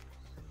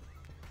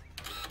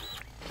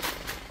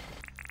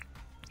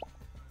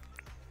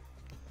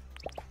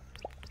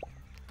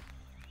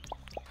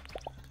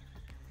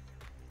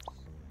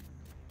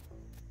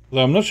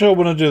 Although I'm not sure I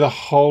want to do the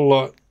whole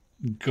lot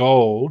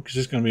gold, because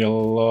there's going to be a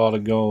lot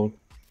of gold.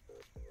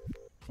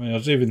 I mean, I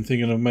was even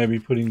thinking of maybe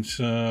putting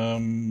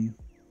some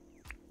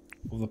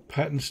of the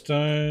pattern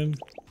stone.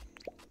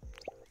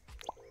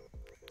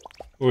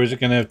 Or is it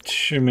going to have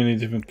too many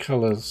different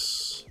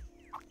colours?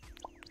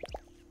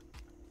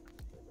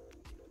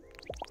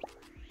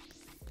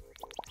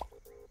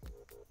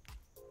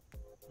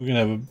 We're going to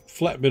have a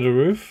flat bit of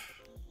roof.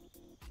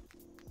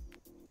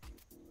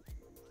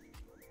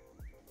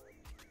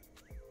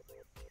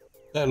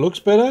 That looks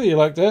better? You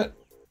like that,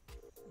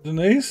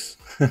 Denise?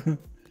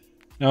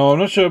 No, I'm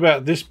not sure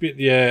about this bit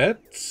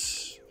yet.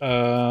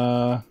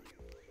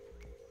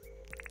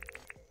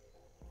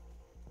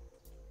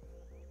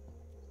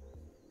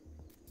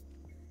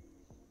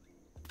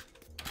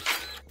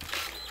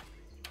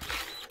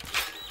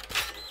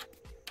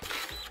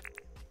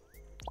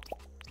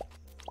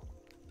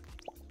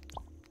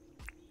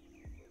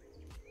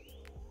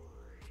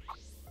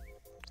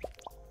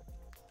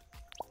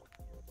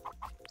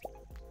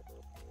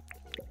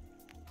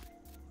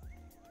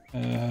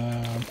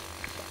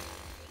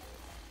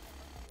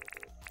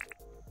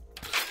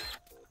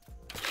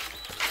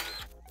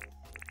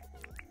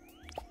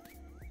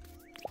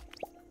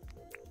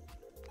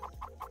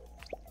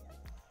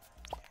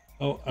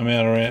 Oh, I'm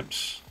out of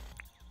ramps.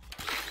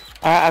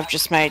 I've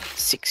just made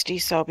 60,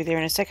 so I'll be there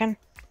in a second.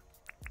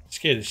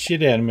 Scared the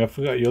shit out of me. I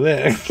forgot you're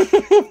there.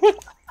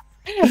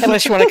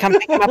 Unless you want to come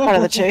pick up one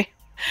of the two.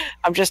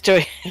 I'm just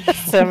doing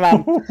some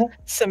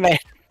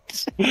cement.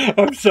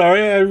 I'm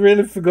sorry, I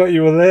really forgot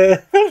you were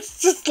there. I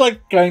was just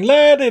like going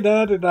la da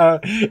da da da,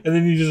 and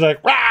then you just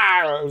like,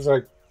 wow! I was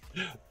like,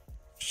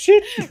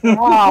 shit.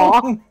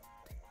 Wow.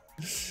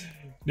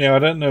 Now I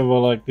don't know if I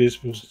like this.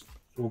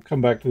 We'll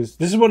come back to this.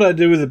 This is what I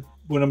do with it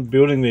when I'm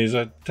building these.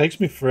 It takes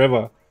me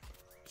forever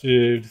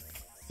to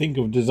think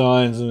of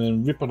designs and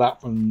then rip it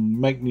up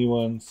and make new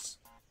ones.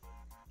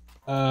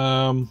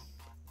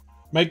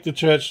 Make the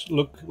church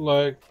look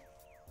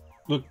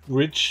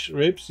rich,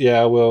 Rips.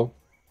 Yeah, well.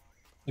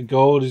 The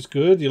gold is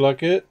good. You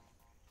like it?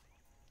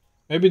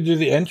 Maybe do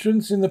the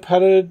entrance in the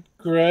patterned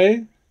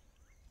grey.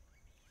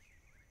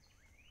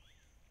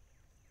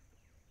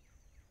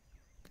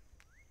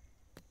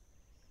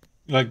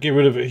 Like get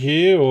rid of it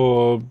here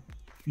or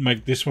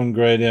make this one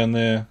grey down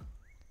there.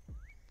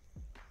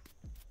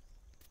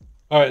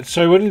 Alright,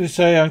 so what did you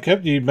say,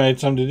 Unkept? You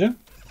made some, did you?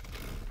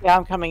 Yeah,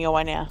 I'm coming your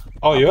way now.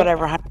 Oh, I've got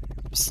over 100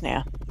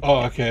 now. Oh,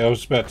 okay. I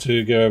was about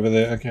to go over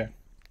there. Okay.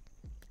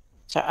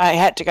 So I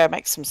had to go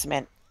make some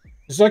cement.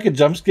 It's like a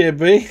jump scare,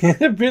 B.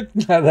 A bit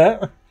like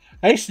that.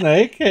 Hey,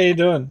 Snake. How you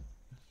doing?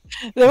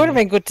 That would have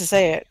been good to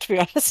see it, to be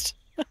honest.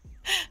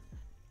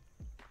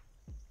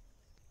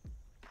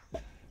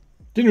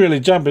 Didn't really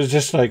jump. It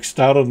just like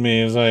startled me.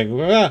 It was like,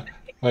 ah!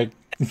 Like.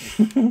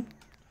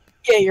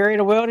 Yeah, you're in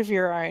a world of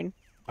your own.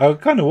 Oh,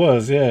 it kind of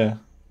was, yeah.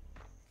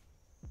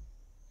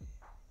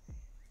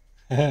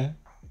 That's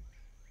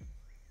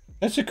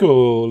a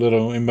cool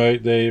little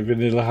emote there,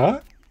 Vanilla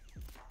Heart.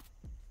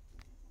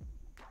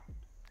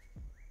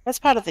 That's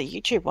part of the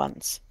YouTube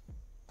ones.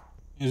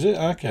 Is it?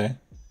 Okay.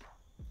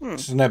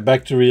 Isn't that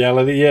back to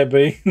reality? Yeah,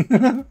 B.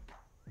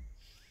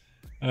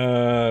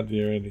 Oh,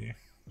 dear, oh dear.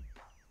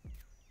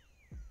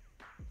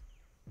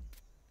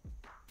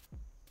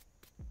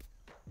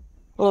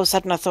 All of a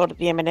sudden I thought of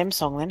the Eminem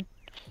song then.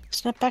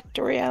 Snap back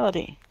to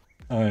reality.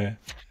 Oh yeah.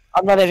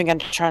 I'm not even going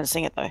to try and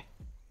sing it though.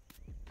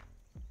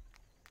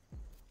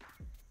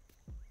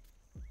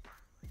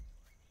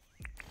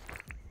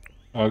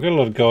 Oh, I've got a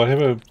lot of gold.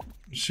 Have a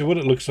see what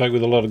it looks like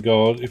with a lot of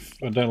gold. If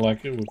I don't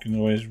like it, we can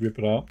always rip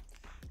it up.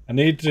 I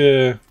need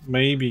to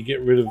maybe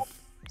get rid of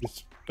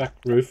this back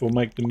roof or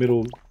make the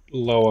middle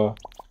lower.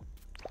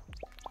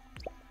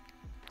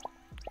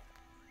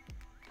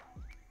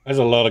 There's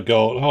a lot of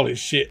gold. Holy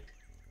shit.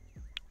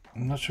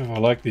 I'm not sure if I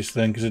like this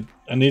thing because it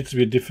needs to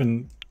be a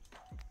different...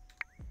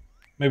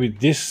 Maybe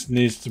this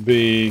needs to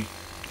be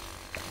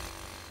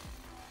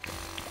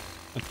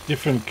a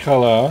different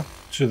color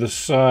to the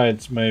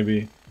sides maybe.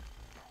 Is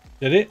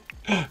that it?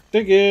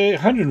 Thank you.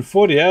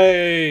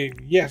 148.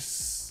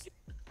 Yes.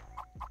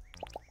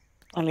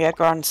 I'm going to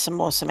grind some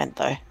more cement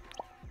though.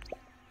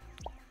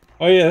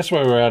 Oh yeah, that's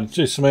why we're out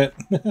of cement.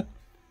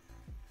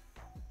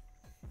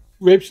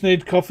 Reps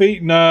need coffee?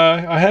 No,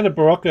 I had a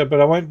Barocca, but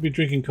I won't be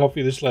drinking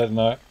coffee this late at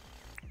night.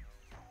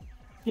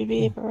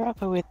 BB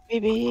Barocca with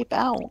BB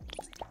bounce.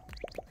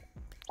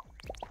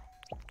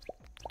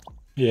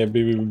 Yeah,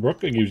 BB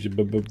Barocca gives you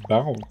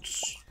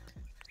bounce.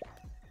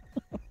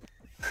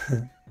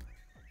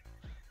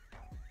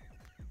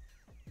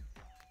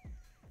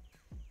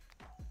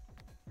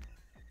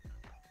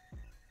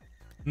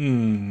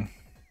 Hmm.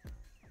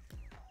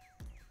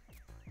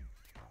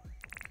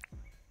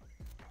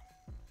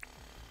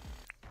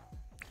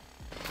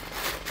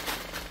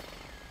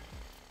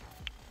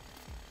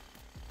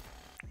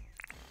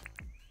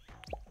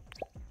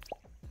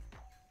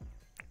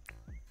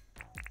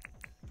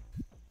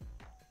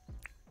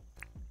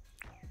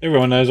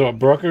 Everyone knows what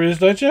Barocca is,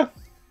 don't you?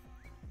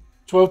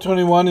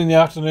 12:21 in the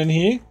afternoon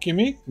here,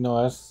 Kimmy.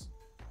 Nice.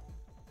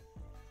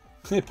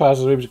 It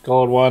passes a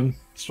cold one,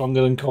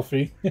 stronger than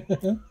coffee.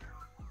 In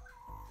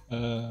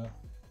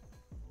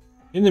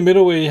the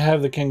middle where you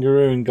have the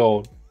kangaroo in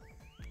gold.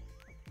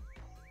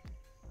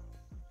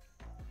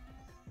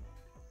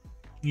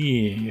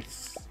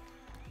 Yes.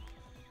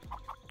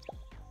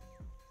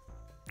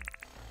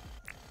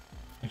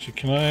 Actually,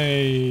 can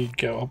I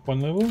go up one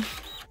level?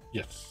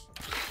 Yes.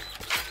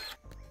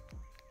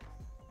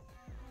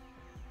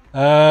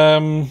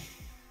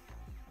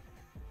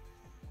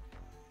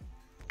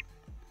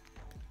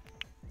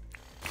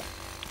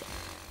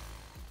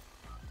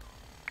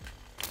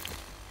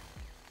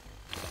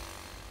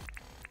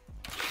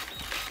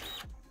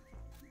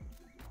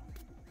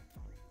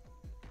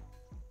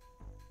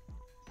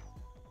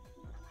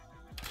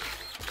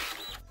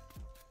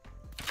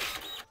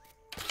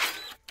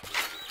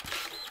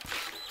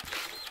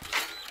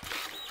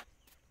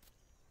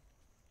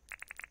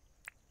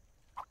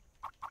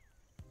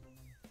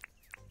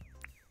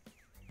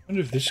 I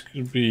wonder if this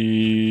could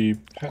be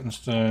pattern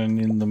stone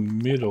in the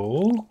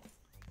middle.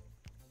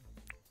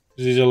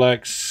 These are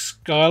like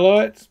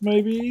skylights,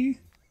 maybe?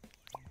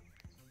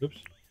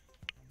 Oops.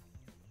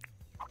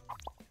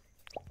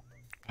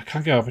 I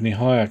can't go up any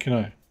higher, can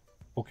I?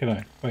 Or can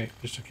I? Wait,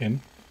 yes I can.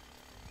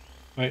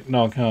 Wait,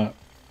 no I can't.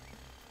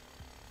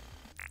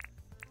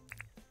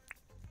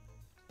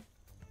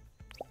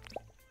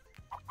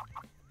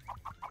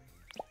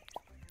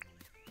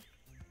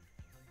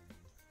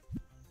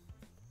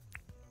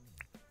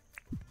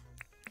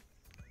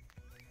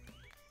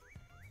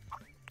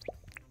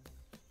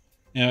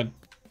 Now, it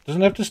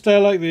doesn't have to stay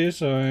like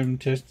this. I'm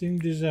testing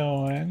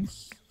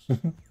designs.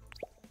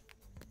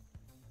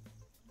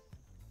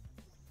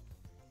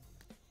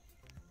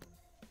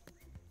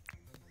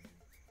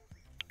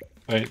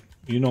 Wait,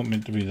 you're not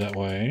meant to be that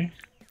way.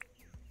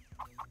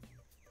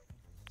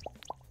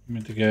 You're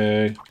meant to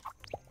go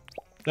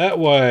that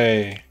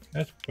way.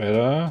 That's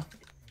better.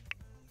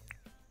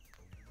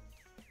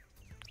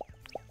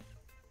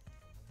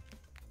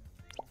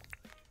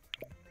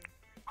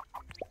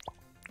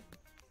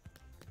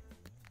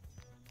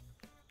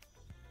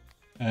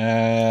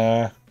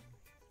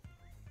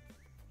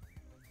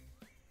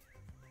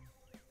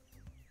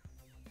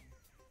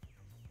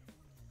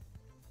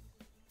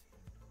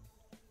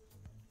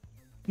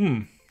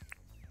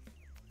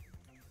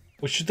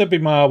 Or should that be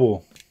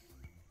marble?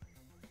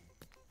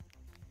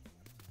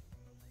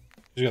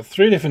 We've got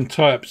 3 different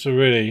types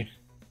already.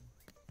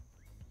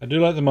 I do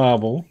like the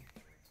marble.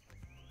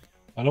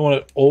 I don't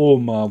want it all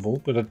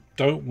marble, but I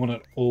don't want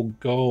it all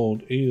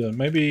gold either.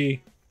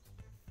 Maybe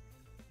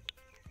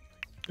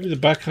the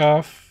back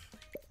half.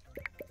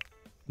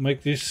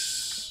 Make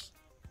this.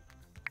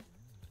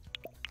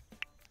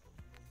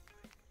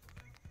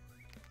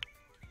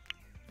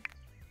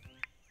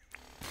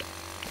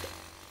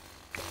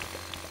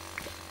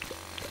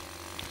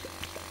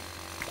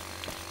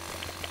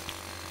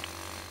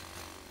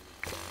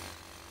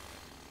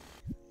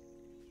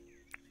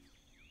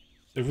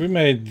 So if we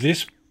made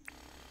this.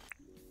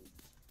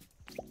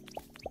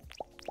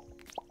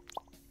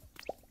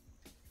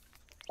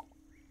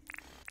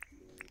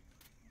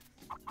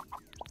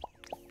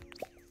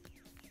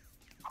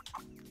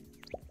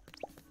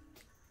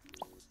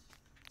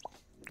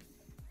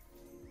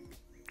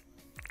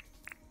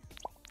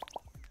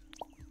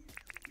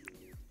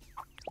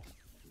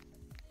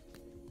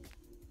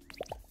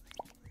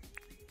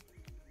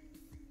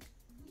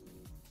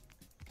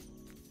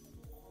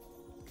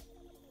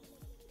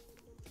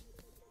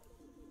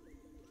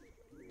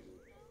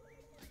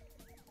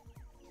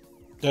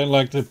 Don't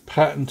like the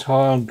pattern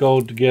tile and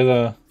gold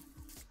together.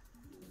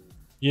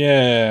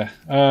 Yeah,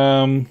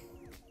 I'm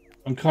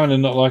kind of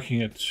not liking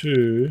it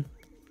too.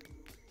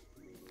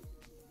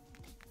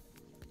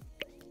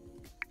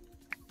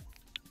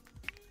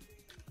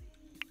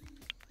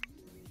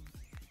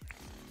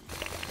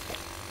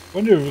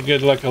 Wonder if we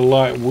get like a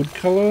light wood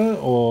color,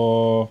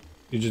 or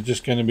is it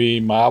just going to be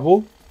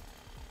marble?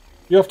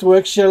 You off to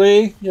work,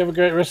 Shelley? You have a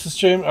great rest of the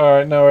stream. All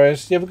right, no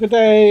worries. You have a good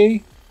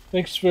day.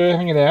 Thanks for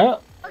hanging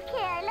out. Okay,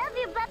 I love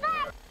you.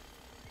 Bye-bye.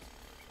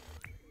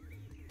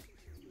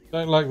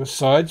 Don't like the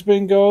sides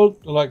being gold.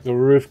 I like the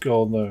roof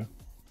gold though.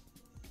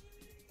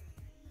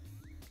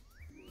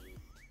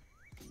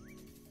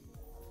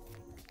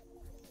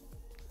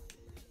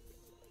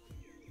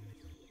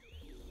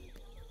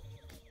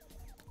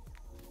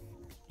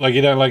 Like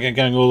you don't like it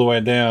going all the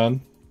way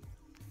down.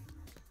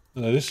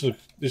 No, this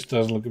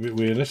does look a bit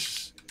weird.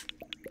 Let's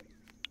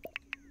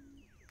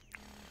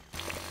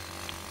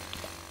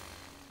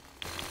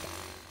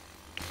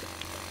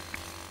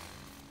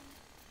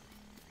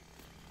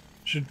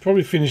should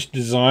probably finish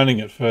designing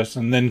it first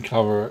and then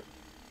cover it.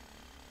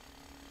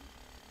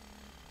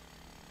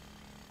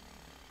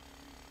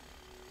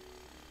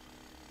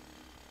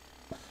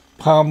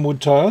 Palm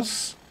wood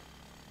tiles.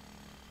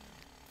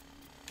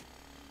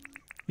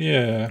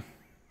 Yeah.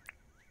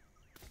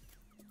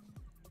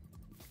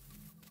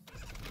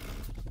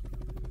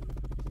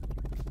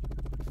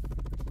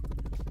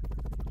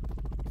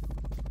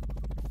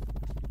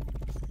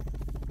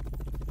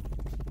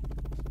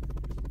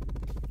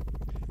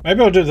 Maybe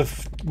I'll do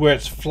where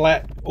it's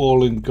flat,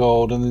 all in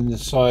gold, and then the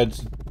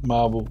sides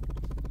marble.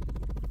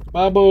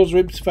 Marble's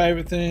Rip's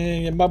favourite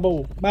thing. And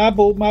marble.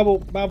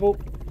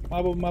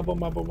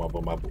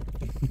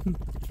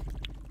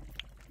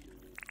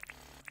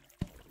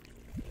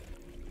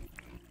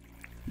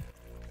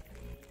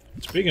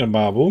 Speaking of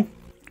marble.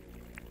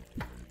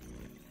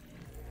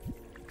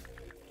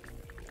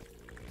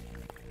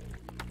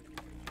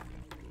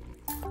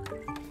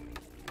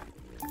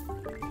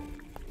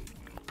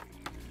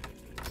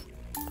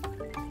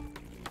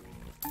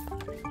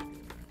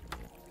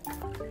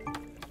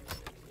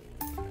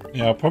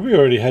 Yeah, I probably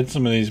already had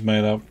some of these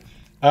made up.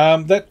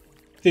 That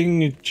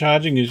thing you're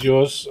charging is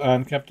yours,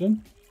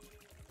 Captain?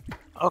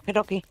 Okie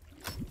dokie.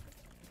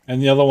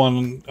 And the other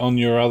one on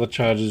your other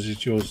chargers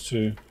is yours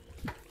too.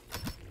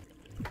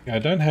 Yeah, I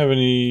don't have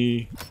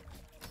any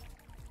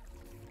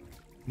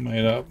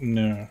made up,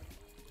 no.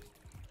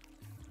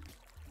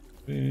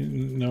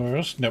 Nowhere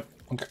else? Nope.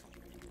 Okay.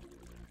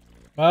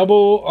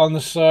 Marble on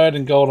the side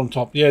and gold on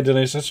top. Yeah,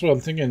 Denise, that's what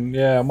I'm thinking.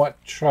 Yeah, I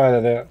might try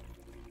that out.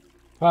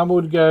 Palm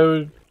would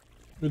go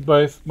with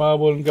both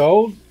marble and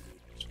gold.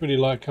 It's pretty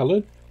light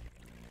coloured.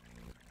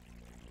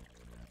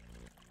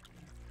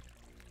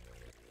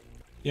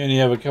 You only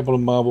have a couple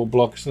of marble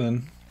blocks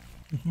then.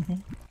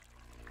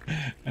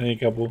 Only a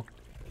couple.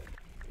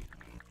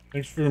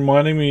 Thanks for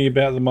reminding me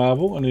about the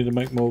marble. I need to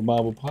make more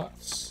marble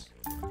parts.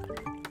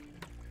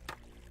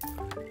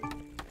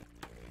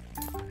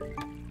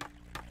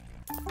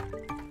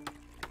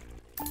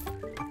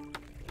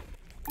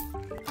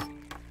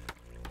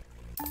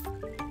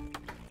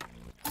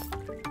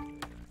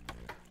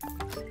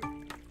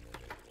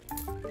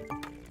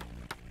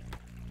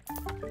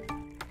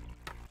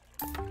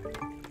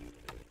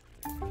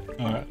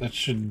 Alright, that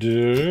should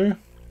do.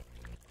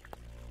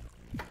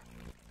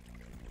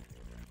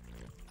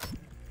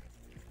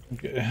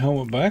 Get the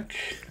helmet back.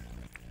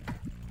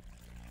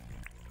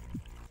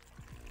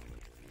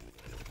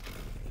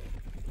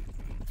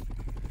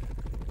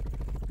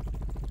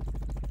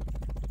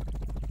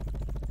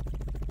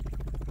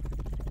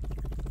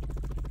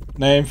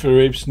 Name for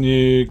Reap's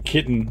new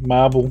kitten,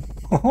 Marble.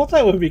 Oh,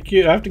 that would be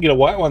cute. I have to get a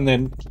white one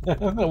then.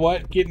 A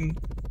white kitten.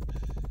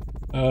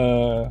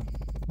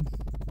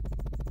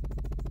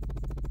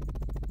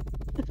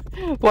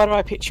 Why do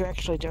I picture you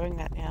actually doing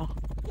that now?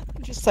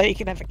 Just so you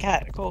can have a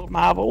cat called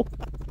Marble.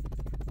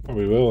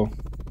 Probably will.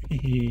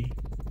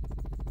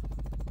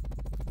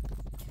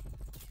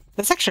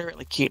 That's actually a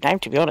really cute name,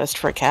 to be honest,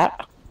 for a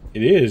cat.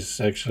 It is,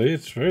 actually.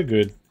 It's very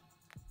good.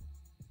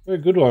 Very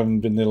good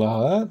one, Vanilla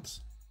Hearts.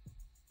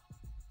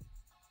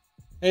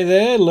 Hey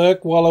there,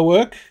 lurk while I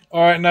work.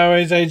 Alright, no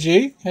worries,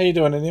 AG. How you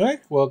doing anyway?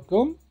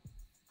 Welcome.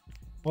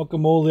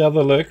 Welcome all the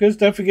other lurkers.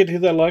 Don't forget to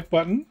hit that like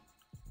button.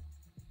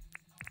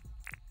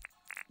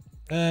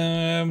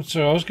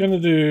 So I was going to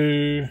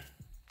do...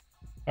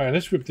 Alright,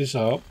 let's rip this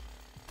up.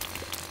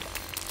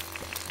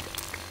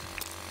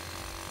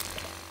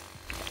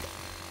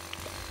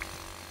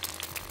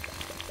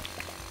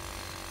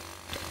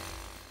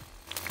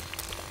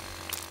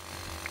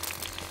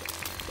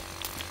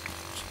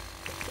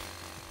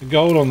 The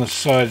gold on the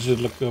sides would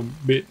look a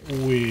bit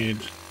weird.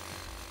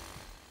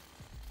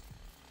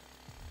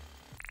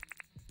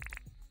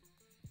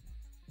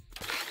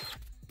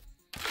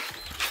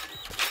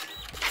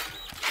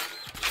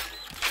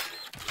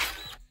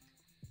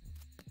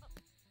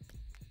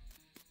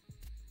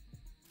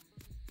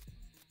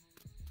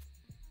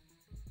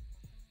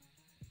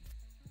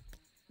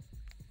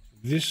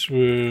 This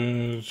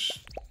was...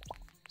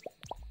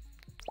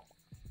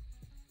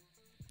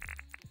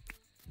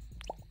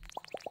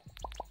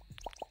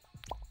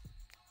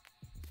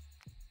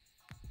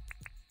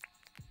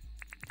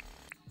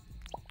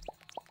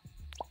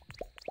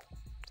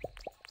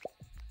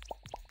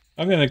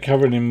 I'm going to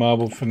cover it in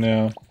marble for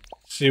now.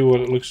 See what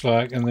it looks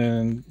like and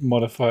then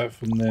modify it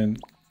from then.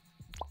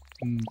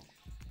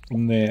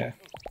 From there.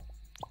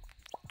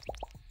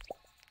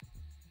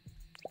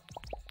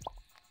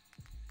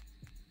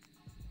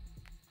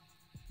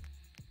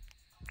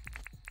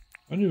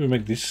 I wonder if we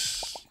make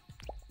this.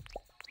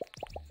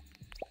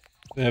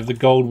 They have the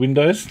gold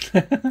windows.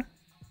 Ooh,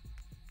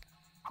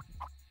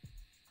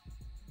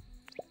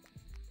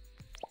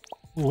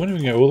 why don't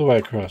we go all the way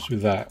across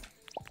with that?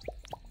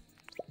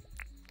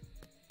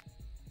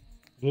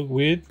 Look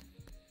weird.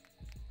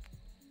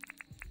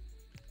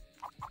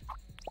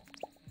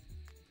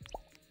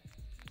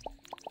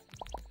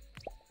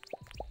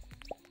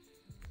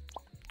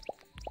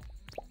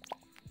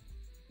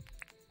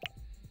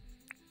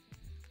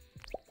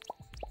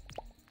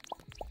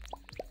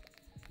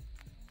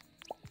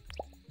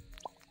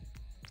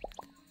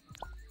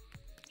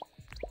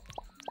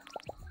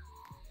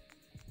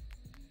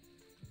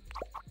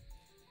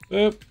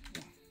 Oop.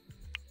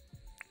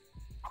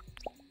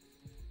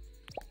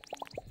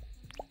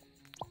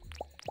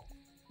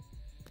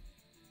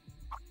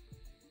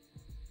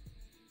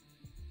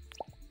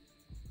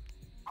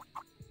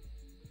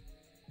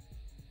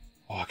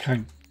 Oh, I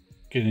can't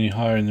get any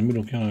higher in the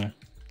middle, can I?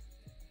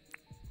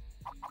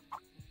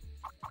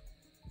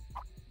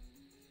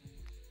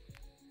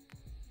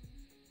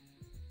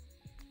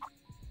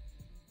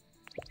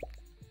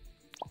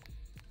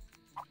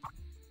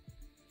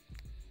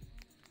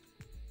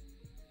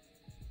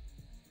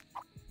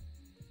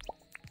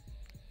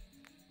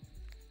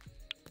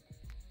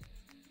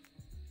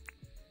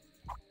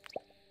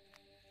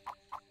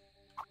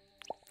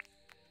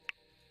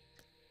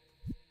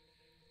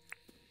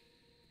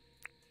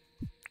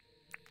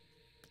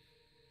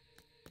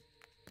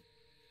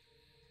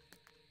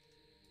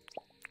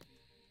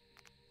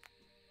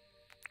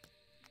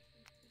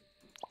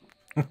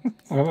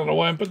 I don't know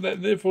why I put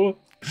that there for.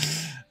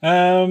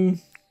 Oh,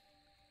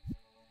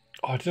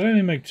 did I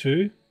only make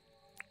 2?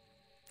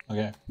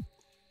 Okay.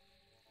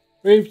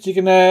 Reeves, you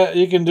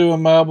can do a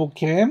marble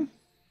cam.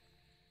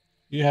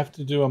 You have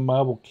to do a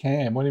marble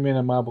cam. What do you mean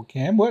a marble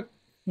cam? What?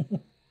 I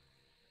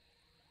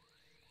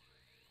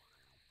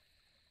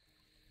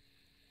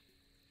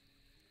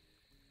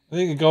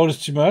think the gold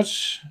is too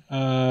much.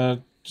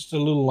 Just a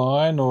little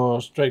line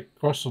or straight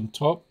across on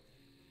top.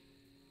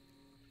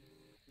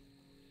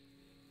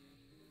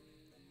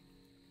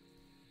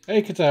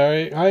 Hey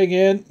Katari, hi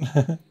again.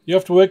 You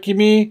off to work,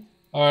 Kimmy?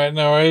 Alright,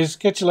 no worries.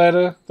 Catch you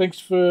later. Thanks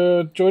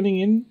for joining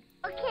in.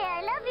 Okay,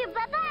 I love you.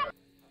 Bye bye.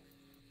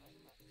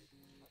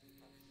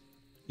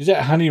 Is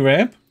that honey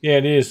ramp? Yeah,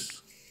 it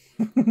is.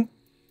 You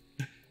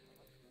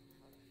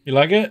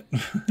like it?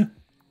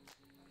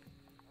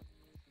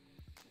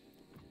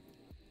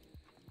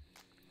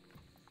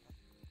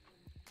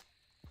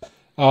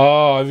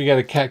 Oh, if you got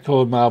a cat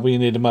called Marble, you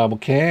need a marble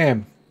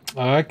cam.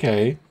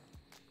 Okay.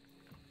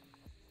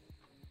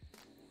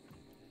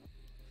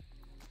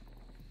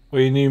 Or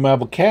you need a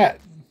marble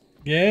cat.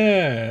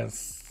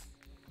 Yes.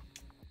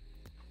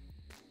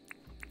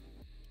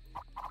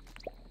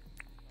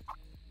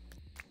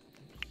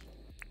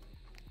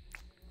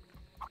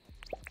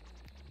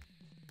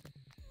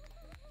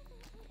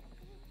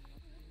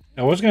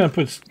 I was going to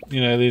put,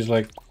 these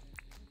like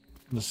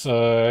the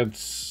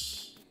sides.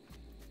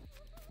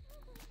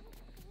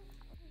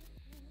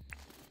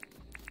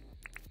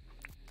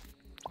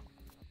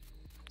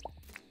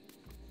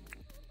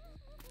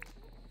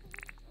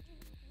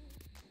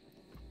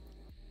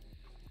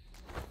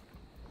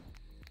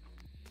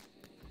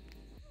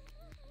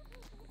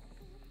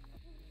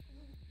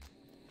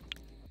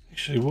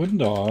 Actually,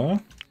 wouldn't I?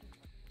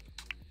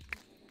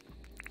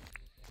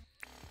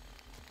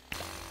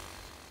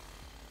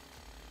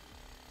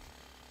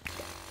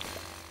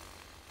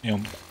 Yeah,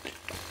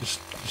 just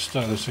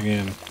start this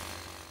again.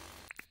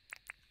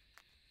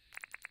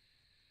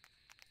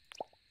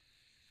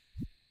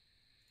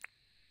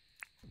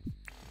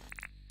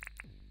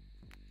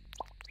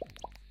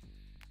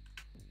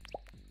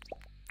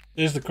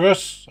 There's the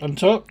cross on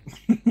top.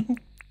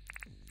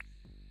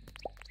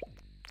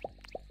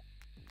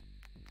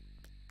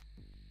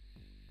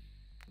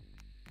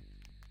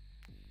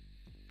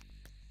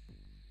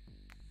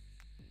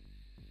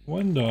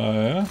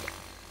 Window.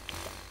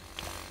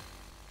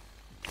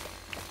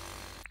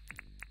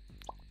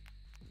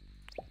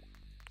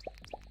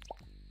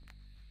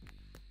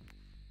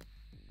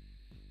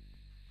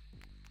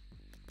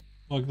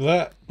 Like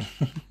that.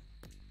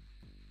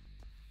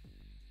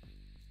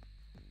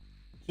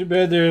 Too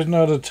bad there is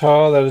not a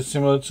tile that is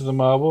similar to the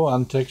marble,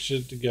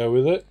 untextured to go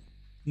with it.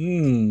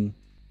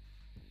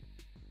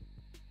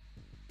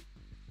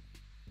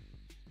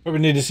 Probably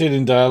need to see it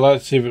in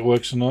daylight, see if it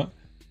works or not.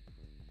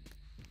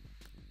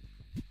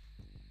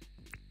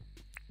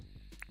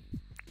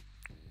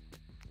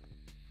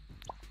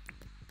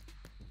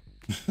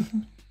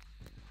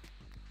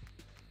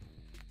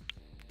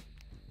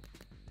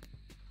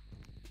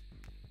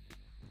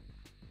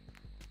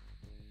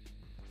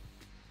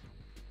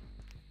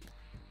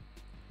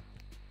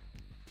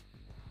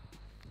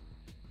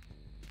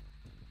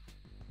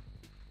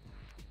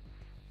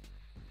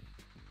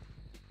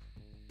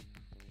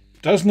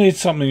 Does need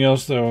something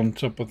else though on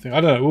top of things.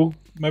 I don't know.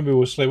 Maybe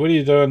we'll sleep. What are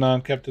you doing,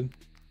 Captain?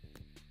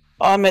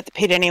 I'm at the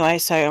pit anyway,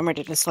 so I'm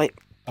ready to sleep.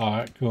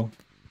 Alright, cool.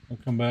 I'll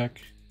come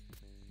back.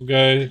 We'll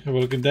go have a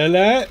look at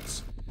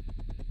daylight.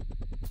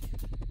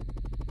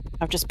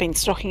 I've just been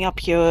stocking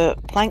up your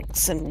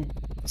planks and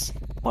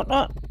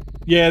whatnot.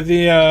 Yeah,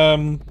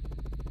 the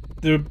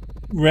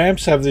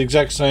ramps have the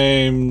exact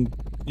same,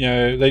 you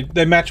know,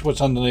 they match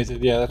what's underneath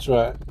it. Yeah, that's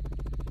right.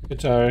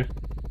 Guitar.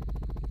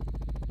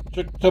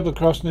 Top of the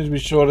cross needs to be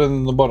shorter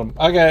than the bottom.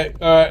 Okay,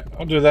 alright,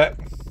 I'll do that.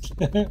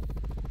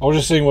 I was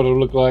just seeing what it would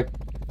look like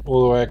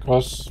all the way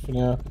across for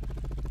now.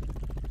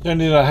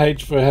 Turned in a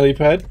H for a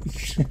helipad.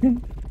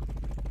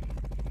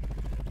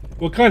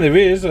 Well, kind of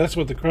is. That's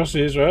what the cross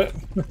is, right?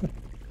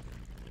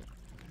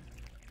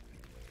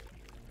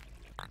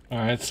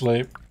 Alright,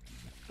 sleep.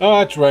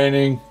 Oh, it's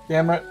raining.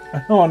 Damn it.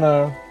 Oh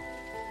no.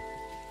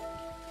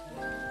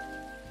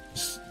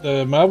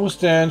 The marble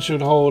stand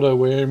should hold a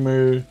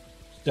Wemu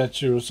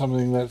statue or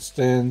something that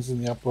stands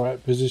in the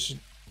upright position.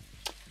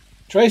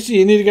 Tracy,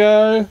 you need to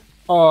go.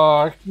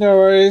 Oh, no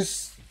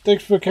worries.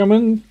 Thanks for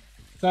coming,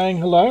 saying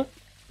hello.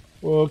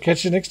 We'll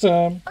catch you next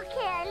time. Okay,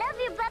 I love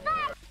you.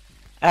 Bye-bye.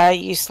 Are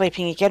you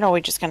sleeping again, or are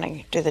we just going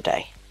to do the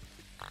day?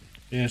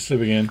 Yeah,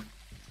 sleep again.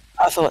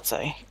 I thought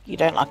so. You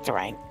don't like the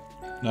rain.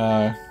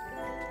 No.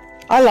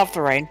 I love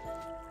the rain.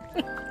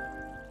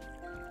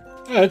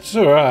 Yeah, it's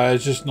alright.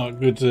 It's just not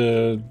good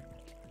to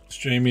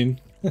stream in.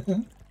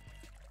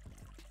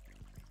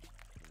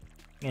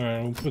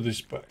 Alright, we'll put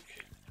this back.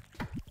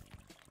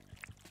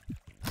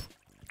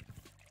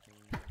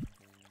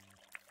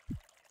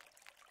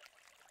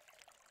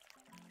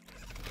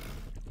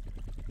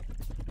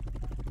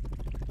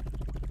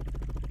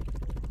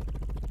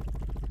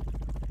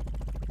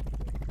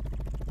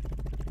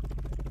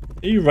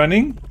 Are you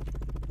running?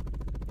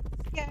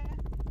 Yeah.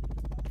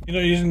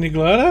 You're not using the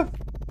glider?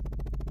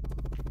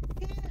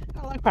 Yeah,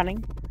 I like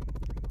running.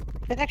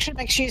 It actually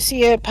makes you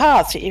see your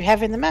paths that you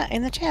have in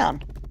the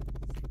town.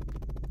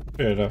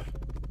 Fair enough.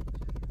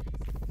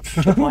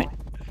 Good point.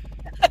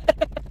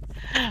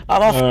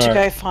 I'm off to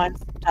go find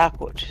some dark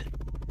wood.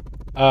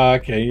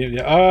 Okay,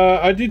 yeah.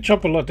 I did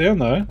chop a lot down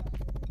though.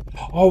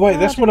 Oh wait,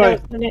 that's what I.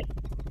 Yeah,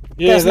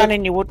 there's none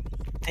in your wood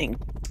thing.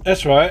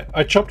 That's right.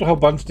 I chopped a whole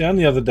bunch down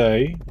the other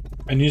day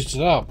and used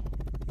it up.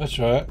 That's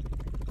right.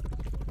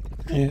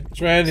 Yeah, it's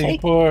raining,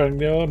 pouring.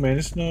 The old man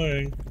is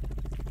snoring.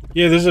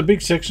 Yeah, there's a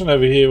big section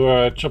over here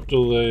where I chopped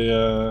all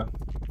the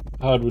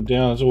hardwood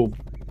down. It's all.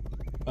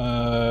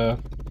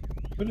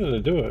 Where did I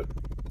do it?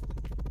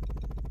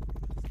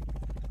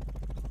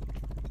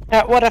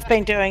 What I've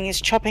been doing is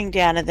chopping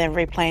down and then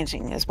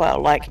replanting as well,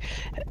 like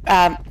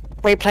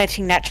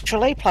replanting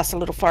naturally plus a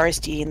little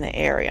foresty in the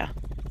area.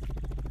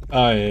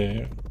 Oh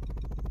yeah.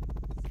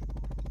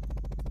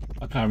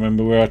 I can't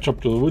remember where I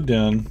chopped all the wood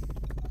down.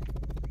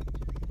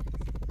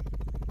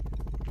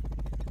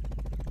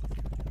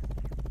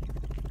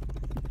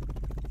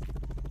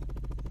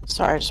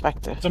 Sorry, just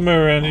back to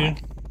somewhere around here.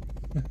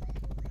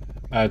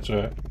 That's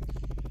right.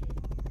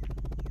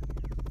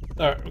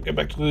 Alright, we'll get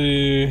back to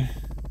the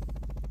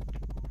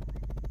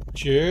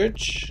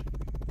church.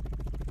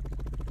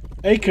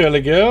 Hey curly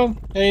girl,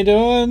 how you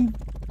doing?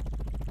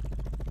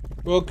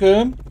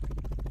 Welcome.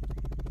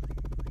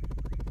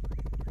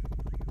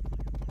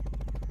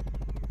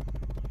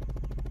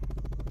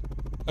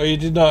 Oh, you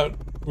did not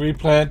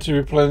replant to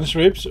replenish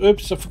reaps?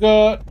 Oops, I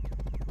forgot.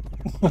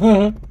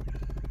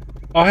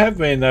 I have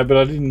been though, but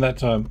I didn't that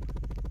time.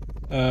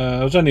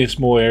 It was only a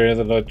small area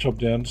that I chopped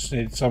down, just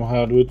needed some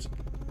hardwoods.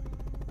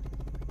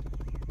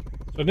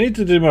 So I need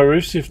to do my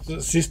roof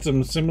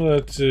system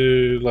similar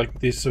to like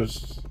this.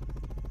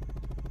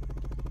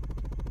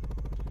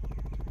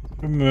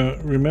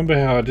 Remember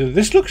how I did it?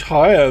 This looks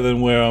higher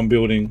than where I'm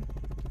building,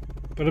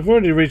 but I've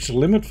already reached the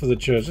limit for the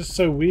church. That's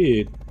so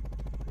weird.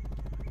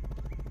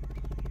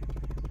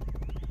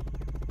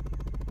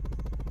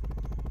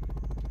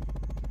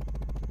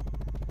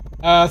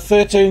 Uh,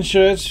 13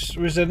 shirts,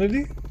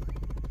 Resenity,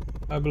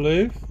 I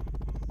believe.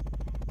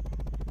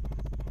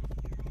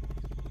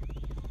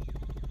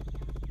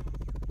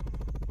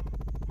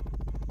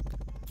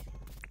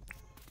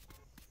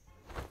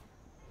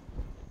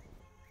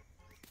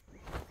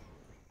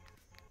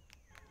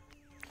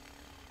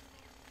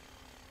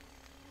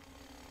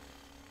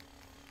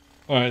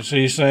 Alright, so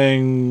you're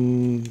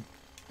saying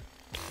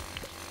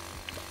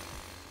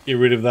get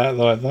rid of that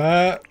like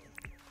that.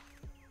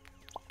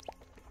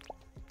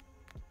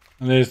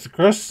 And there's the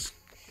cross.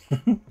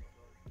 So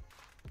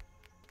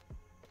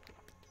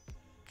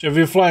if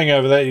you're flying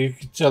over that, you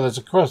can tell it's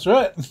a cross,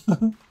 right?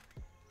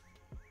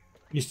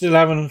 You still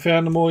haven't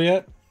found them all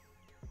yet?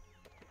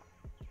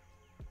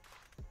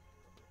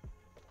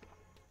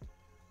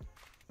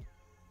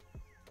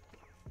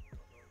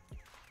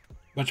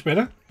 Much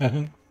better?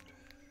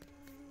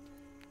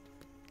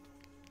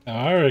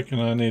 I reckon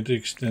I need to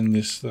extend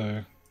this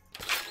though.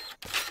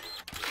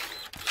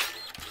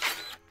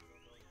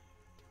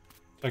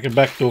 Like a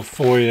backdoor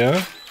for you.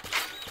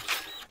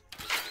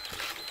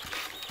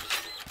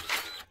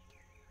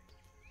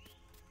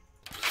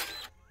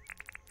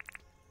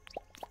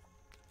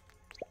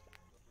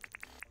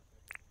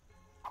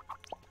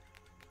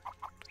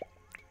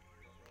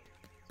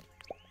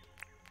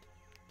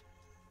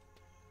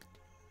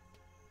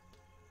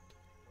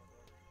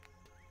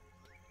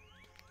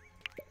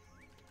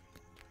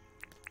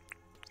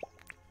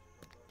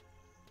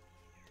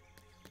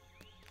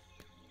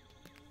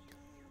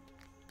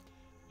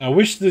 I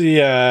wish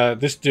the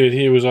this dude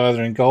here was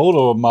either in gold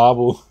or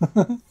marble.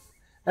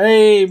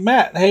 Hey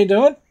Matt, how you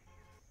doing?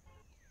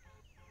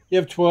 You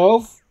have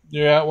 12.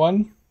 You're out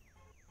one.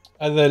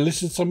 Are they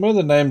listed somewhere?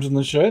 The names on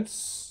the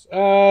shirts?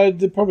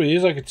 There probably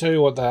is. I could tell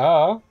you what they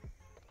are.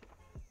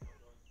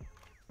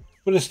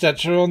 Put a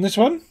stature on this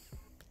one.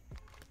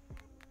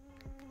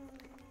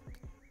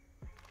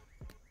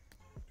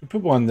 I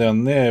put one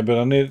down there, but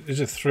I need.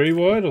 Is it 3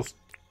 wide or?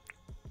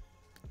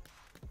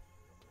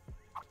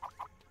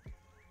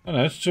 Oh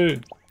no, it's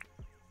 2.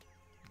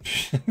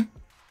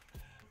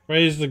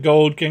 Raise the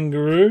gold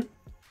kangaroo.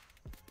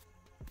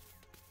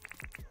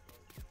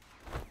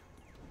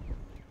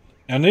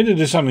 I need to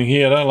do something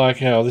here. I don't like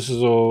how this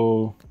is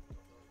all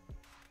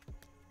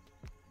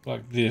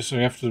like this. So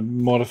I have to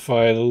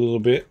modify it a little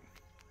bit.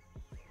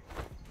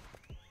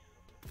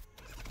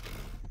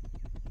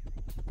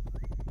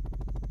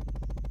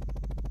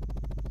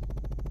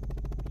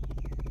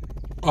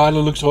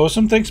 Idler looks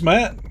awesome. Thanks,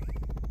 Matt.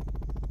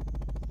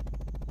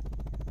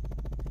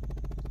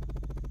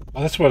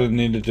 Oh, that's what I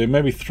need to do.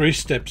 Maybe 3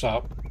 steps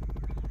up.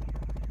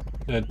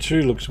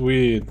 2 looks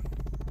weird.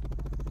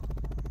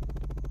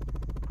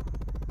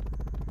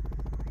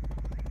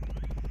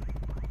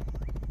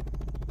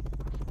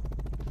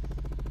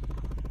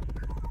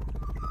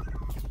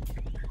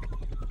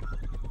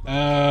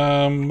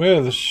 Where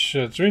are the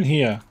shirts? They're in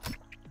here.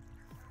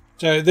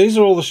 So these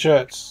are all the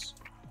shirts.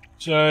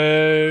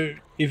 So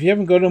if you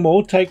haven't got them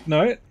all, take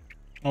note.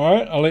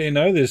 Alright, I'll let you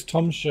know. There's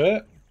Tom's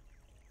shirt.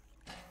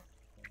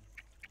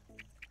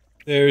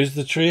 There is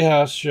the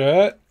Treehouse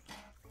shirt.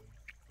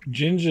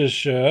 Ginger's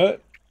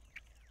shirt.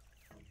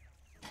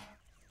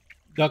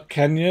 Duck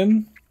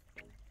Canyon.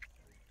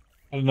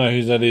 I don't know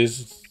who that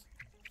is. It's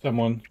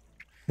someone.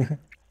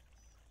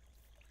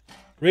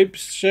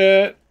 Rip's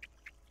shirt.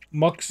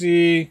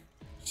 Moxie.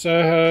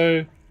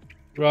 Soho.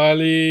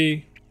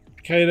 Riley.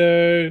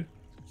 Kato.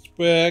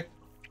 Spurk.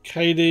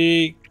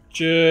 Katie.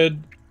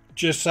 Judd.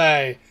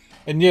 Jesse.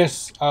 And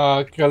yes,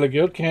 Color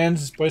Girl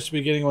Cans is supposed to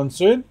be getting one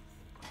soon.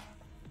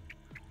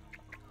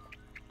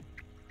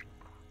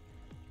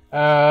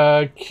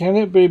 Can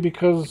it be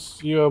because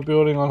you are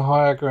building on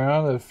higher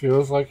ground that it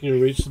feels like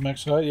you reached the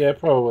max height? Yeah,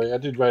 probably. I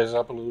did raise it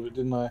up a little bit,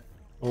 didn't I?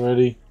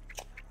 Already.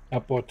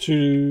 Up by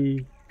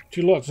two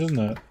lots, isn't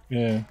it?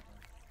 Yeah.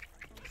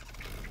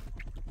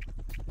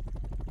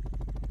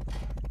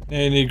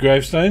 You need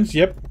gravestones?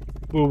 Yep.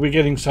 We'll be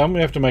getting some.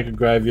 We have to make a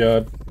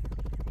graveyard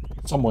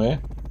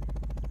somewhere.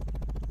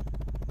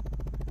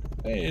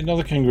 Hey,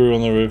 another kangaroo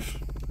on the roof.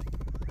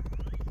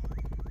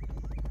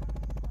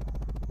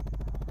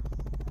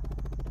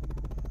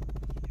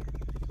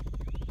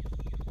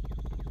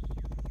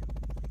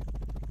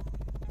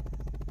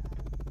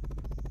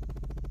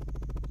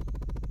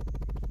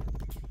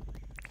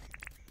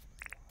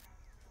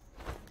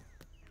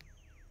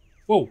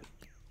 Whoa!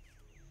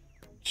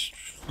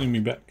 Fling me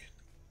back.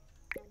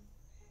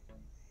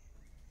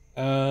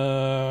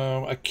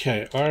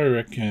 Okay, I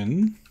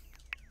reckon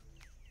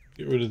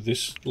get rid of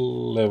this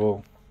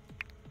level.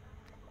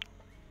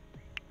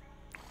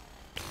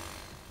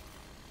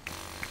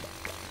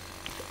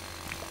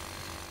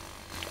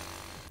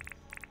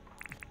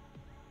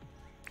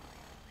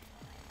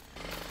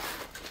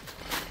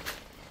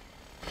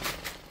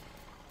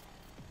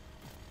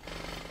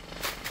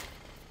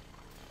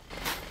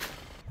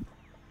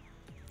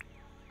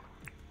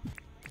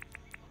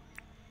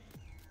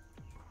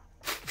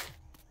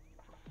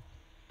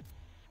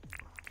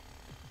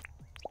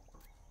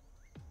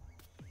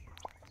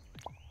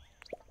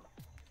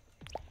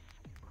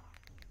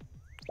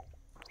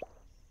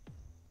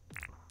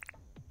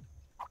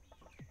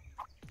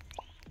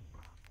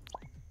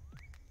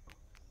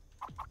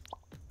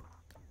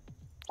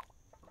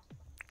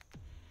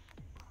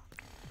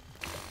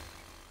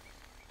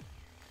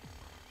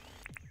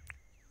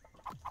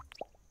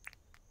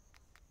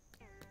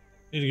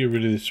 Need to get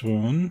rid of this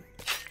one.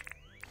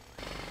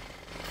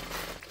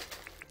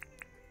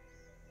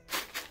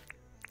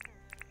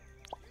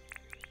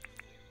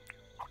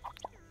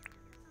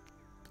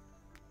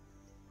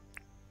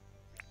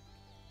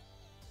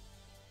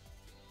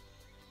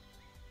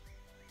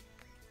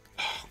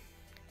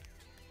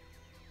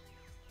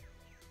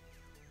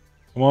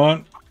 Come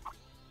on.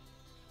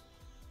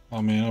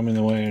 Oh man, I'm in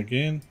the way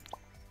again.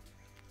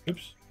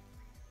 Oops.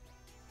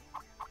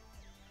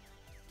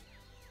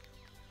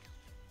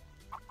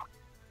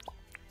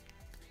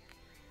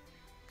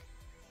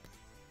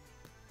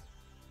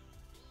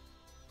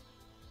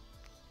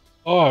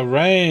 Oh,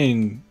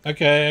 rain.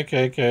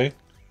 Okay.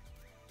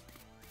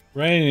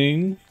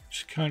 Raining.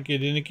 She can't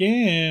get in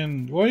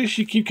again. Why does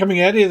she keep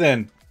coming out here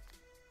then?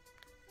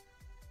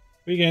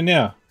 Where are you going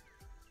now?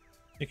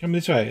 You come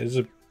this way. There's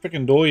a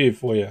freaking door here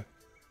for you.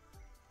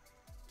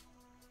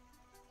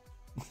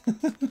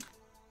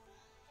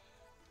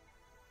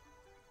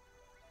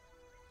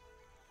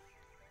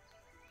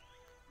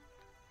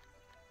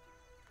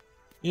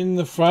 In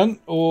the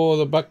front or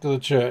the back of the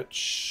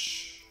church?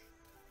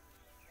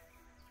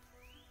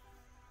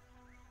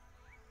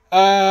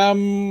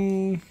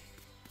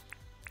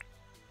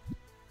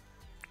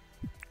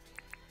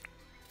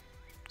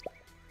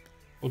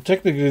 Well,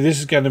 technically, this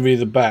is going to be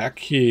the back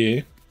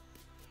here.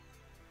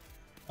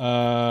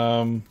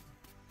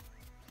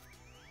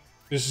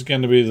 This is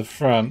going to be the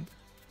front.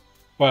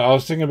 But I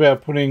was thinking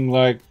about putting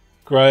like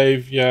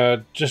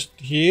graveyard just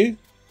here,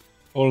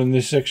 all in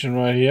this section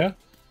right here,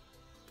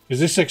 because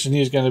this section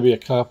here is going to be a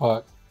car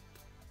park.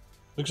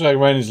 Looks like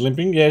Rain is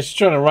limping. Yeah, she's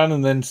trying to run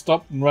and then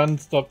stop and run,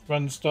 stop,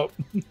 run, stop.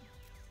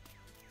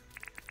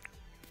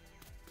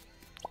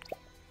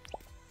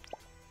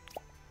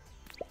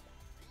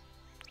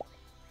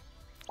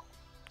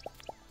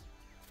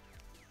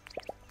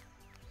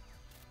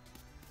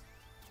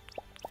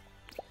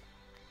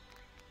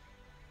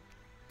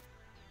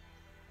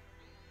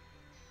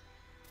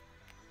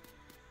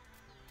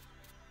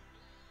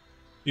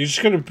 You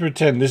just got to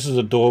pretend this is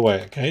a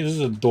doorway, okay? This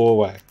is a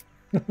doorway.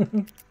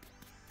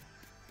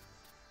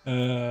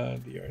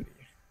 Dear.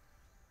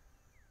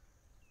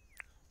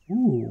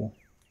 Ooh.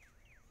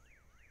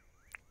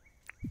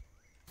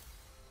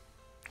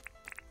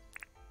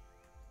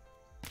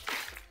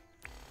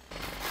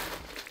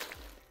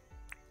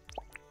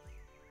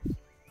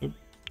 Oop.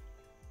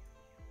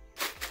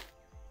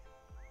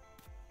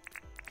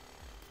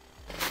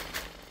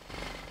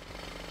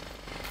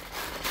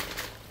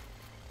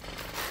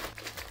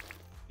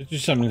 Let's do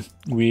something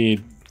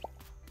weird.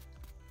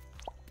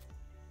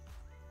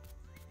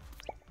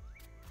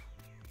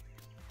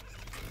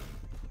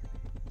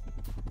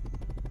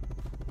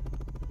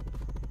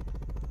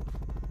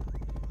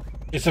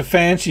 It's a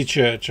fancy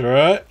church, all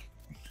right?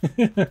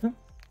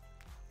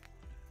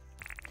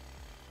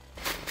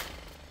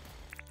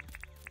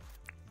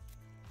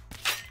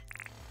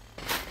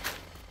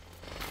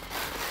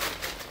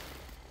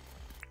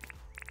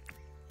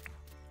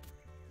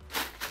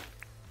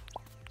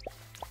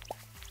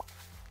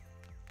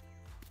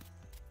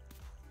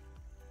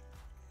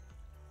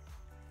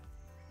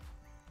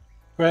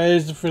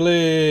 Praise the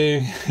fillet.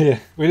 Yeah,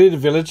 we need a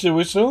villager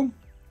whistle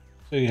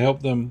so you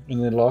help them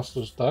when they're lost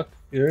or stuck.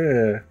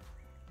 Yeah.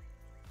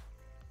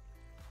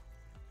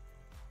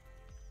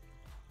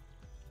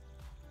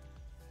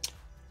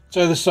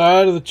 So the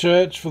side of the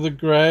church for the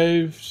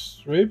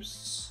graves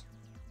ribs.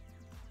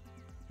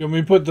 You want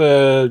me to put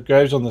the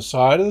graves on the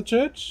side of the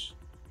church?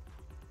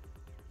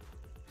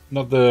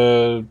 Not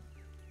the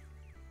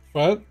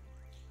front?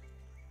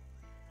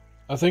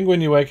 I think when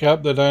you wake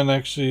up, they don't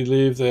actually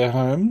leave their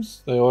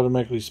homes. They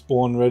automatically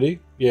spawn ready.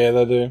 Yeah,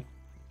 they do.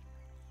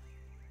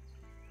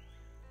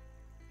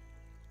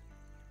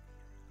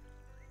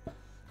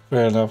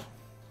 Fair enough.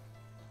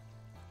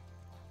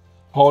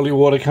 Holy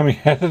water coming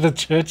out of the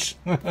church.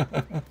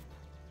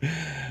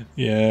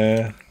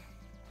 Yeah.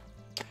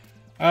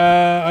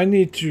 I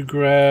need to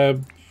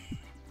grab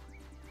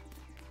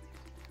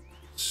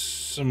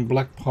some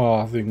black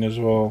pathing as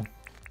well.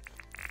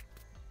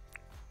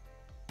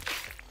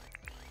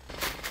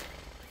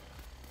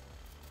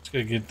 Let's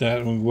go get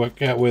that and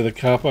work out where the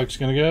car park's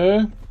going to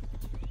go.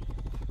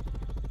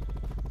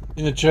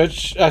 In the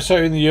church,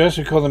 sorry, in the US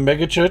we call them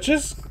mega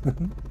churches.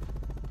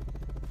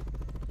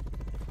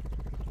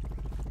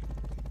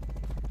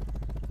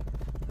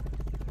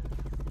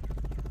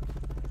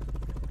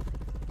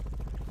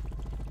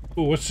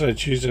 Oh, what's that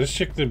Tuesday? Let's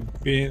check the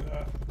bin.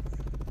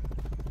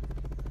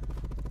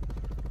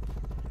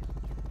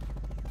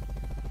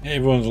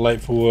 Everyone's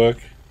late for work.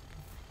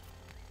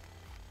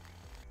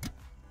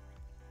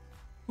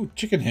 Ooh,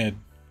 chicken head.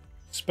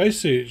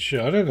 Spacesuit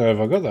shirt. I don't know if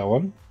I got that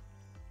one.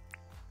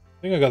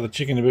 I think I got the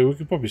chicken a bit. We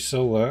could probably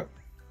sell that.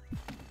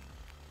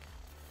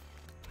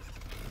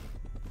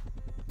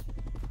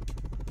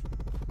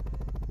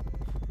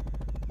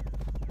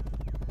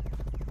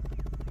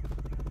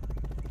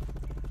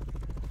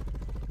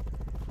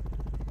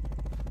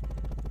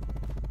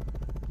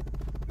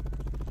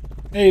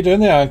 How you doing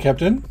there,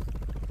 Captain?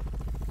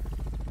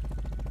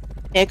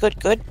 Yeah, good,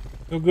 good.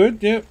 All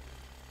good? Yep.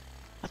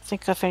 I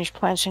think I finished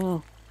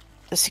planting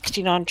the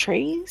 69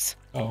 trees.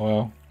 Oh,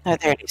 well. Oh,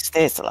 there it is.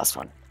 There's the last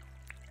one.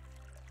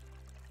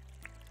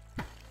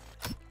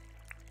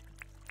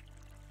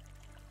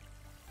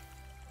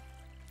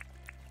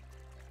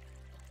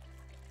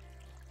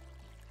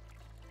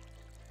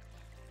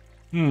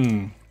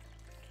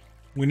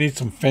 We need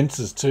some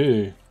fences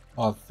too,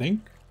 I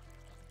think.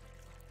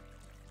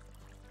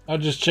 I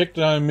just checked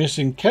and I'm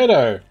missing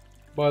Kato,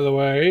 by the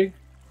way.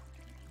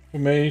 For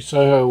me,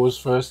 Soho was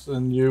first,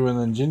 and you, and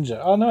then Ginger.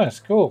 Oh, nice,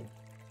 cool.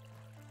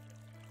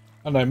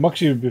 Oh no,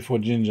 Moxie before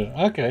Ginger.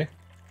 Okay.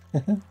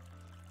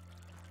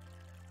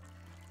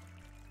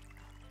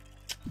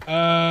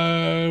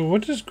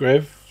 What does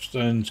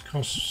gravestones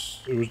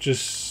cost? It was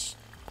just...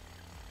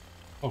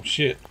 Oh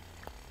shit.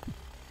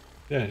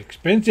 They're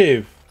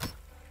expensive.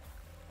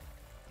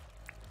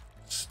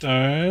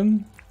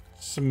 Stone,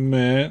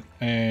 cement,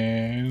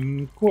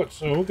 and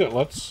quartz. Oh, we've got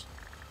lots.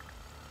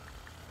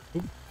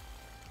 Oop.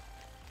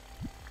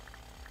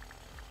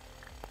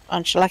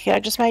 Aren't you lucky I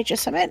just made you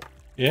cement?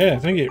 Yeah,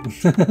 thank you.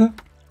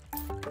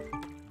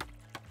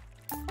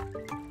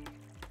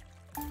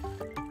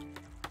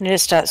 Need to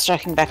start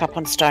stocking back up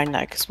on stone though,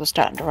 because we're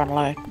starting to run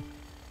low.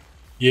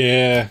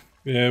 Yeah,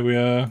 we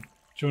are.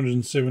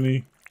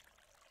 270.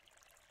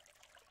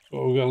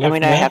 What we got And left we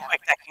know now. how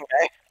quick that can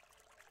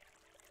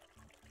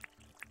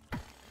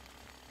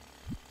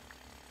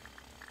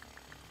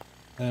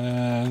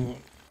go.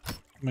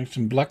 Make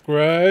some black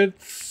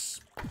roads,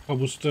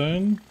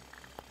 cobblestone.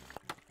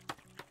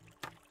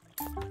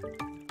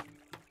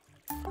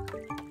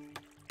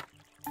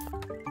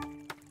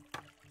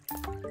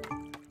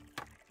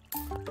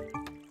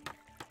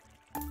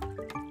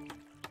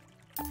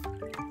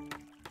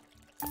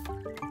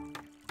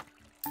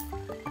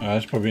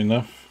 That's probably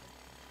enough.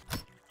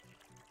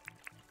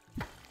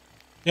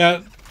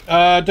 Yeah,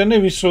 I don't know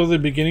if you saw the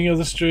beginning of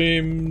the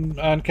stream,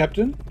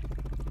 Captain,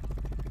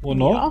 or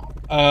not.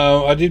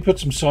 Yeah. I did put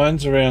some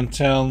signs around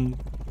town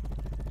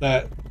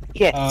that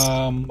Yes.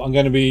 I'm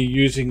going to be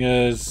using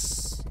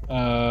as,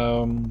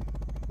 like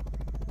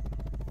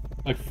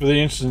for the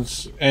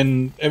instance,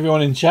 and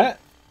everyone in chat,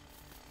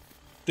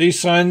 these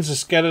signs are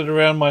scattered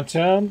around my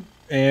town,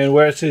 and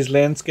where it says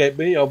landscape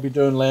B, I'll be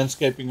doing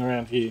landscaping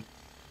around here.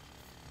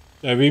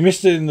 So we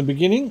missed it in the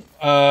beginning.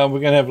 We're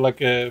going to have like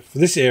for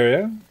this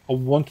area, I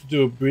want to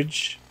do a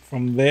bridge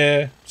from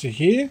there to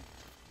here,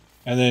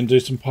 and then do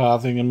some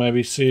pathing and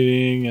maybe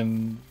seating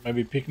and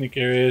maybe picnic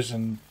areas,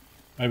 and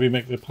maybe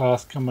make the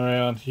path come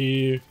around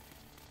here.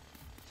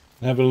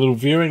 And have a little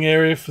viewing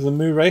area for the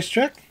Moo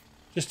racetrack,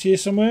 just here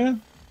somewhere.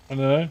 I don't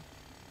know.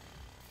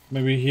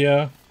 Maybe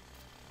here.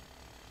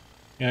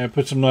 Yeah,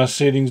 put some nice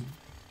seatings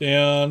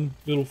down,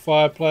 little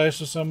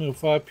fireplace or something, or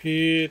fire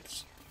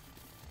pits.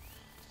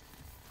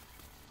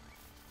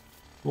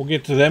 We'll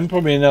get to them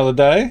probably another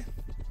day.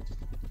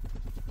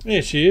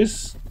 There she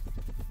is.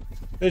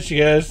 There she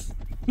goes.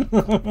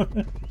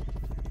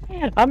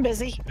 I'm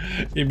busy.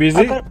 You busy?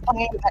 I've got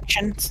plenty of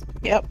actions.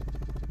 Yep.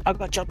 I've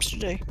got jobs to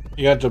do.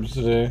 You got jobs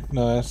to do.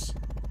 Nice.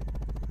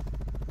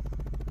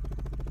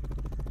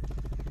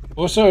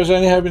 Also, I was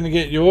only hoping to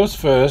get yours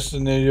first,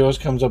 and then yours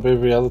comes up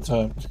every other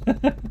time.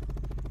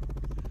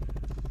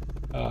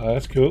 Oh,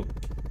 that's cool.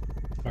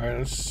 Alright,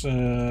 let's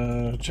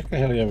check the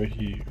heli over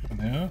here for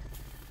now.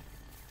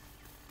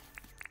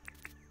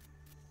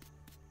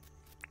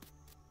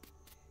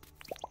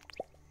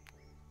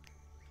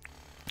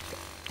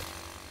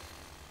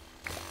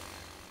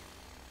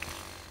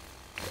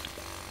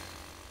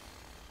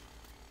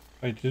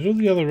 Wait, did all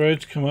the other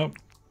roads come up?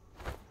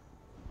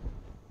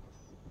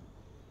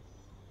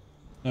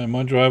 No,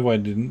 my driveway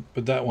didn't,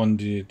 but that one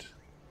did.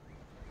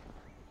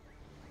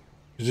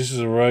 Because this is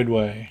a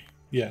roadway.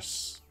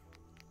 Yes.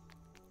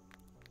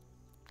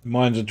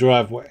 Mine's a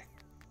driveway.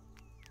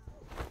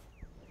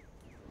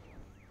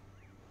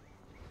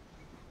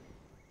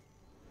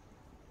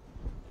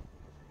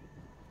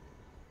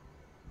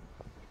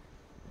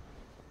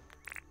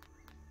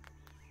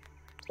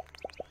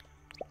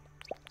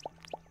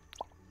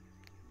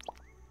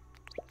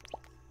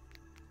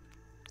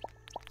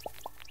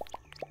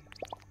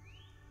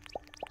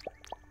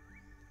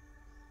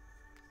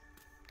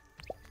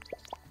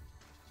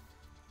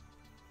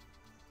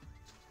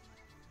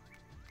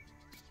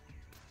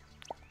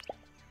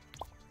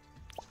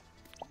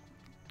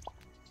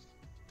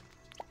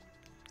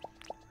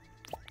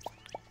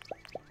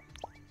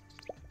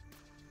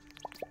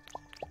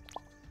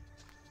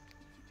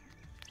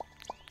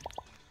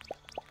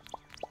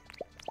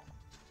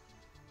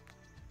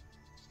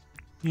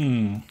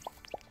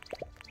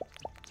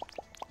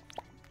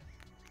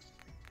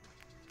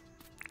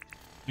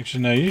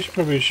 Actually, no, you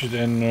probably should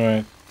end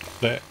right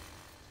there.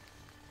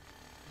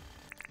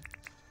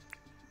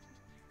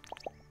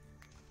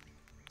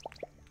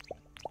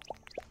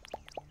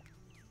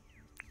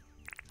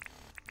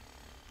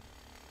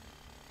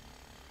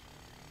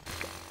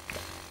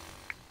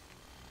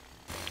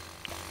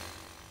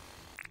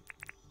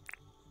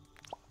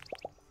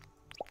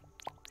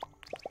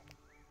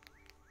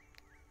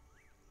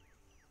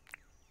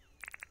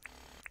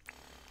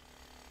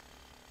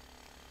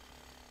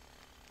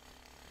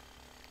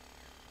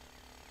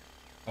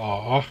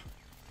 Aw.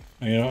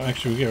 You know,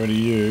 actually, we'll get rid of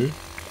you.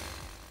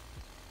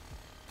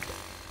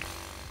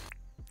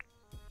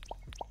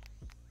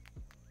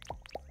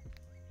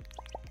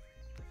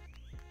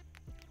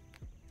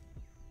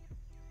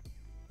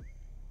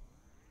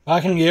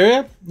 Parking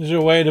area? Is there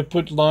a way to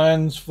put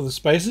lines for the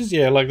spaces?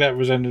 Yeah, like that,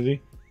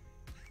 Rosendity.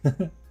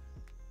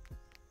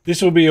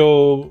 This will be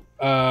all,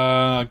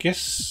 I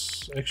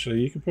guess, actually,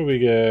 you could probably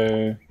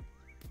go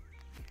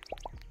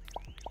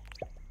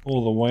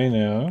all the way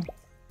now.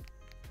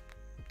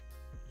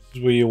 This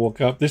is where you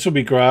walk up. This will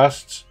be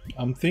grassed.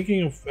 I'm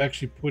thinking of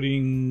actually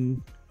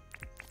putting...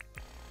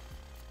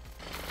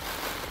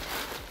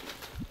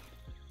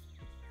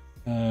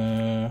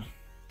 I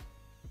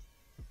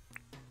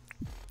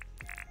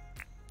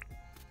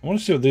want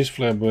to see what these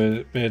flower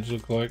beds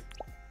look like.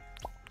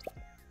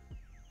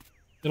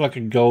 They're like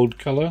a gold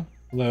colour,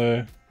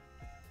 although...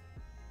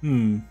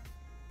 You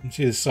can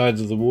see the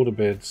sides of the water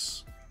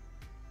beds.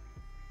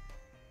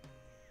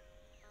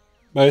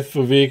 Both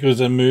for vehicles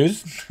and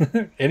moose.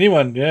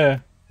 Anyone, yeah.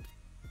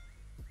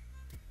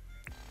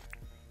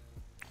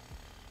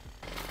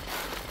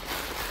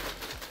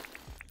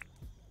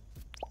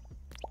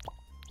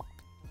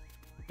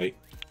 Hey.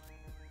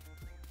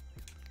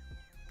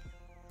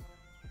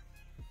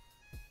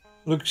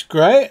 Looks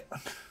great.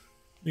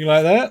 You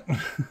like that?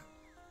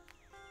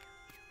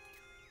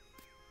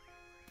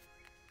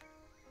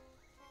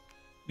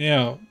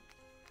 Now,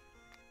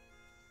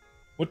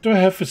 what do I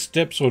have for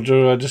steps, or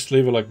do I just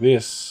leave it like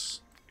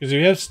this? Because if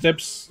you have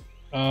steps,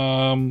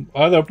 either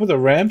I'll put the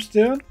ramps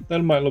down. That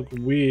might look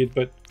weird,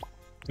 but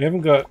we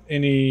haven't got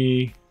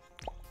any.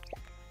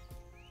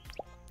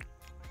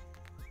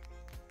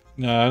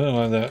 No, I don't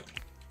like that.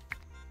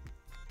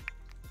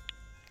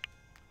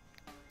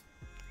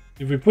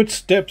 If we put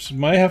steps, we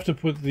may have to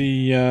put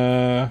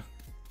the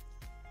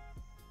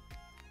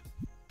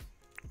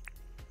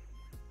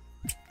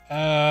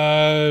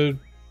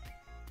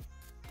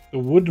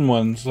wooden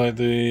ones, like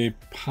the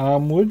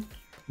palm wood.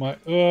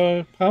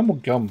 Palm or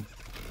gum?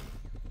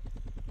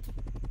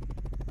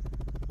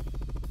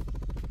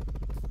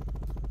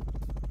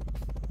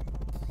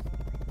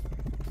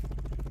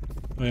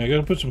 Oh, yeah, I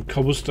gotta put some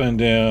cobblestone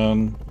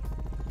down.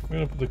 Where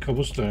do I put the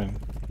cobblestone?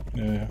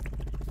 Yeah.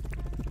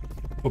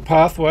 For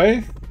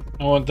pathway,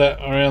 I want that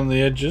around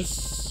the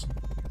edges.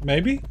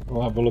 Maybe?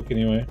 I'll have a look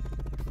anyway.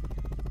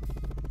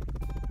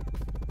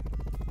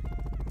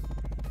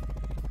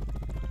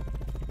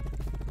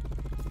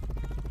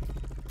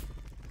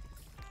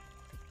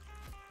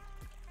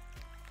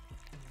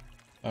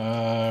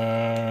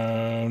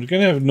 We're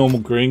going to have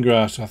normal green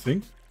grass, I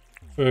think.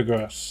 Fir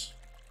grass.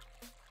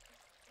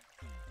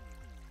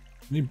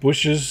 Any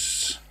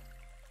bushes?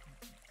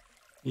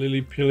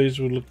 Lily pillies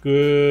would look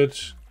good.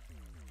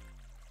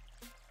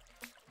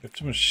 Got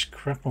too much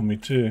crap on me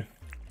too.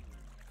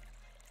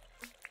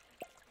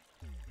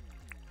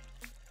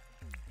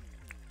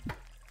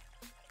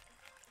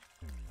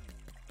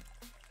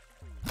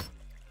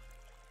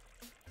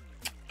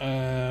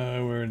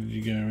 Where did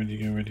you go? Where did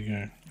you go? Where did you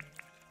go?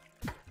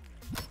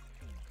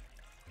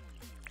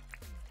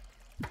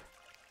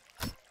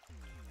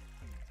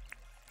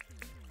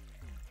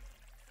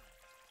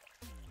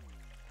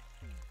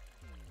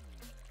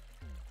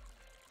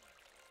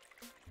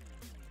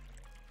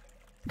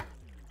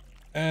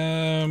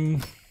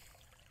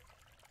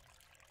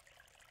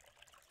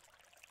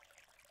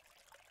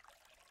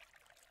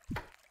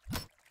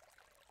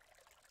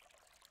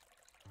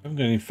 I haven't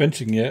got any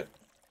fencing yet.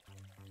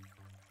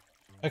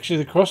 Actually,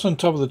 the cross on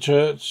top of the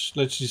church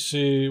lets you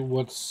see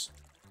what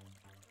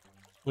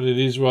it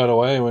is right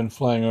away when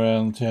flying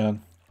around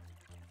town.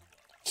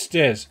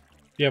 Stairs.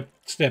 Yep,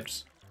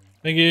 steps.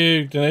 Thank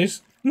you,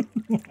 Denise.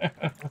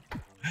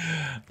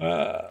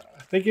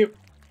 Thank you.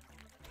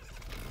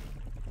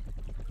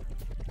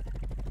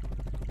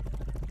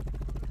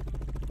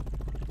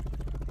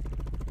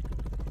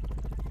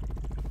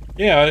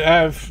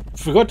 Yeah, I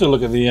forgot to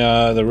look at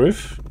the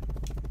roof.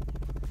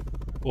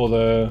 Or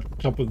the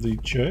top of the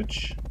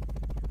church.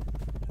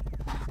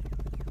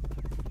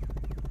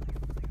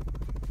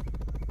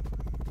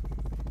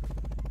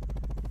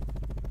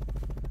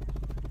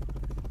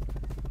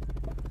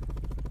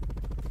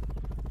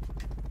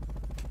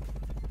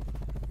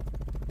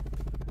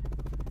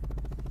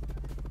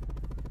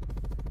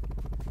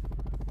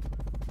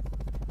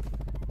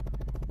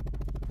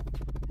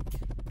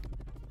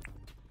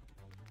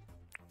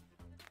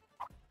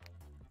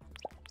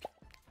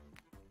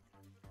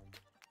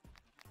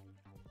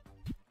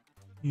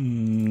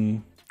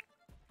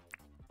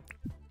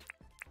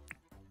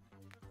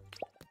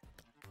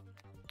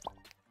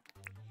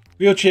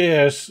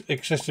 Wheelchair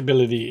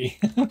accessibility.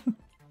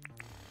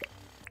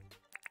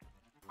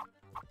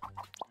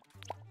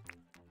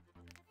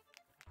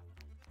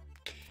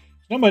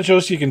 Not much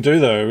else you can do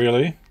though,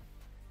 really.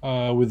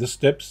 With the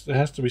steps, there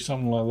has to be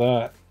something like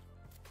that.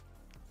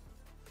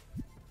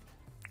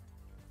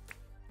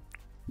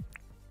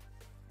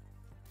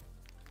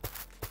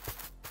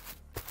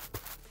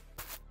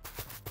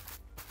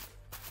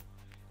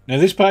 Now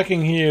this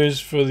parking here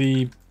is for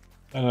the,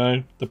 I don't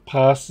know, the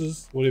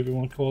passes, whatever you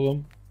want to call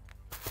them.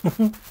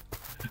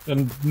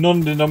 A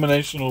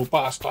non-denominational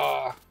pastor.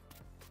 I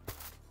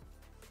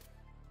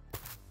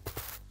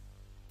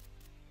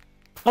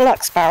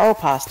like sparrow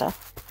pasta.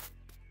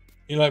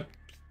 You like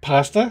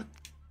pasta?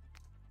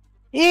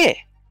 Yeah.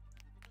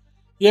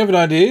 You have an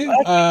idea?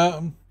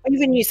 I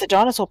even use the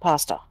dinosaur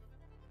pasta.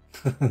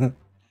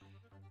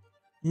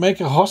 Make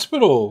a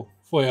hospital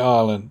for your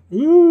island.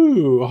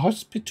 Ooh, a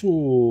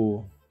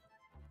hospital.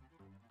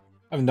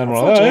 Haven't done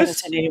one of I haven't those.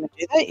 seen anyone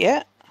do that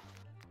yet.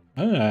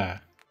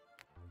 Ah,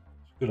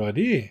 good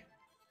idea.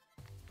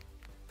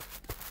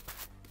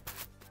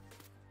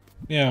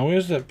 Yeah,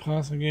 where's that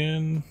path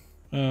again?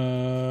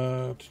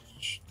 There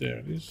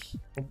it is.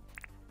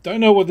 Don't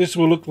know what this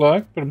will look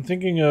like, but I'm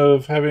thinking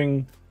of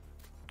having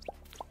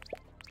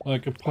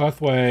like a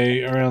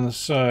pathway around the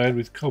side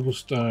with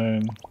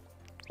cobblestone.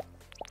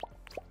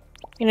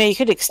 You know, you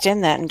could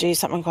extend that and do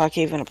something like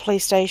even a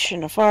police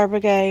station, a fire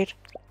brigade.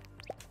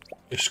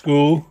 A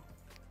school.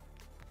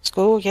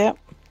 School, yep.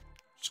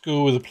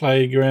 School with a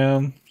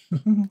playground.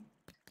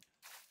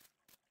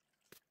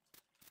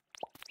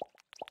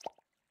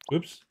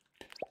 Whoops.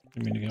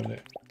 Didn't mean to go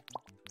there.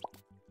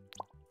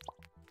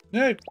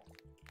 No.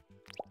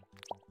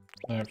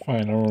 Alright,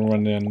 fine. I'll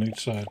run down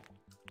each side.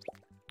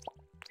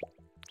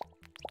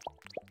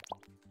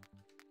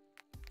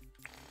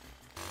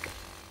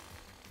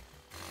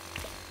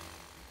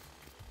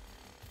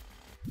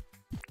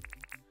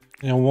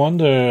 I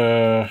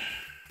wonder...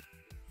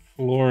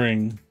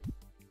 flooring.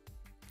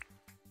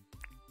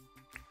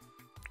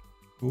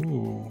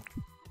 Ooh.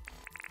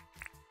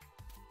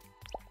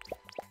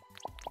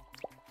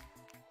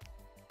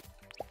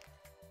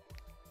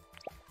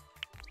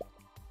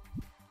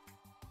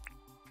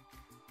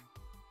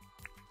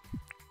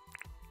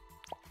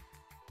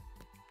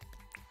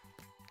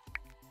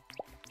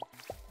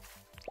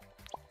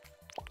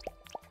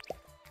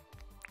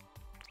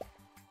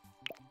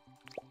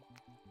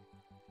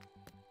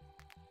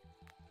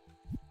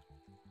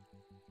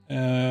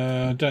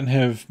 I don't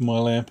have my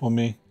lamp on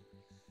me.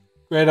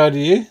 Great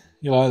idea.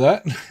 You like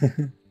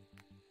that?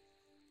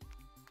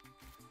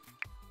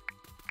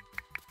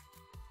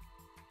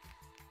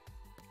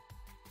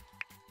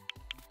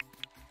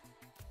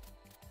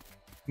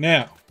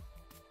 Now,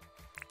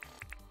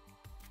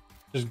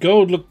 does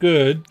gold look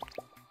good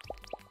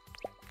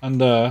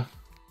under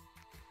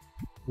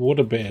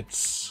water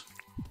beds?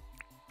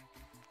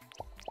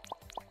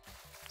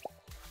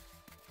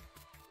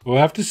 We'll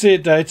have to see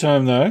it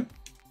daytime though.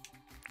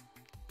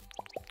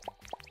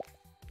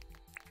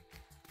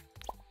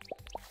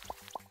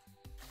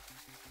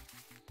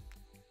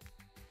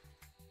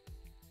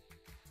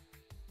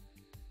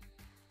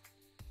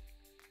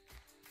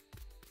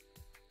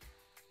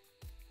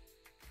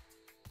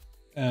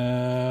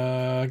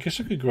 I guess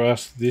I could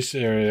grass this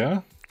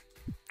area.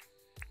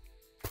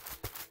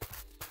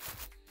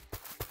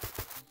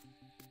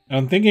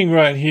 I'm thinking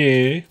right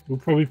here, we'll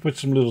probably put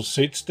some little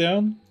seats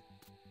down.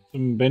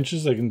 Some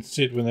benches they can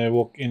sit when they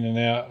walk in and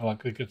out,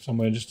 like they get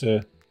somewhere just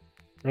to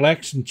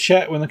relax and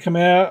chat when they come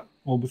out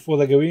or before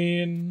they go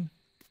in.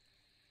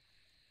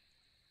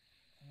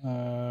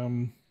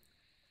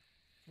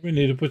 We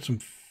need to put some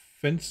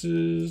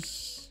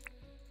fences.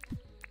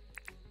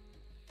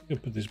 I'll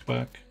put this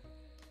back.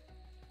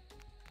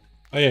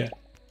 Oh yeah.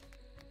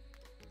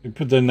 We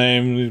put the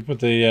name, we put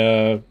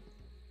the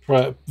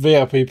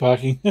VIP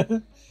parking.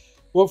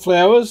 What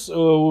flowers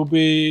will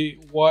be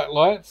white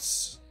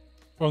lights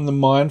from the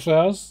mine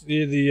flowers?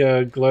 Yeah,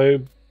 the glow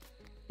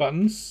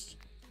buttons.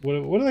 What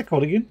are they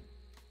called again?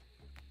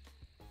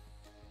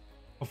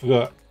 I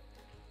forgot.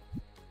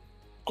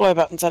 Glow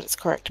buttons, that is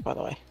correct, by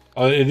the way.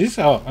 Oh, it is?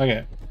 Oh,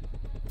 okay.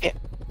 Yeah.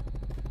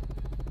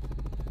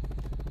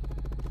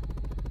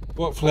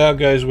 What flower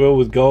goes well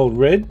with gold?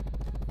 Red?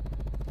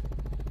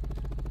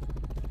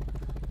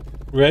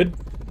 Red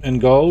and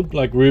gold,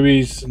 like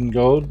rubies and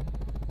gold.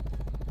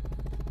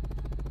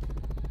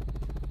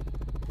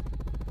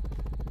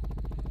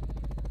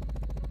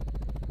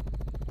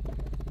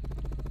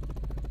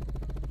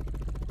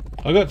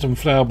 I got some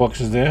flower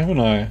boxes there,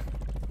 haven't I?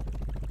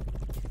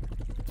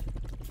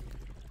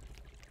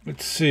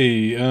 Let's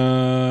see.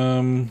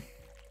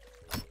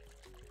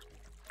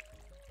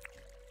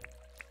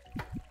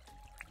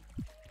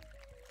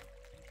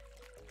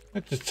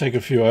 Let's just take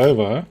a few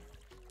over.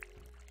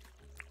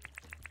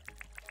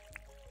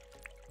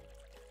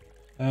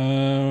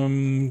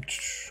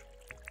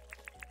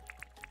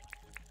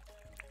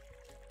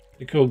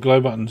 They're called glow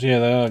buttons. Yeah,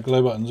 they are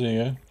glow buttons. There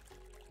you go.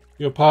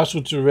 You're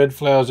partial to red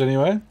flowers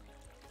anyway.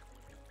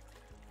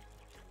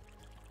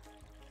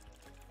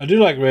 I do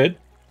like red.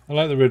 I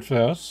like the red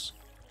flowers.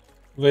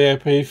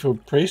 VIP for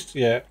priest,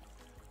 yeah.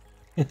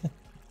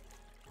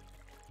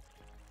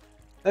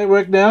 They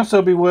work now, so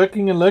I'll be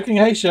working and lurking.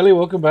 Hey Shelley,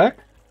 welcome back.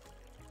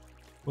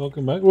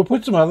 Welcome back. We'll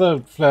put some other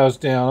flowers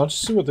down. I'll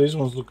just see what these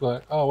ones look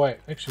like. Oh wait,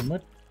 actually, I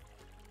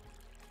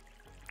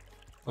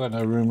got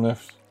no room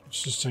left.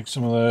 Let's just take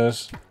some of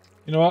those.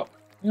 You know what?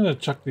 I'm gonna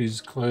chuck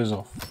these clothes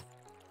off.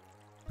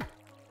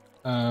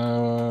 We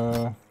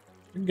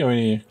can go in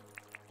here.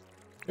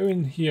 Go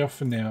in here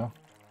for now.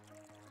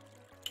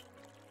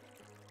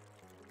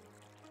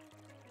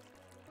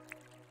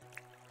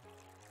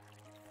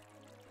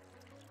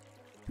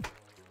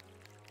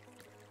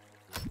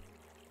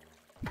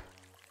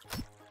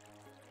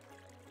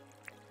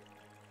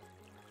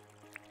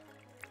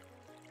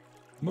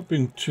 I'm not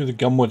being to the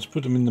gumwoods,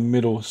 put them in the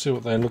middle, see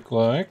what they look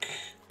like.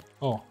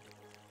 Oh.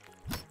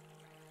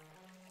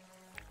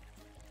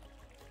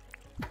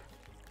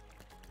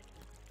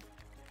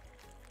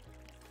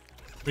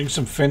 Bring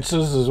some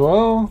fences as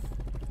well.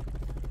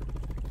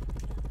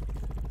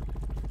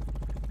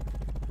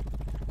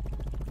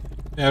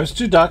 Yeah, if it's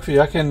too dark for you,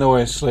 I can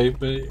always sleep,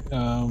 but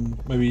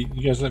maybe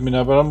you guys let me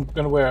know. But I'm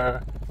going to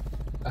wear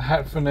a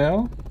hat for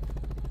now.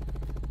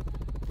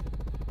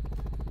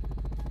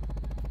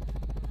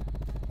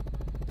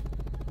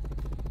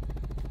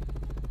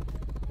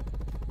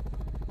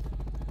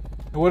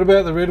 What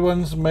about the red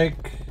ones make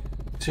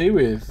tea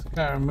with?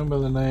 Can't remember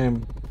the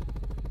name.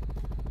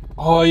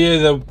 Oh yeah,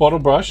 the bottle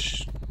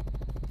brush.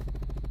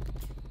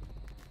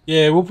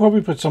 Yeah, we'll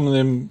probably put some of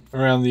them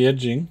around the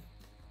edging.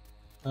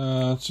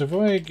 So if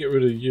I get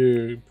rid of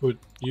you, put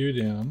you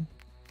down.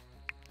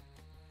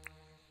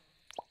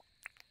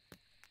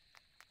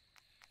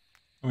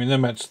 I mean, they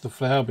match the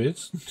flower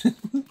bits.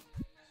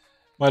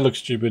 Might look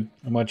stupid.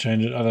 I might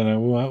change it. I don't know.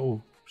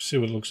 We'll see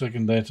what it looks like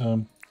in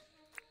daytime.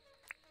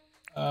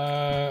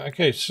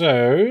 Okay,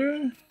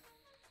 so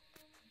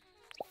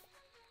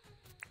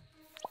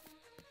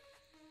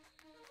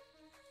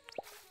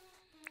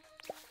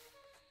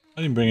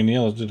I didn't bring any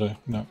others, did I?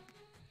 No.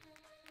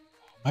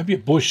 Maybe a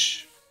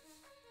bush.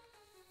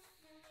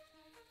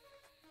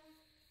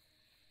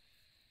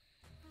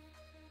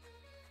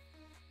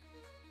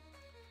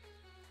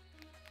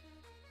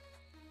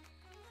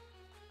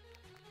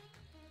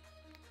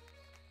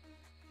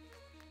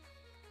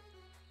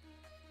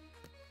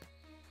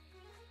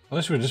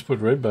 Unless we just put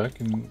red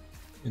back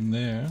in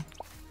there.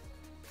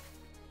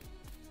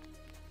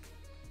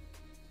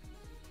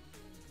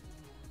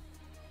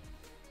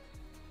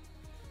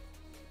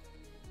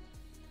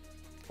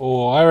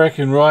 Or I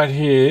reckon right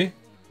here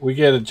we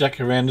get a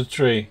jacaranda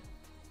tree.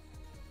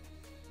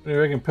 What do you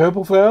reckon?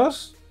 Purple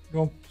flowers? You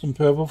want some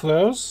purple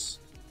flowers?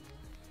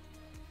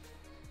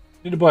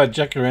 Need to buy a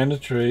jacaranda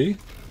tree.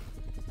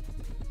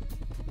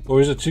 Or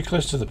is it too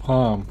close to the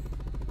palm?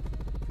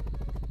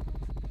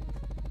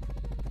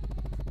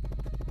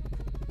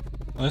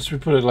 Unless we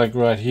put it like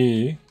right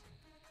here.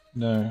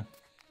 No.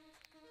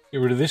 Get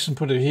rid of this and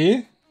put it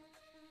here.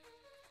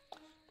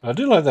 I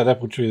do like that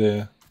apple tree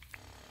there.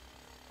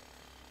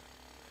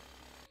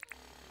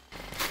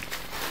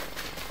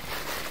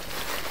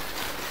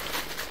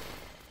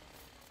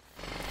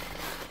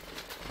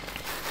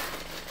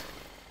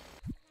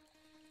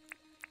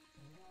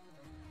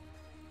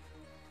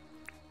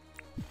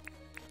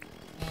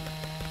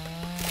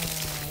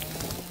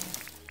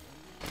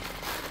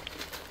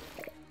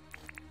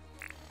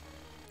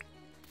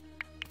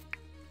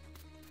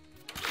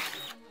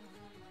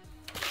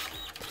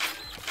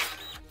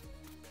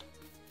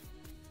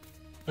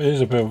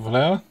 Here's a purple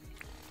flower.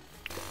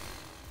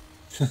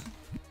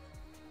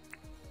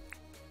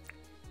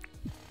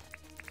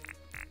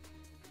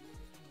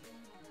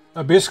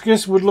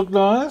 Hibiscus would look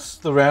nice,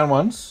 the round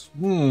ones.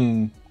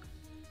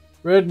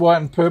 Red, white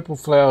and purple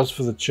flowers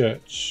for the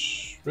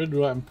church. Red,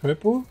 white and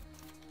purple.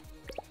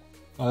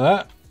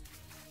 Like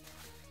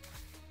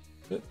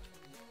that.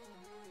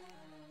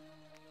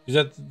 Is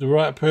that the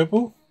right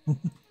purple?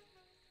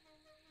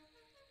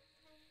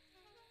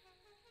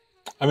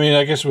 I mean,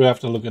 I guess we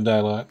have to look at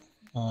daylight.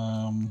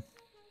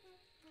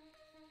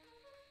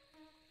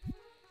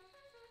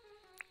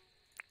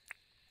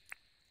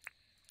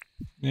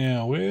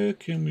 Now, where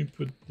can we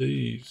put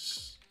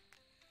these?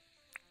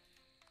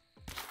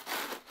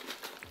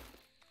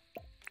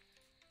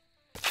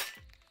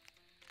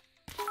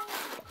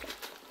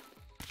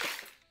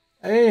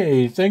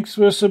 Hey, thanks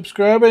for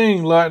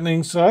subscribing,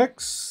 Lightning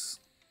Sykes.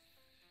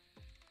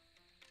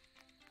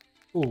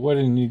 Oh, why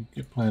didn't you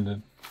get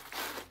planted?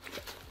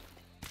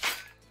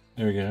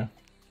 There we go.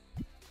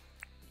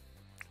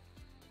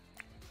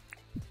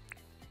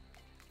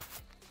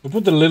 We'll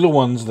put the little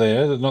ones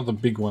there, not the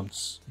big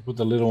ones. We'll put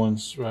the little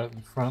ones right in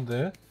front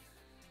there.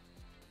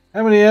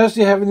 How many hours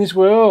do you have in this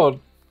world?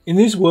 In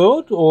this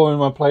world or in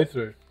my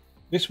playthrough?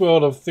 This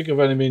world I think I've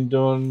only been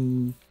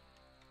doing,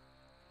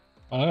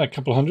 I don't know, a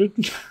couple of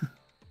hundred.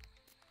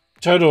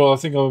 Total I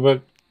think I'm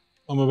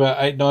about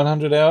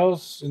 800-900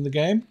 hours in the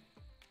game.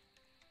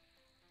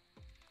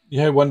 You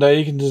hope one day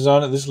you can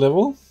design at this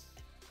level,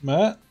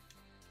 Matt?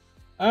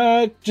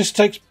 It just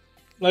takes,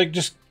 like,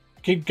 just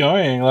keep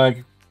going,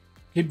 like,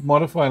 keep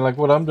modifying, like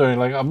what I'm doing.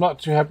 Like, I'm not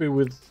too happy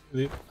with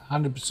it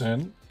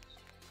 100%.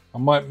 I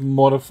might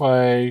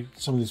modify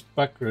some of this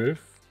back roof,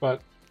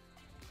 but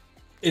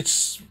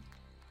it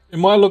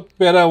might look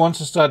better once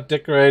I start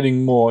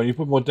decorating more. You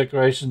put more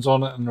decorations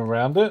on it and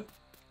around it.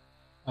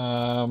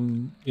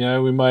 You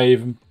know, we may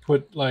even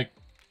put like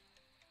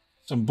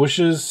some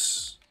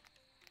bushes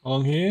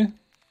along here.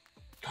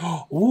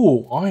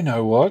 Oh, I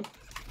know what.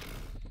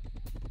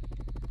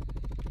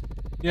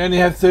 You only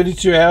have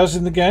 32 hours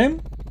in the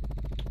game?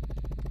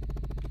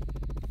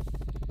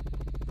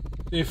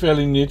 You're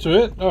fairly new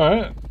to it?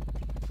 Alright.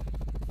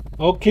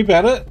 I'll keep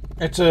at it.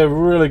 It's a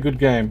really good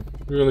game.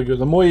 Really good.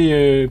 The more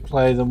you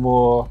play, the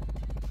more,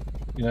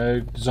 you know,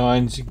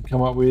 designs you can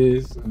come up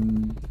with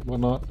and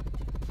whatnot.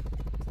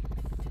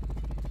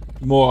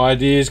 The more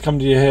ideas come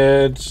to your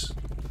head.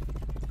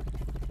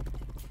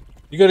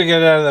 You got to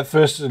get out of that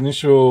first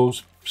initial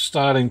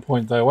starting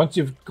point though. Once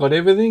you've got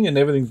everything and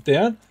everything's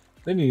down,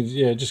 then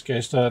you just go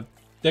start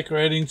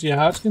decorating to your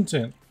heart's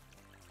content.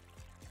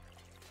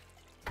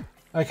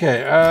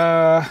 Okay,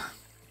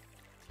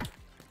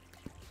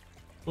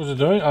 what's it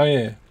doing? Oh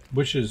yeah,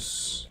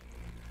 bushes.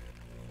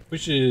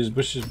 Bushes,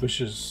 bushes,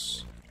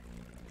 bushes.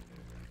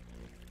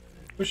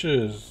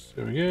 Bushes,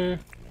 there we go.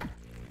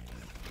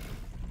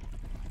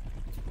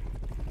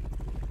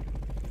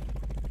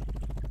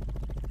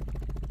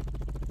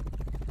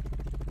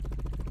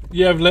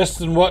 You have less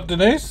than what,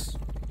 Denise?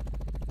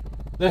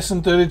 Less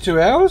than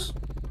 32 hours?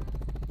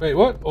 Wait,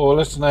 what? Or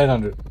less than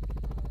 800?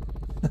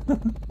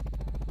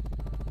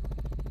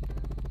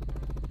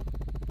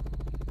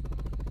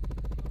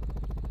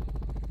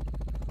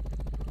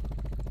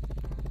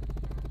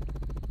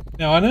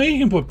 Now, I know you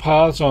can put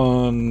paths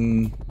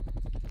on...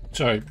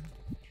 Sorry,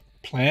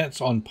 plants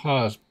on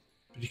paths,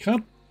 but you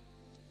can't...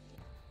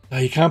 No,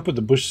 you can't put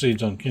the bush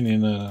seeds on, can you?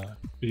 No.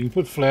 But you can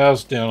put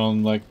flowers down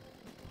on, like,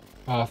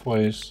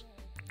 pathways.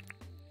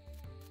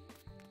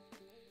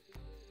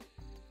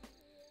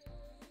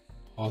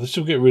 Oh, this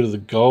will get rid of the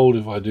gold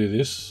if I do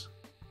this.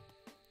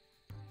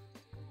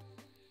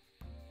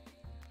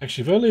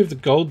 Actually, if I leave the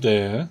gold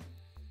there...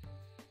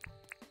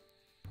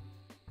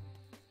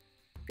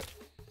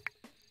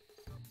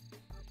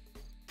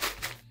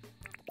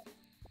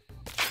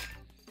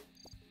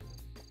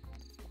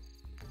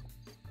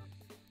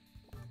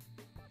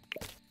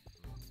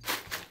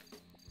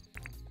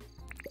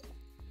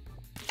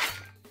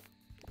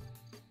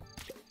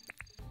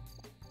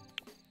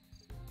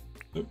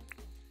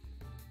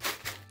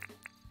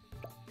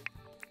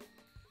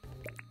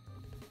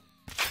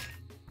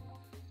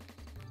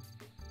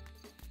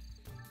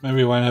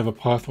 Maybe I won't have a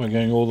pathway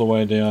going all the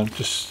way down,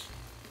 just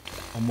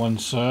on one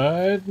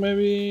side,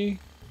 maybe?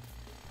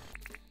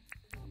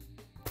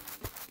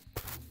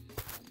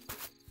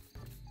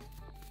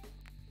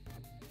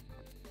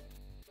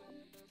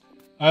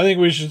 I think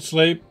we should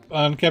sleep,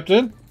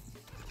 Captain.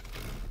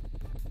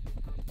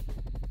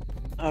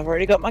 I've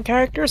already got my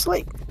character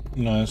asleep.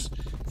 Nice.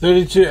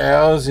 32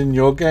 hours in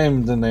your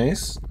game,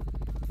 Denise.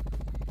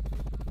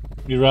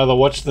 You'd rather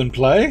watch than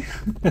play?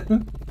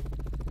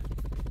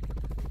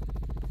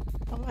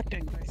 I like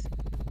doing both.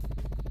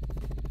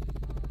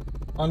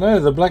 Oh no,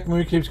 the black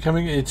moo keeps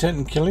coming at your tent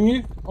and killing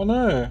you? Oh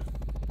no.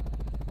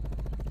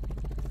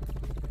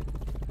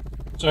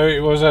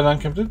 Sorry, what was that,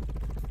 Uncaptain?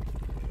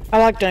 I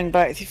like doing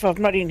both. If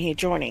I'm not in here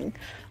joining,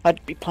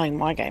 I'd be playing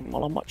my game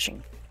while I'm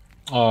watching.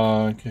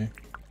 Oh, okay.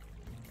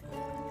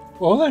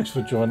 Well, thanks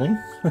for joining.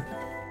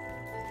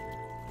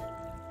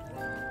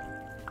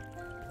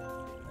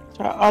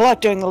 So I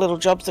like doing the little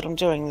jobs that I'm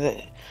doing,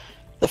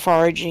 the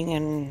foraging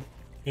and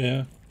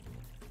Yeah.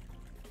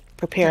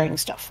 preparing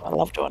stuff. I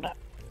love doing it.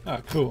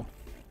 Ah, cool.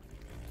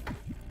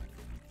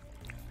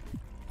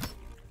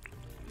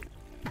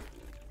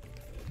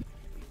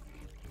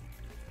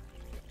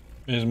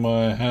 There's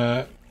my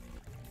hat.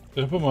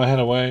 Did I put my hat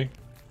away?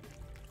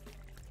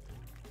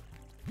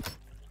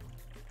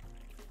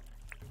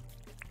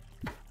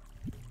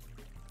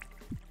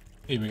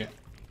 Here we go.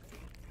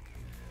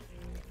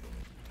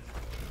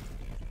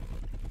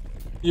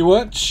 You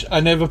watch? I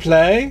never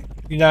play?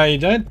 You know, you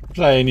don't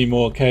play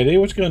anymore, Katie.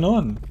 What's going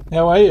on?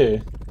 How are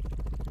you?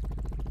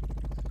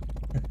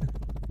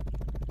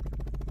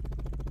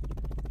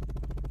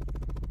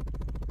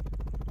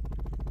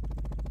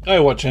 I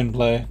watch and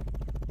play.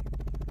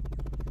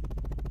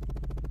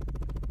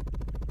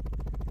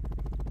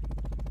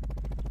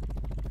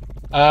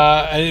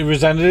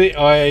 Resented,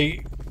 I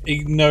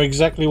know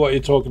exactly what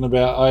you're talking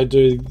about. I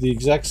do the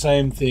exact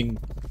same thing.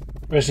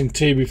 Pressing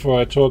T before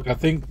I talk. I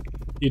think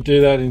you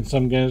do that in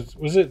some games.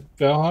 Was it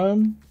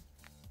Valheim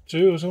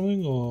 2 or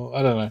something? Or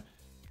I don't know.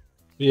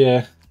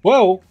 Yeah.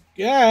 Well,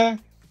 yeah.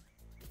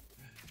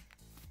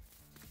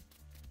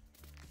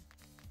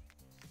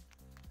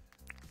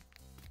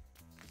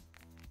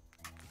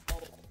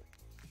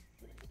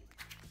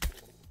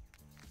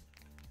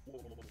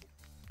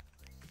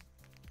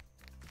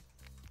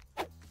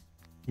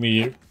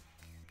 Me.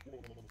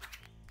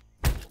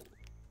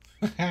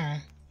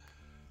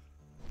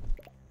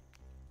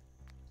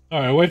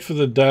 Alright, wait for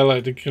the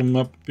daylight to come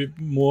up a bit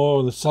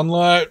more, the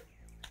sunlight.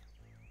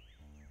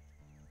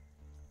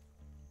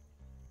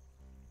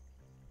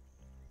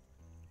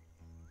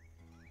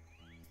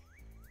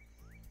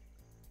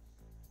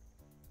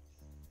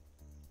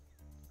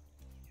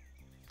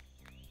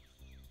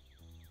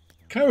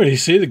 Can't really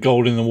see the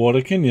gold in the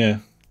water, can you?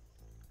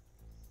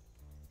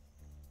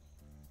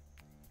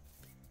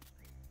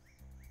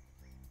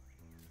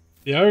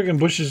 Yeah, I reckon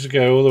bushes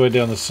go all the way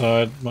down the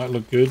side. Might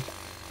look good.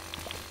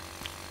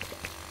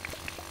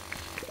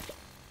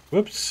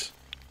 Whoops.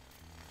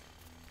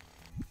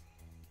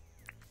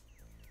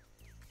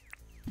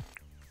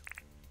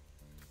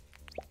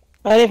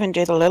 I'd even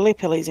do the lily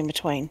pillies in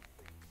between.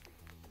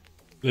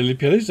 Lily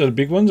pillies? Are the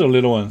big ones or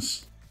little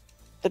ones?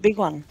 The big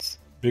ones.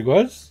 Big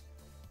ones?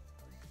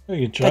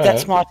 We can try But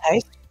that's it. my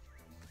taste.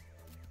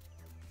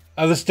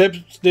 Are the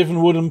steps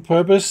different wood and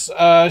purpose?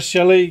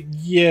 Shelley?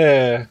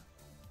 Yeah.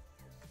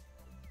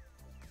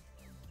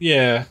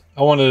 Yeah.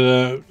 I wanted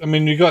to... I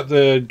mean, you got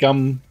the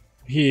gum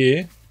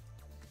here.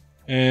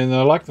 And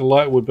I like the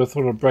light wood, but I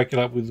thought I'd break it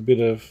up with a bit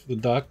of the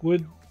dark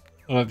wood.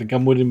 I like the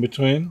gum wood in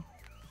between.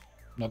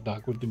 Not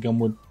dark wood, the gum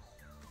wood.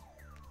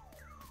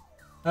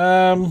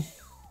 I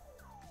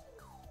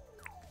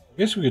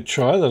guess we could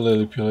try the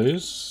lily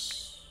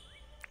pillies.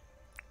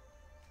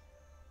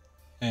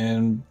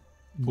 And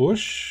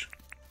bush.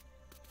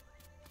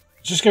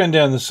 Just going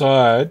down the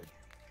side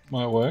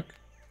might work.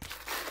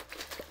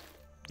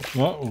 If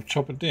not, we'll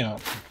chop it down.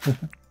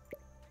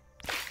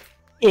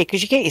 Yeah,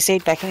 because you get your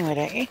seed back anyway,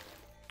 don't you?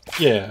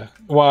 Yeah.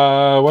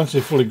 Well, once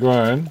they're fully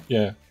grown,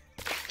 yeah.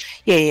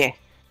 Yeah, yeah.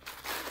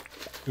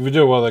 If we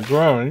do it while they're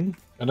growing,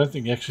 I don't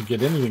think you actually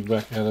get anything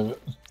back out of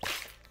it.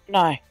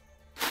 No.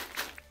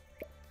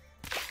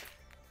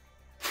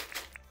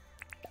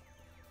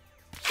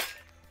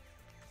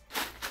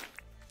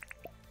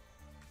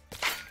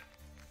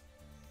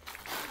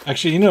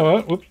 Actually, you know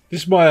what? Whoops.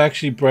 This might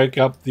actually break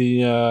up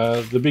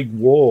the big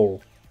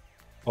wall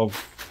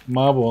of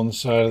marble on the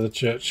side of the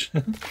church.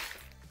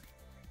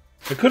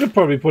 I could have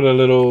probably put a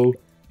little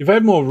If I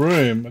had more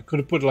room, I could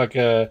have put like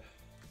a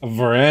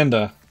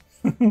veranda.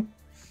 That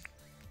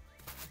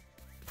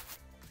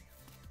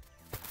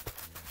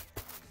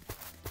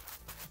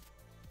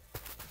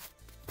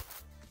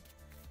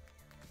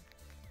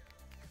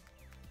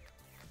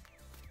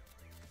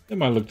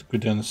might look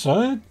good down the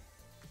side.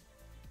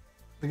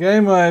 The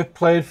game I've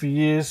played for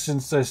years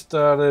since they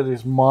started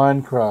is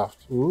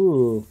Minecraft.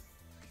 Ooh.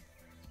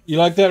 You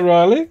like that,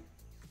 Riley?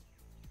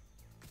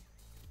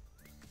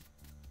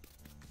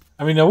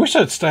 I mean, I wish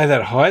I'd stay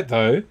that height,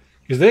 though,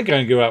 because they're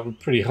going to go up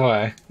pretty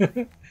high.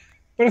 But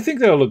I think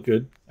they'll look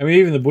good. I mean,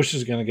 even the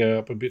bushes are going to go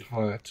up a bit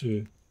higher,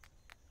 too.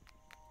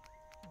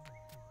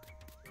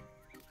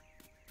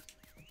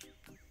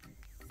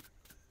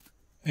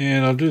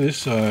 And I'll do this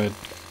side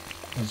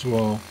as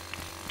well.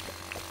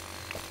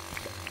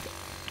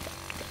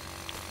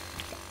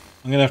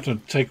 I'm going to have to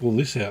take all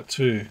this out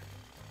too.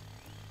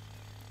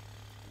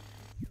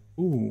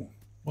 Ooh,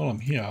 while I'm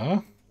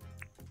here,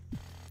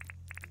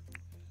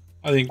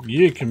 I think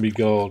you can be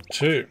gold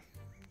too.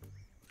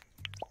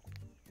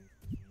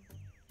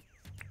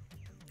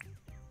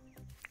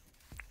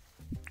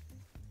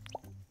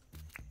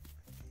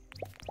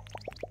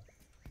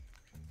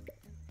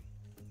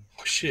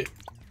 Oh shit,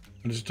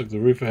 I just took the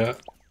roof out.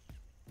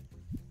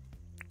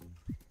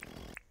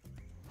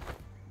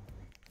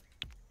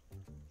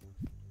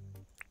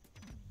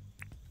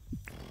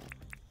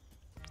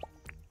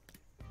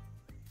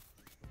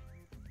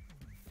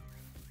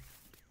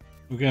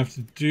 We're going to have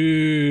to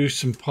do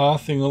some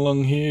pathing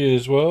along here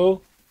as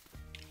well.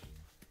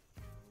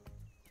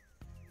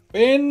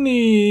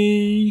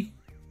 Benny!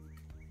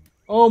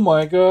 Oh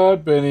my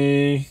god,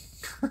 Benny.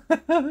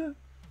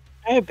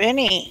 Oh,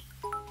 Benny.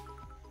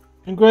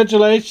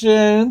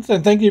 Congratulations.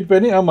 And thank you,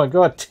 Benny. Oh my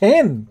god,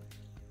 10!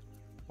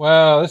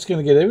 Wow, that's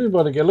going to get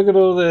everybody. Look at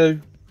all the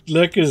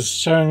lurkers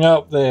showing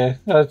up there.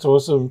 That's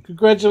awesome.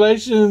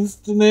 Congratulations,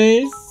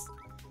 Denise,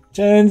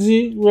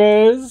 Tansy,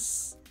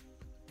 Rose,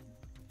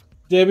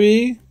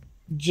 Debbie,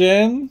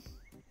 Jen,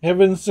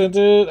 Heaven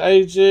Centered,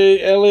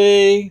 AG,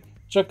 Ellie,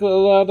 Chocolate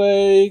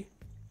Latte,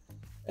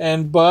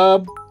 and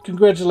Bob.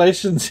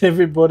 Congratulations,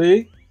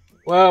 everybody.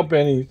 Wow,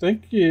 Benny.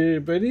 Thank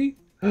you, Benny.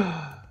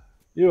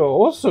 You're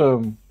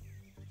awesome.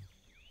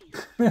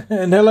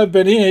 And hello,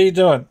 Benny. How you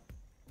doing?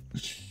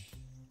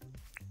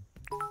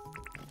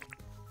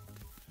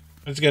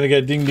 It's going to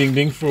go ding, ding,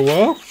 ding for a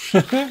while.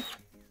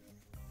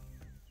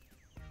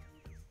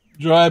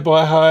 Drive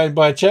by, hi, and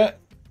by chat.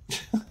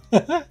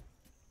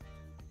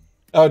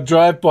 Oh,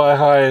 drive by,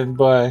 hi, and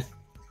by.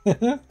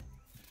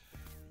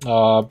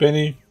 Aw,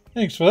 Benny,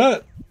 thanks for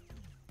that.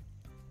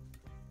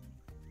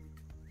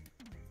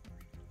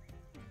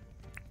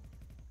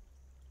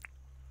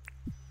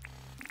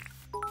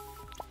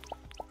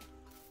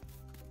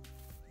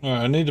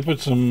 Alright, I need to put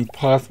some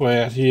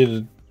pathway out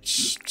here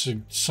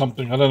to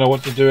something. I don't know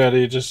what to do out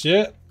here just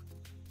yet.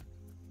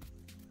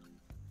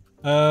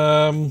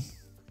 Or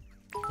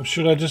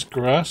should I just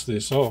grass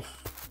this off?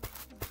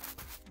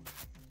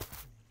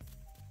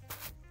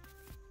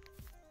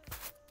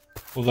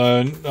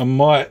 Although I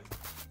might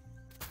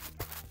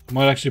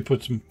actually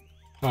put some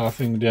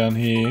pathing down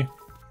here.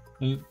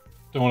 I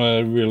don't want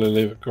to really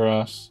leave it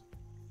grass.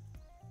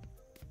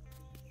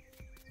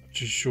 Not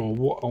too sure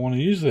what I want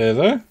to use there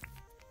though.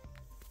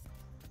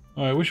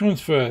 Alright, which one's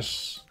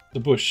first?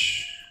 The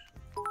bush.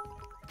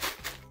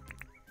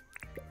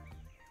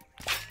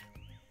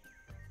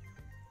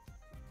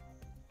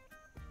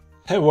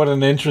 Hey, what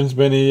an entrance,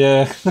 Benny,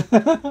 yeah.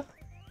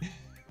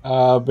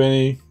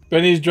 Benny.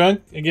 Benny's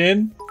drunk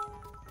again?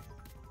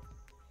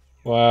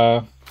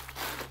 Wow.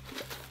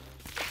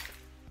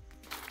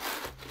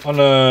 On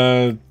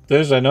a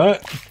Thursday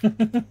night?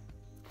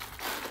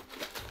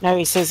 No,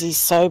 he says he's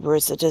sober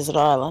as a desert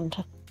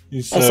island.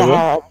 He's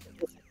sober?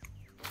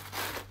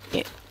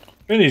 Yeah.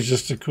 Benny's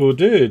just a cool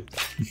dude.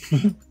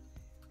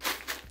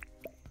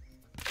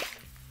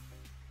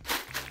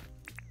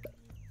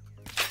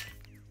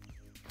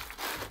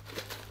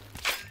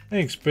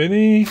 Thanks,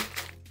 Benny.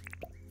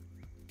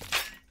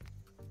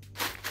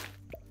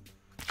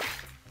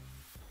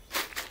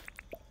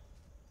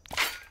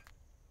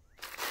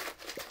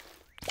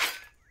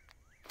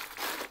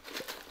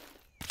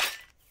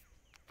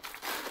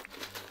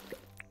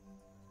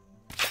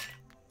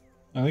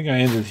 I think I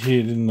ended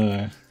here, didn't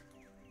I?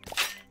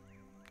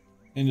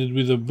 Ended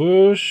with a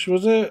bush,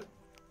 was it?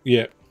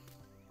 Yeah.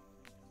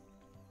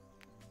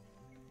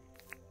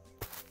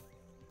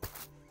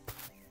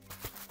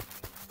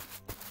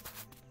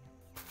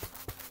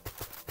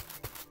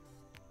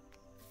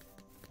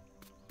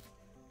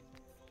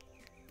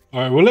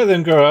 Alright, we'll let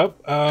them grow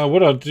up.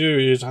 What I'll do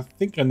is, I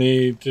think I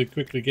need to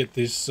quickly get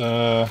this, do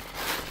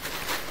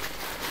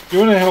you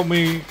want to help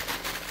me,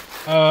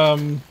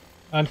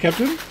 Aunt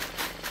Captain?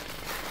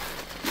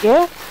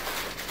 Yeah?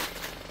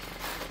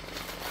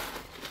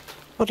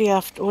 What are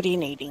you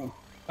needing?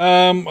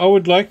 I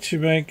would like to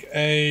make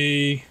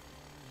a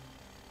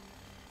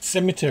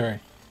cemetery.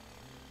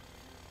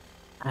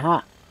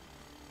 Uh-huh.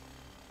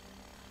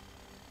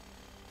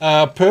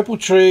 Purple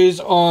trees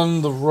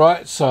on the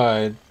right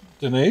side,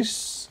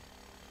 Denise.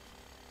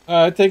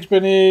 Thanks,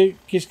 Benny.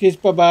 Kiss, kiss,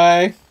 bye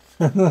bye.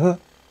 Oh,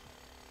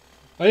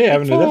 yeah, I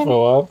haven't done that for a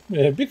while.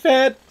 Yeah, big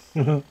fat.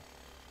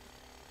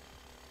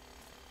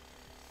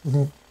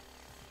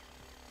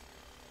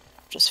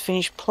 Just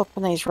finished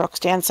plopping these rocks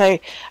down. So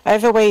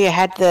over where you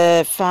had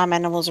the farm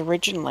animals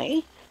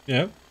originally,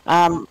 Yeah.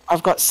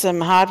 I've got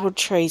some hardwood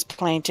trees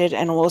planted,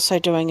 and I'm also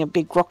doing a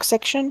big rock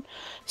section.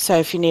 So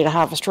if you need to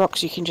harvest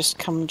rocks, you can just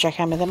come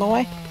jackhammer them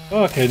away.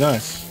 Oh, okay,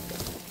 nice.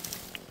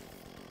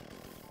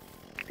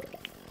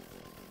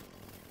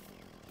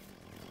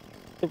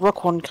 The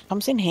rock one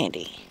comes in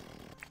handy.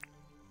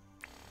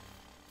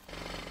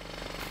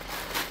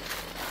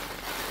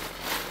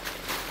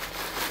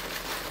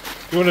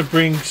 You want to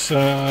bring some...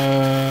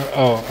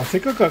 oh, I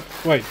think I got...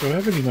 Wait, do I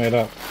have any made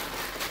up?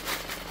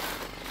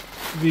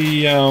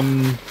 The,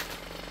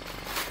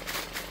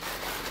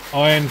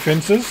 iron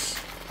fences?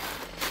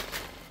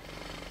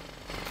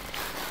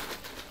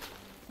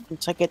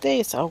 Once I get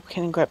this, I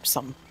can grab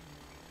some.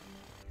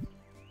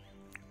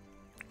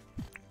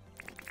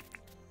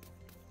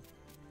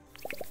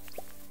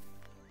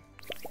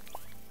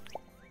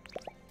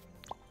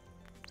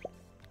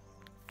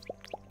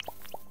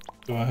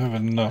 Do I have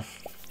enough?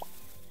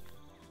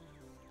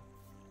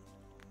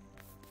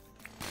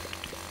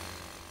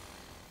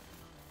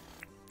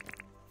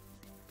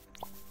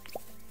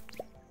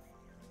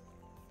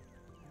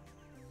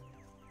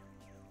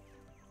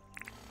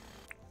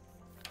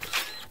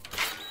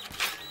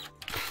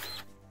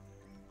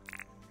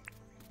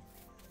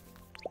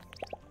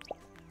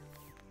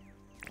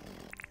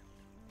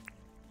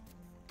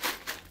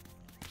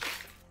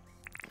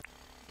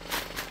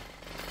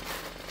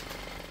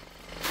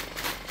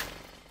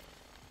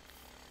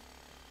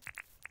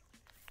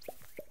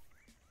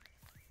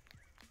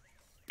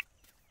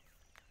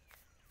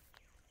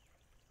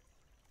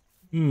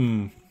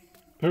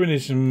 Probably need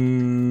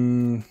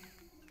some...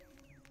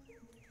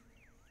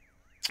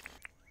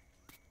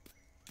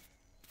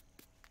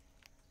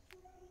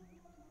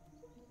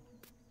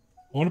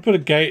 I want to put a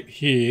gate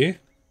here.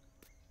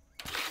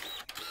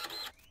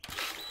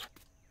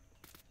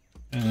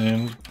 And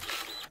then...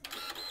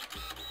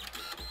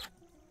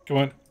 Come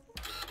on.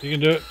 You can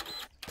do it.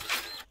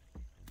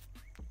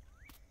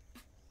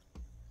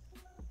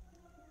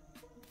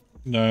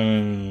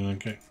 No,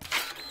 okay.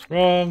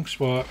 Wrong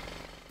spot.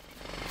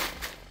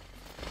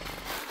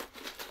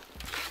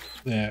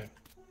 There.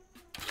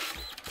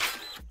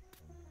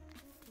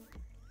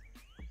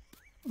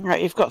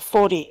 Right, you've got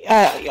 40.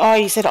 Oh,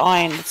 you said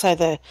iron, so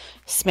the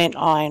cement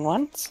iron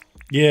ones.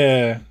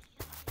 Yeah.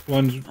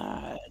 One's...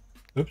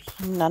 oops.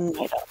 None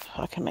made up.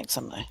 I can make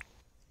some though.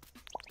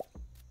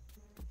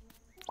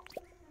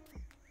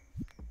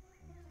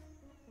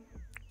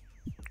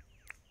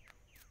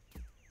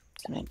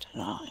 Cement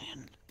and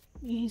iron.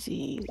 Easy,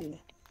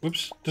 easy.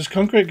 Whoops. Does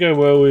concrete go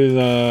well with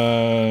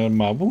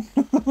marble?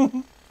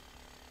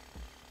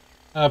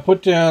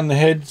 Put down the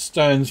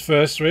headstones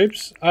first,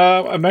 Reeps.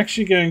 I'm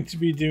actually going to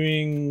be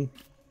doing...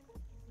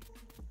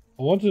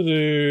 I want to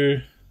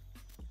do...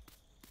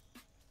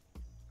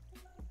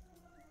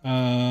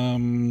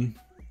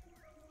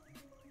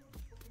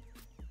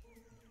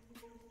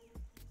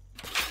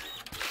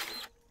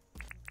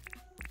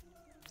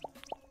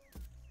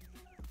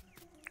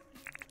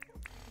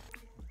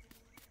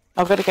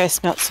 I've got to go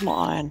smelt some more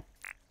iron.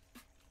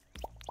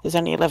 There's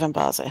only 11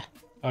 bars there.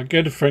 I'll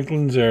go to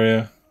Franklin's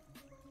area.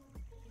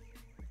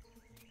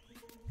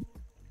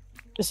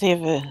 To see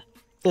if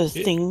the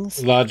things.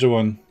 The larger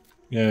one,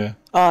 yeah.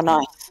 Oh,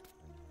 nice.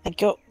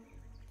 Thank you.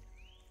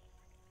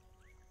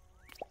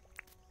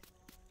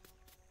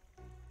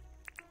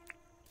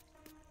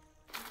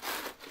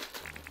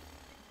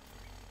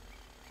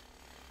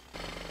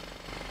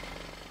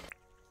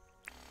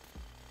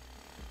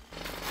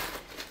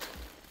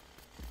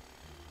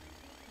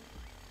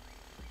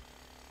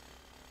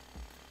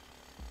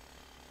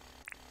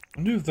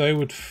 I wonder if they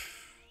would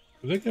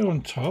they go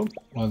on top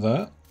like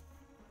that?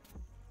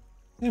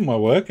 It might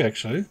work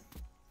actually.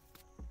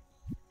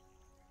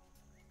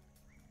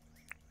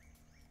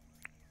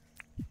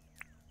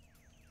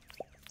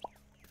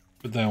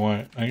 But they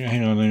won't.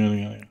 Hang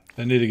on.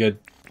 They need to go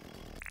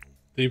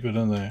deeper,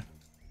 don't they?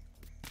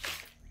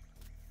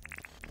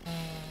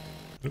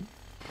 Oop.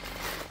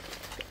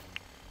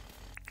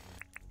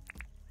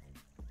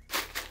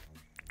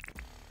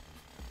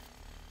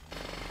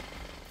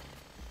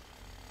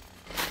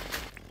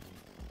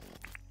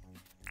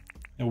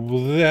 Now,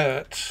 will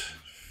that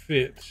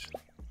fit?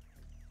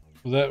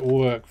 Will that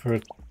work for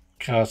a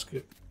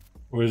casket?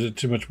 Or is it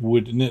too much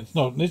wood? And it's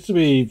not. It needs to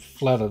be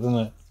flatter, doesn't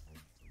it?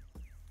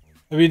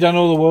 Have you done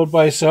all the world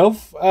by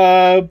yourself?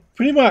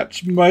 Pretty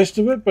much most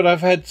of it, but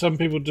I've had some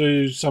people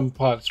do some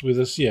parts with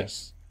us,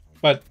 yes.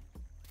 But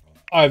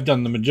I've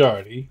done the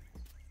majority.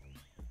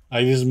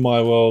 Like, this is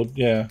my world,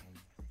 yeah.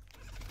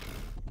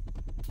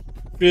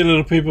 A few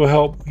little people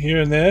help here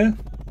and there.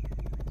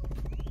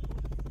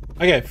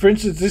 Okay, for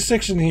instance, this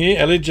section here,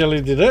 Ellie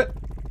Jelly did it.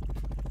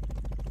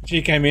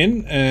 She came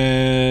in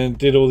and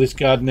did all this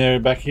garden area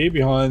back here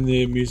behind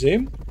the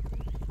museum.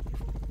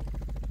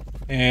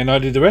 And I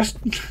did the rest.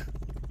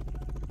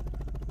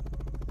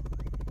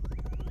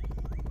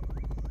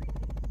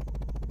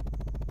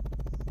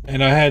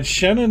 And I had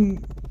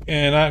Shannon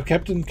and our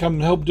captain come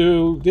and help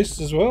do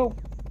this as well.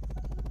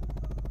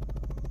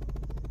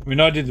 I mean,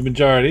 I did the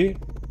majority,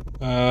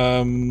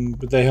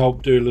 but they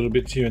helped do a little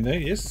bit here and there.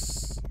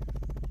 Yes,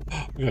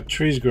 we got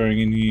trees growing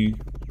in here.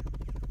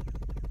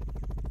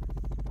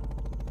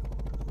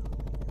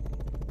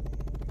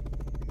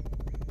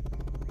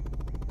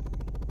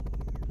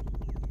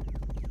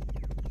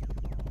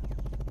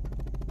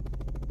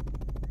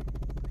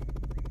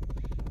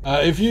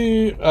 If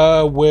you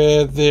are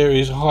where there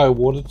is high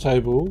water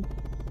table,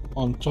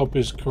 on top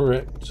is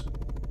correct.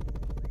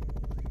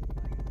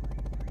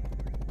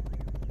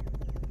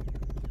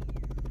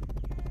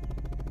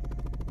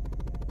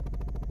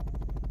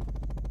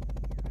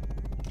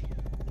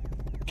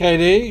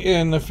 KD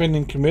and the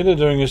Fending Commit are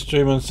doing a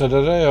stream on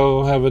Saturday.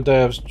 I'll have a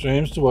day of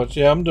streams to watch.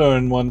 Yeah, I'm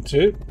doing one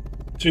too.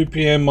 2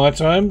 PM my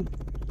time.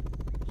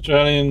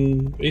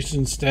 Australian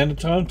Eastern Standard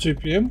Time, 2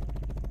 PM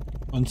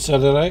on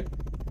Saturday.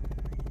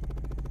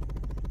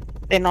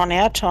 Then on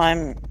our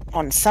time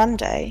on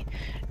Sunday,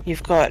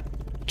 you've got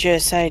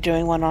Jersey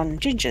doing one on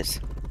Gingers.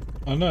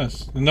 Oh,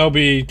 nice. And that'll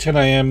be 10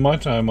 AM my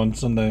time on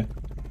Sunday.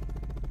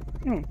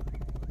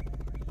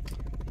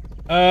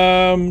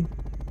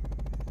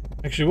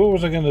 Actually, what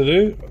was I going to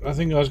do? I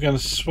think I was going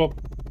to swap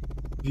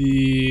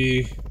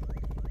the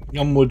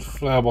gumwood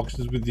flower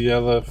boxes with the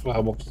other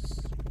flower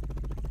boxes.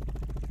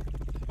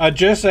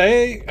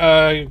 Jesse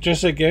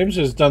Games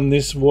has done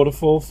this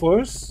waterfall for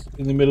us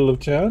in the middle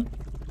of town.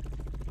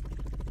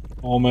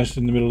 Almost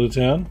in the middle of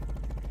town.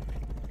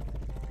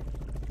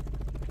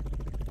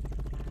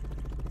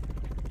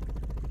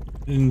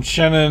 And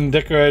Shannon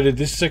decorated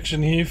this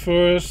section here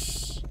for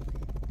us.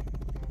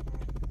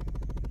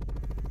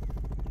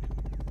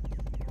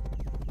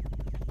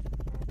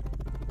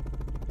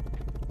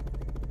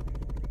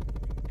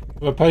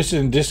 I posted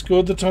in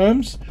Discord the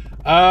times.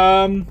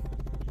 No,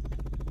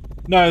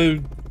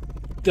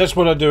 that's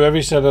what I do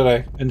every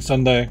Saturday and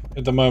Sunday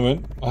at the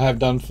moment. I have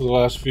done for the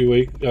last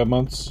few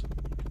months.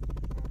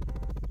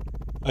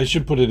 I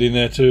should put it in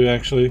there too,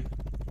 actually.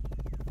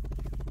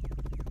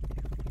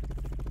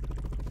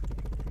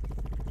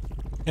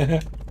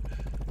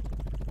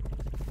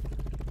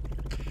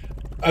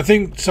 I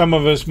think some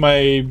of us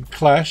may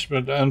clash,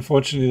 but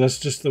unfortunately that's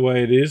just the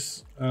way it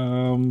is.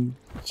 Some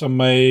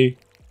may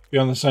be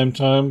on the same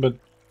time, but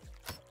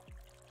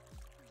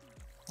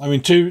I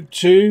mean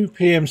 2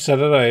 PM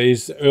Saturday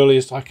is the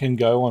earliest I can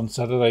go on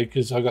Saturday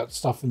because I got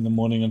stuff in the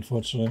morning,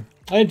 unfortunately.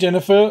 Hey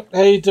Jennifer,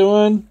 how you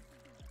doing?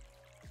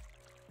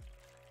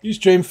 You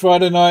stream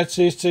Friday night,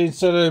 CST, and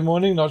Saturday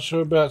morning. Not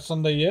sure about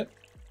Sunday yet.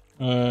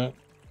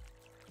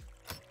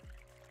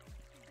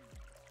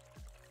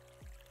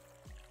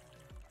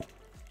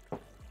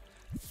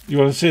 You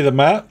want to see the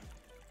map?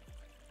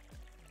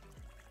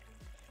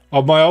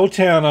 Of my old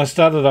town, I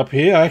started up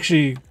here. I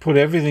actually put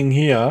everything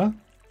here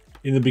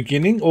in the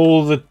beginning.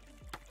 All the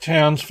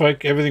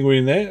townsfolk, everything were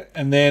in there.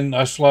 And then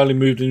I slowly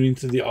moved it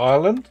into the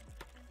island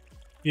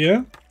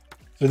here.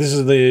 So this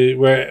is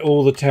where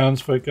all the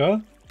townsfolk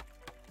are.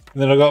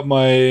 And then I got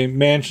my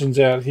mansions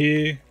out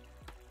here.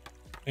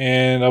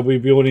 And I'll be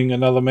building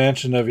another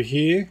mansion over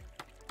here,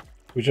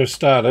 which I've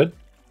started.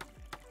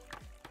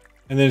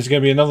 And then there's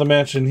going to be another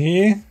mansion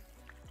here.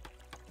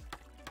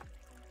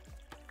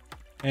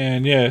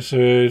 And yeah, so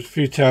a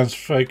few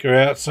townsfolk are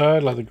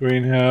outside, like the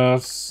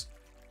greenhouse,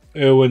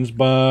 Irwin's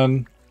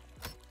barn.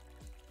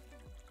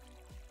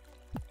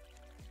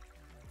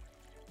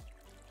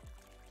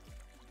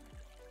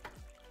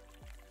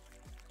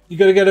 You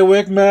gotta go to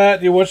work,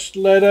 Matt. You watch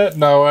later?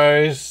 No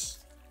worries.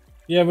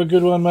 You have a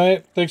good one,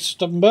 mate. Thanks for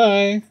stopping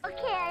by.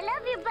 Okay, I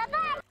love you.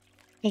 Bye-bye.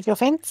 Need your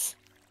fence?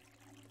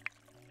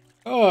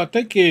 Oh,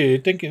 thank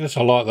you. Thank you. That's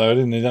a lot, though. I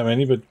didn't need that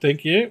many, but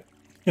thank you.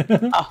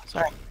 Oh,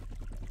 sorry.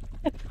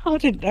 I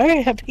didn't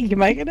know how big you're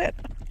making it.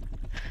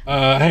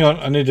 Hang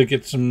on. I need to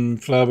get some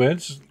flower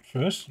beds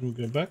first. We'll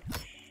go back.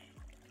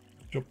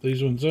 Drop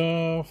these ones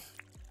off.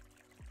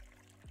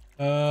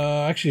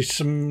 Actually,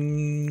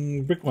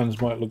 some brick ones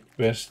might look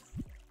best.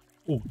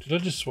 Oh, did I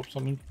just swap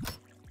something?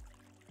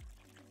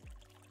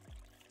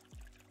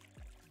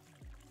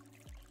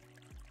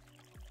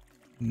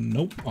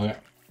 Nope. Okay.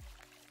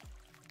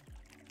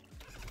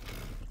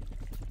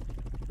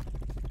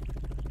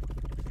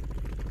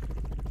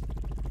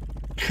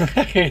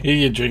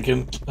 You're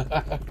drinking.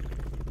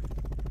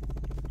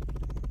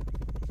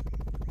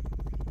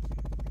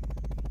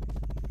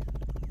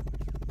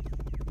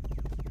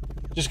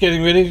 Just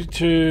getting ready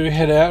to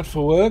head out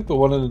for work, but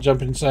wanted to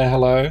jump in and say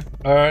hello.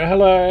 Alright,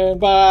 hello,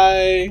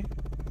 bye.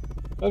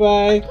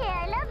 Bye-bye. Okay,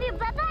 I love you.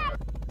 Bye-bye.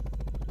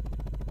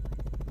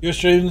 Your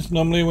streams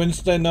normally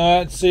Wednesday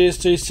night,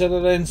 CST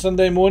Saturday and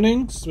Sunday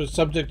mornings, but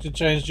subject to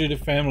change due to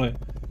family.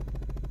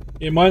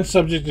 Yeah, mine's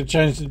subject to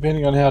change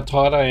depending on how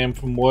tired I am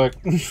from work.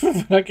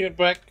 When I get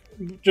back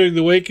during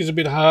the week is a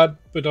bit hard,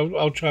 but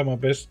I'll try my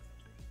best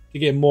to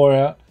get more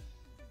out.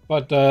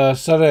 But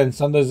Saturday and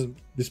Sundays at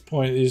this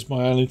point is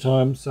my only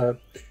time. So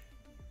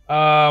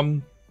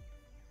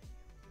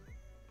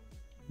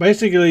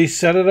basically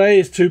Saturday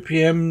is 2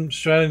 PM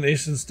Australian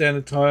Eastern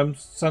Standard Time.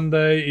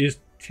 Sunday is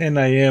 10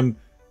 AM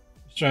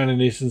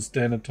Australian Eastern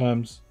Standard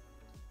Times.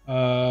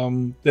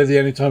 They're the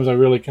only times I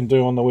really can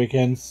do on the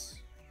weekends.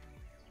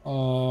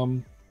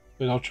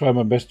 But I'll try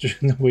my best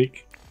during the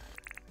week.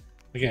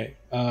 Okay,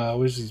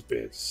 where's these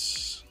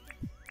bits?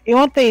 You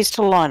want these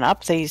to line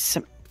up, these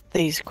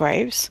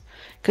graves,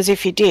 because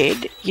if you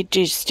did, you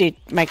just did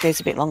make these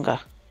a bit longer.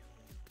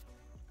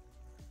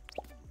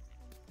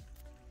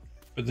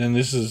 But then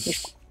this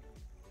is...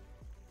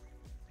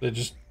 They're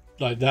just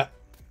like that.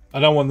 I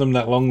don't want them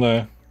that long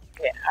though.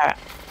 Yeah, alright.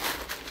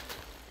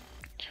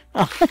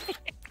 Oh.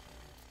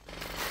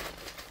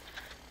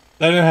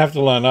 They don't have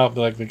to line up,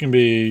 like they can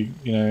be,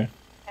 you know.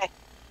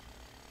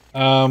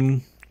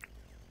 Okay.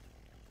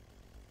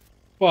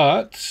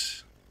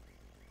 But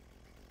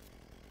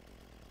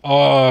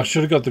oh, I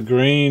should have got the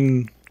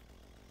green.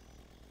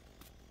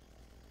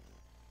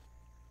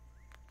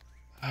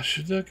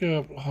 Should that go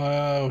up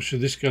higher or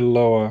should this go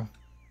lower?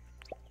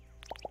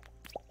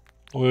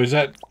 Or is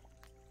that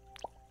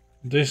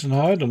decent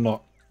height or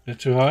not? They're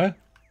too high?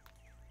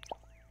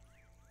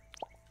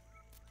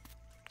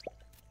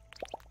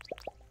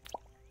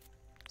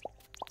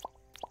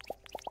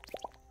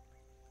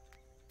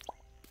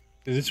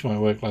 This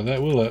won't work like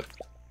that, will it?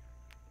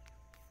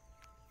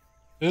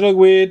 Does it look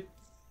weird?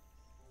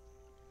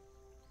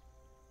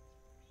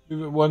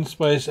 Move it one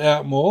space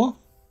out more.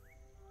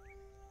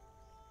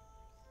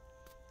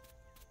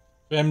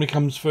 Family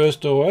comes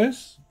first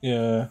always.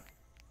 Yeah,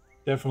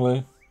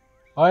 definitely.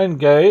 Iron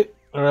gate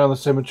around the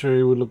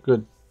cemetery would look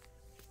good.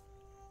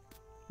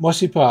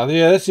 Mossy path.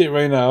 Yeah, that's it,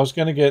 Rena. I was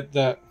going to get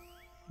that.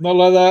 Not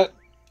like that.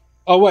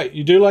 Oh, wait.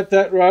 You do like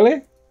that,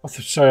 Riley?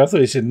 Sorry, I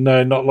thought you said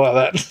no, not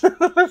like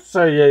that.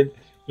 So, yeah,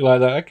 you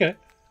like that. Okay.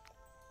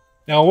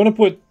 Now, I want to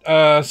put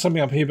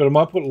something up here, but I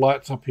might put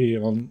lights up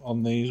here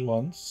on these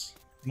ones.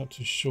 I'm not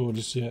too sure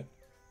just yet.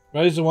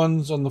 Raise the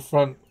ones on the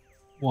front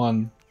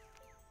one.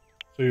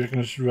 So you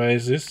can just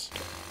raise this.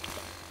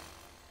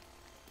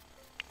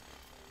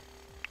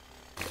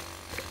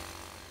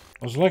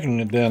 I was liking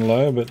it down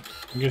low, but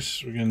I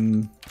guess we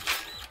can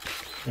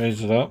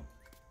raise it up.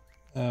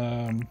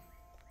 Not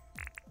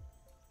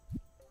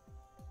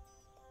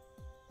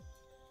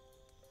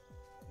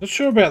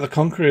sure about the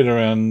concrete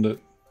around it.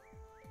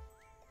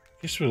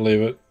 Guess we'll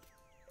leave it.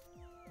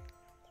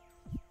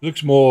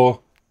 Looks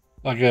more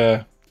like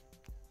a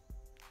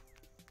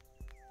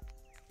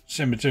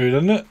cemetery,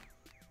 doesn't it?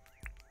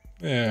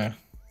 Yeah.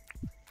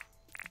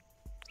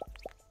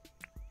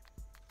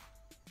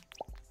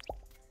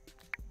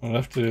 I'll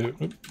have to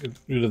get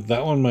rid of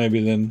that one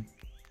maybe then.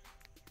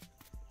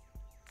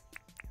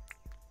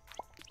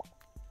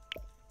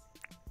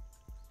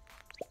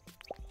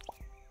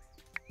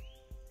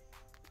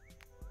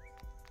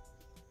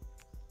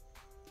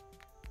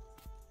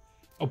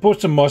 I'll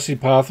put some mossy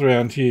path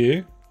around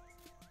here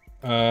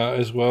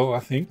as well, I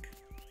think.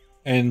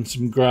 And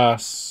some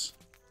grass.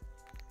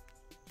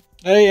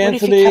 Hey, what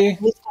Anthony. If you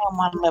cut this down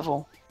one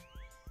level?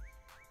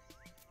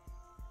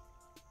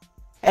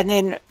 And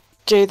then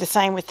do the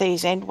same with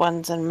these end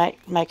ones and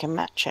make them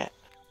match it.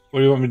 What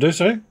do you want me to do,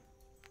 say?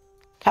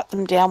 Cut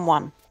them down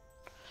one.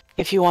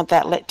 If you want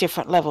that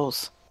different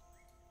levels.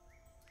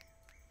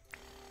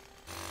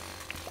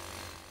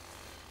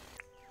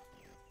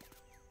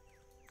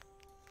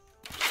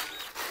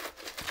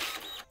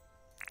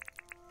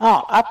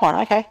 Oh, up one,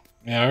 okay.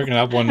 Yeah, I reckon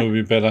up one would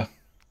be better.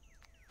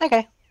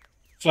 Okay.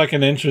 It's like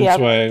an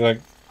entranceway, like...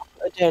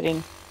 Put the dirt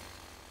in.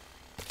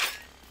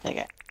 There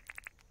you go.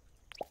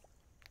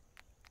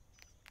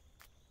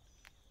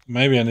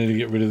 Maybe I need to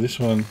get rid of this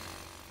one.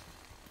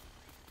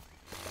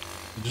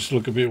 It just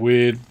look a bit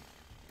weird.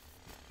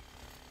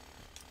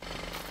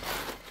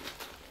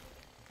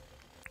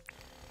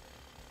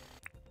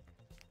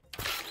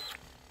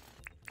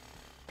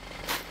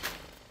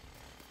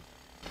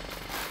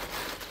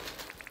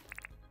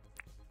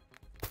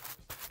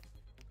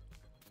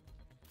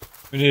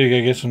 We need to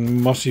go get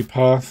some mossy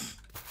path.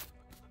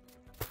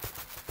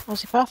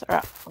 Mossy path?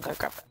 Alright, I'll go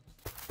grab it.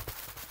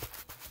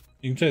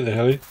 You can take the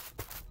heli.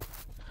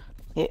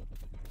 Yeah.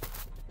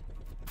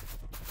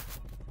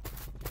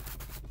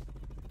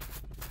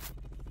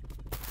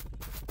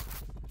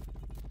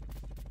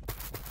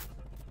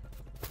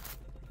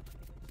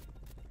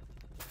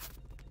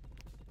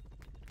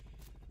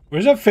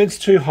 Where's that fence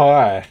too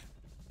high?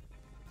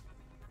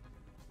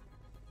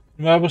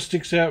 Marble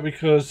sticks out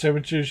because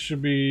cemeteries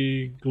should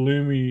be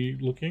gloomy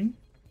looking.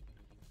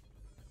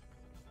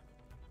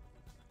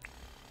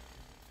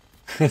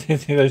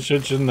 They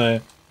should, shouldn't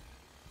they?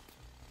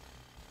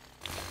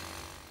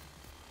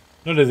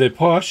 Not if they're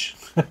posh.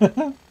 You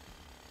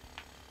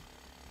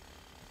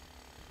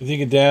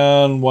think it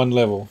down one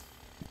level.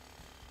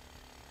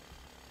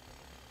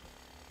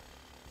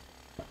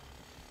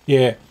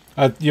 Yeah,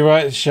 you're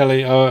right,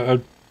 Shelley.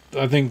 I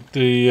think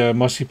the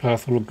mossy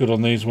path will look good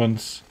on these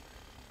ones.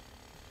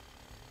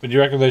 But you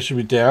reckon they should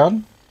be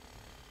down?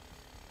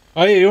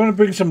 Oh yeah, you want to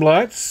bring some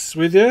lights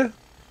with you?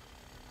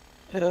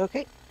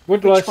 Okay.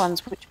 What Which lights?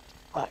 ones? Which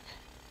like?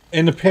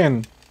 In the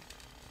pen.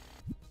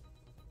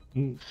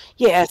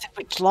 Yeah. So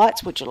which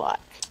lights would you like?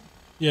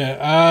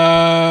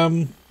 Yeah.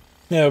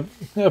 Yeah.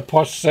 A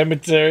posh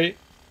cemetery.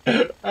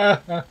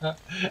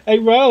 Hey,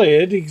 Riley,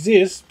 it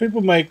exists.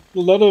 People make a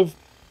lot of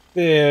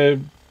their,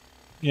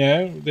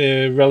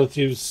 their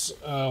relatives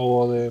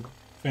or their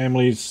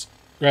families'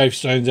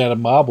 gravestones out of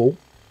marble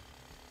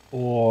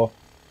or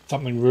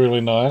something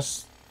really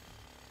nice.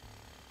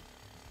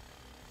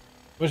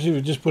 Especially if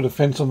you just put a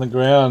fence on the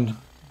ground,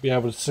 be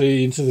able to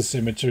see into the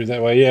cemetery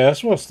that way. Yeah,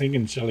 that's what I was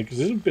thinking, Shelley, because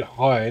it's a bit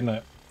high, isn't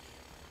it?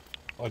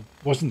 I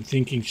wasn't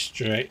thinking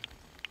straight.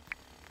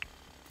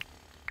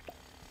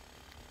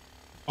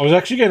 I was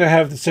actually going to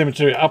have the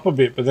cemetery up a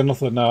bit, but then I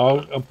thought,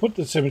 no, I'll put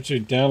the cemetery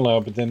down low,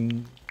 but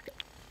then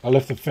I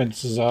left the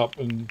fences up,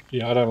 and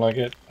yeah, I don't like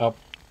it up.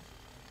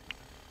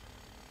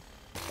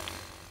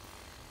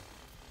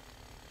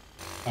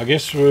 I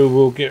guess we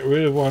will get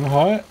rid of one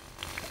height.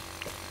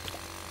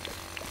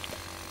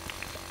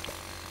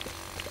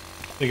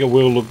 I think it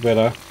will look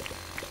better.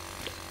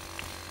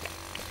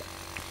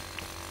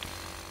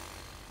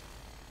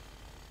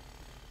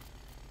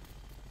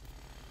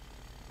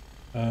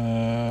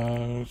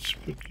 Let's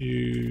put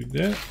you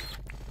there.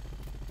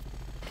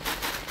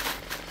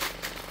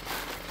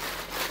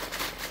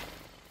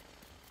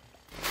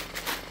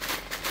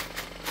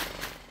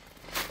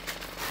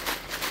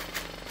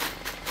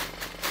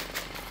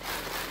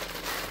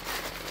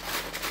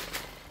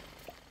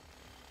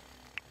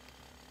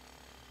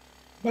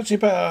 Much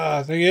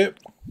better, thank you.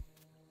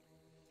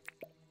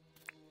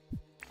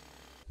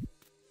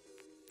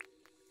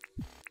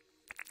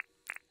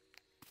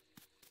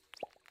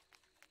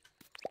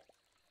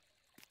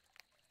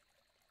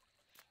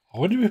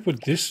 Where do we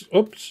put this?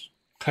 Oops.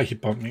 How you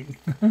bumping?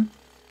 Would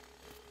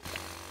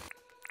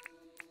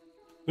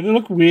it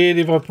look weird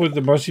if I put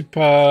the mossy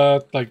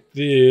part like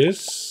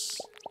this?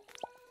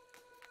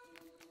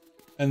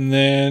 And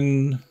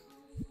then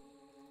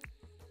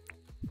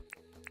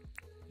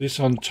this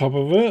on top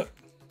of it?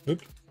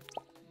 Oops.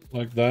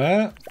 Like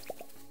that.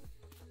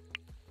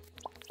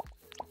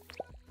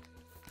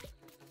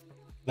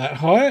 That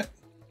height?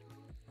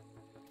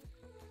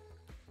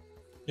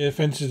 Yeah, the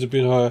fence is a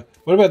bit higher.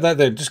 What about that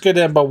then? Just go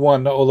down by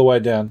one, not all the way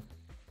down.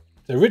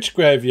 The rich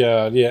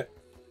graveyard, yeah.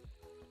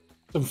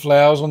 Some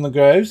flowers on the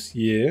graves,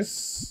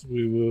 yes.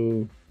 We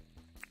will.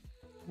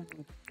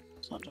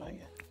 It's not doing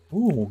it.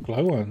 Ooh,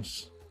 glow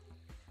ones.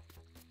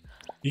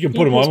 You can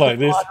put them on like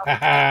this.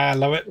 Haha,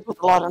 love it. Put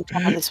the light on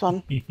top of this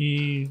one.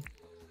 It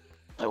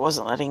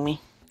wasn't letting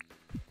me.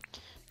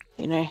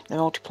 You know, the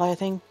multiplayer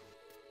thing.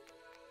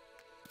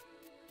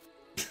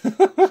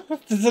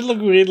 Does it look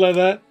weird like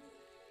that?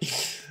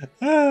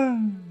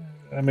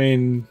 I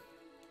mean,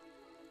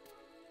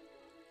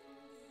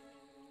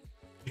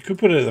 you could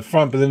put it at the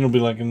front, but then it'll be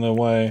like in the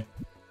way.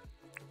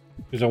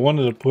 Because I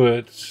wanted to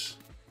put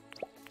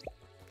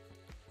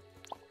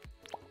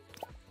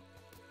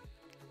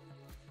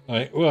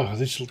like, well,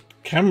 this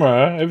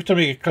camera, every time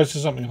you get close to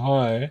something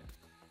high,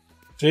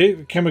 see,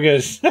 the camera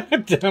goes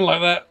down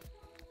like that.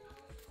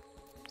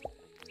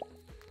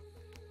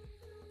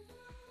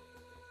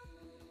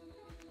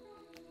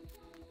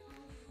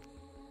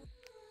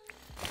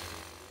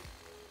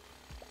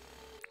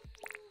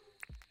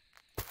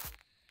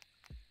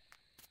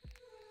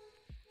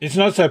 It's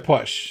not so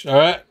posh,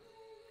 alright?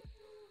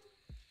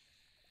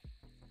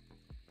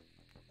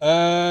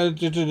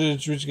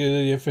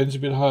 Your fence a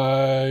bit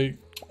high.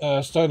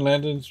 Stone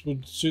lanterns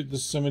would suit the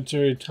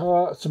cemetery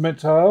cement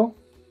tile.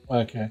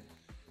 Okay.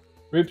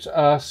 Rips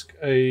ask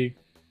a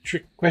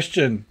trick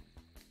question.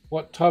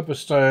 What type of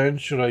stone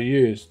should I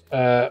use?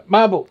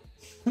 Marble.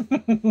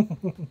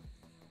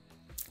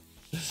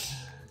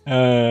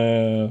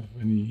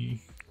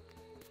 Funny.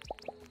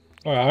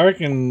 Alright, I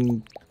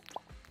reckon.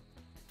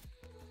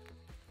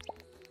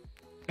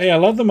 Hey, I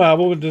love the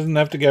marble, but it doesn't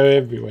have to go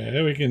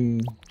everywhere. We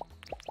can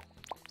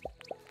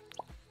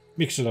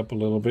mix it up a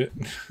little bit.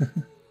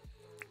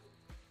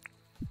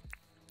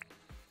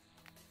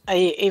 Are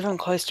you even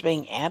close to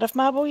being out of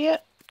marble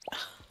yet?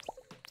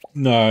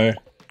 No.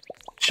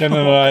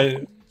 Shannon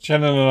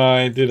and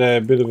I did a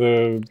bit of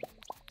a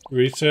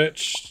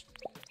research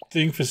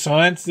thing for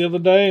science the other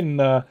day,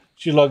 and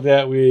she logged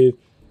out with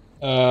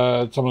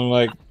something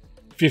like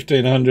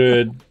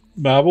 1,500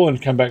 marble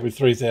and come back with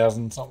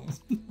 3,000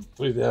 something.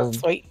 3,000.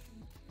 Sweet.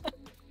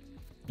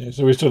 Yeah,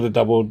 so we sort of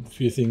doubled a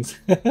few things.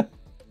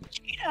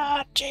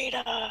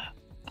 Cheater.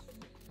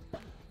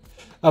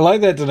 I like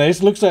that,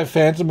 Denise. Looks like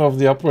Phantom of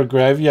the Opera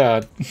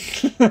graveyard.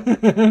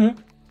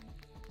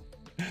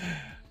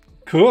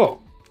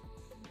 Cool.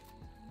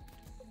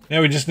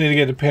 Now we just need to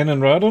get a pen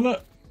and write on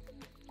it.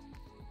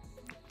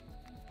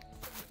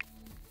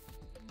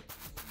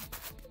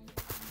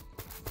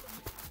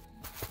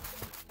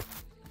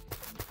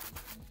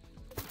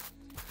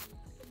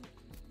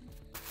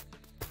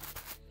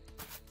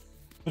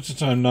 What's the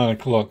time? 9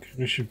 o'clock.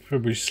 We should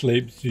probably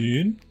sleep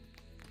soon.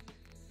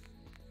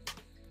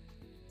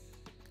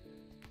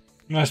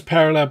 Nice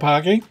parallel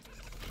parking.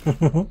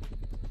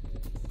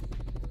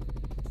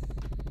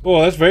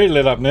 Oh, that's very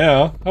lit up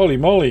now. Holy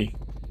moly.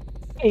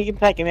 You can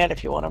take him out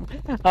if you want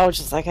him. I was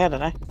just like, I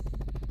don't know.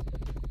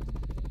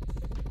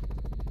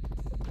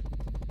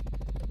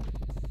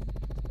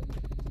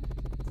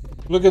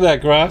 Look at that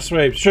grass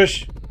sweep.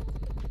 Shush.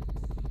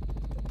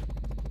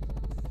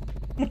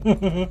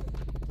 Hey,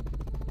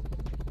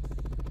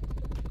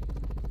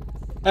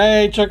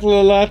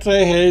 chocolate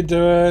latte, how you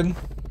doing?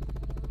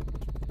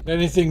 The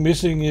only thing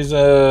missing is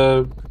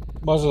a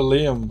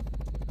mausoleum.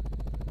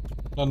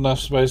 Not enough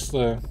space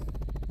there.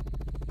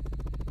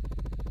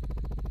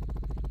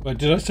 Wait,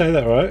 did I say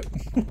that right?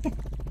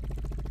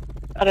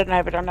 I don't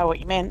know, but I know what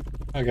you meant.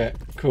 Okay,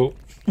 cool.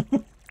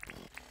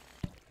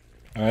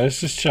 Alright, let's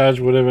just charge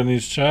whatever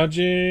needs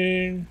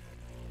charging.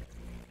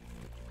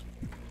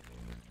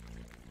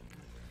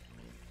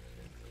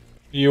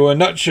 You are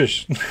not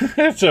shush.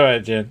 That's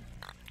alright, Jen.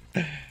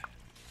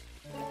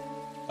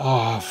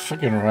 Oh,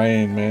 fucking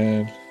rain,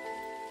 man.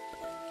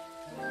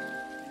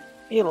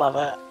 You love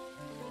it.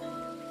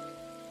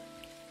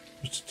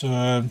 What's the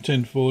time?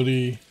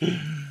 10:40.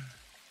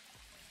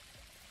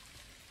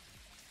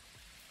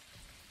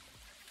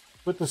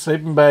 Put the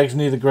sleeping bags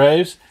near the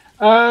graves.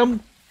 Shania,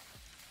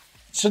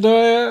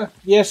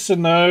 yes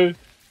and no.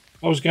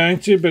 I was going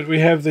to, but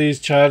we have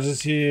these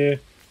chargers here.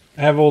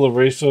 I have all the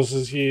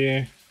resources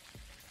here.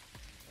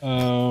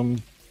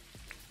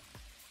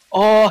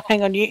 Oh,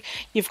 hang on.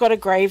 You've got a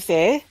grave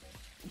there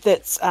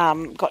that's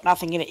got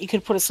nothing in it. You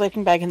could put a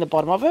sleeping bag in the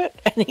bottom of it,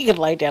 and you could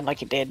lay down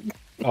like you're dead.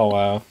 Oh,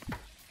 wow.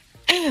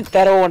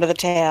 That or one of the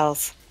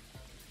towels.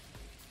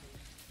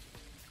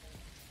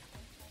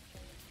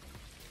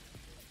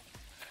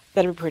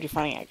 That'd be pretty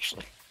funny,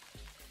 actually.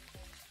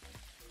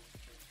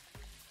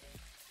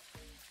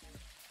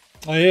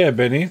 Oh, yeah,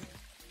 Benny.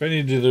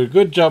 Benny did a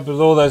good job with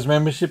all those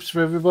memberships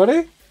for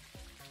everybody.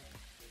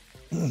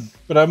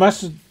 But I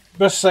must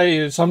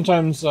say,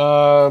 sometimes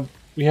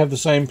we have the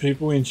same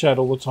people in chat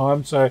all the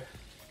time, so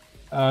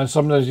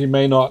sometimes you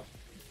may not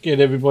get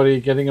everybody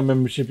getting a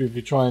membership if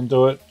you try and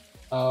do it,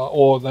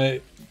 or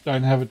they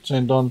don't have it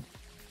turned on.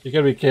 You got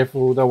to be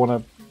careful. Don't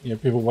want to,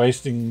 people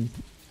wasting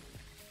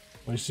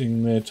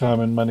their time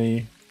and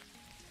money.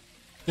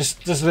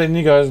 Just letting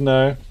you guys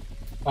know.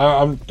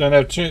 I don't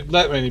have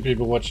that many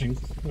people watching.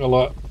 A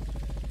lot.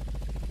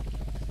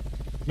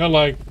 Not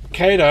like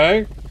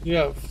Kato.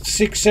 Yeah,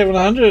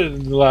 600-700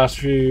 in the last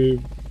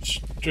few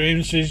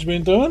streams she's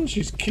been doing.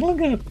 She's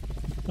killing it.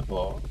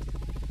 Oh.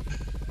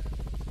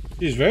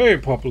 She's a very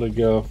popular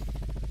girl.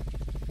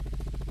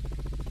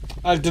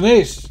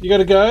 Denise, you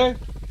gotta go.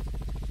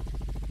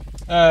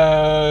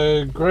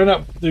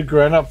 Do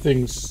grown up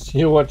things.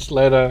 You'll watch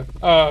later.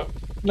 No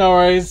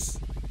worries.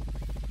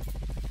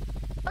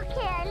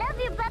 Okay, I love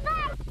you.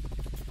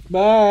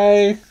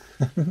 Bye-bye.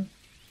 Bye.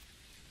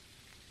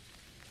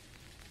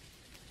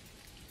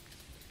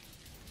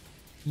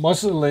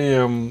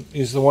 Mausoleum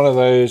is one of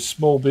those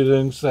small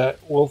buildings that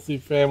wealthy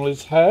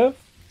families have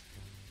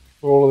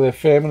for all of their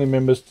family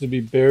members to be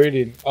buried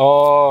in.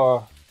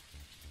 Oh,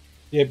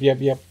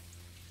 yep.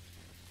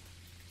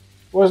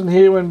 Wasn't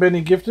here when Benny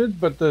gifted,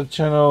 but the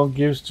channel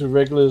gives to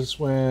regulars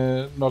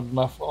when not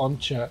enough on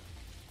chat.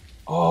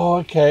 Oh,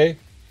 okay.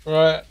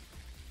 Right.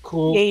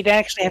 Cool. Yeah, you don't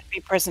actually have to be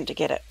present to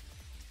get it.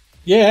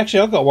 Yeah,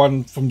 actually, I got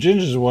one from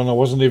Ginger's one I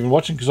wasn't even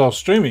watching because I was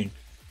streaming.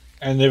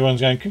 And everyone's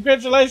going,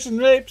 congratulations,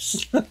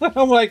 Reeps.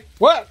 I'm like,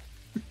 what?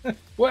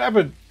 What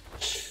happened?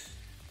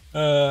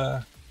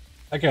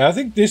 Okay, I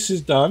think this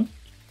is done.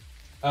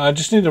 I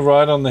just need to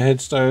write on the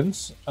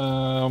headstones.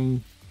 I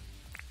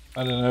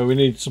don't know, we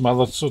need some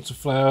other sorts of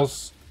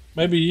flowers.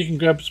 Maybe you can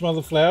grab some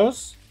other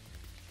flowers.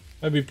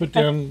 Maybe put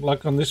down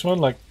like on this one,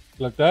 like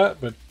that,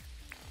 but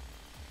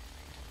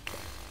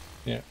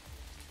yeah.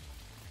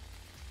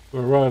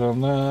 We're right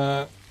on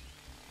that.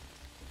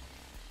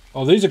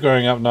 Oh, these are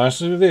growing up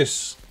nicely. Look at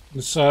this.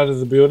 The side of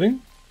the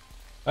building.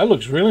 That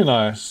looks really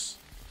nice.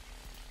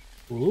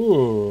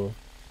 Ooh.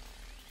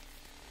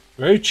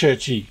 Very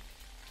churchy.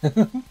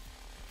 I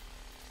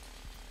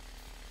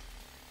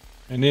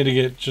need to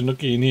get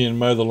Januki in here and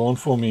mow the lawn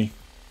for me.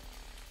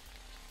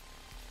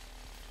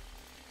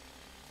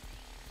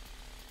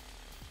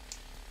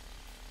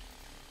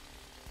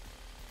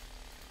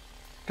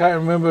 Can't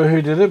remember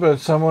who did it,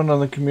 but someone on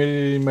the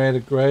community made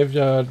a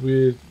graveyard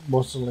with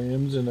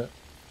mausoleums in it.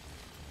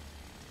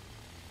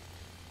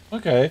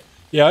 Okay.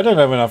 Yeah, I don't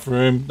have enough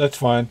room. That's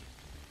fine.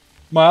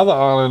 My other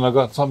island, I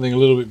got something a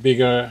little bit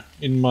bigger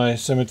in my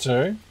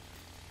cemetery.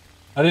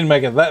 I didn't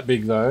make it that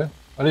big, though.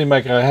 I didn't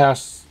make a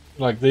house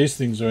like these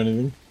things or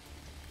anything.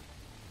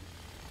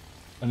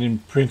 I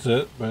didn't print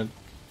it, but...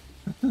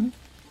 Do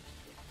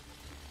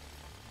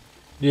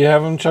you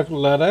have them, chocolate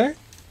latte?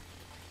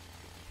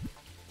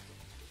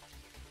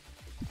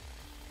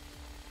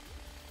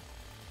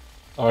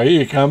 Oh,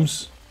 here it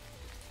comes.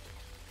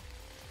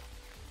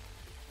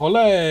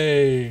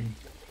 Olé!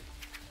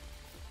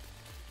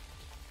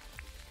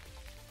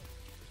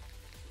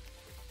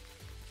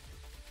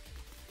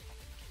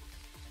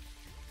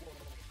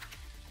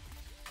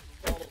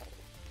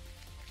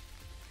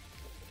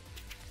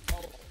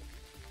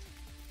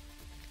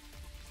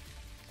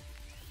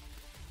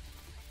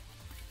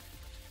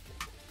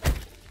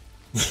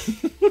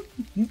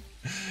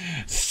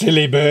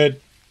 Silly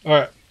bird.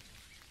 Alright.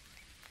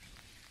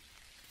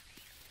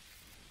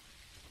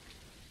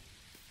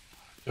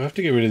 Do I have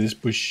to get rid of this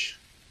bush?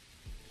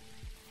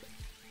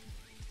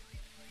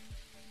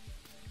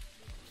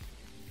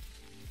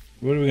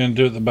 What are we going to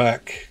do at the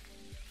back?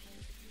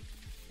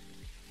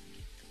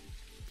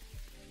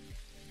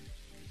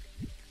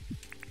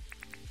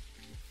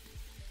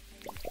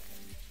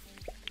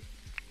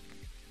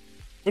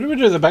 What do we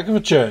do at the back of a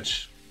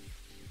church?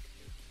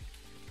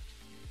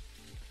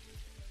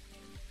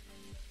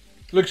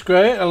 Looks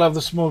great. I love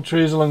the small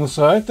trees along the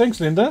side.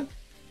 Thanks, Linda.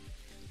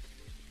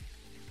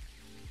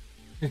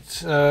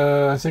 It's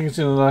I think it's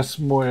in a nice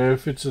small area.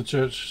 Fits the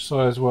church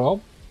size well.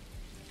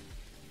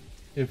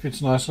 It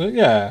fits nicely.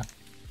 Yeah.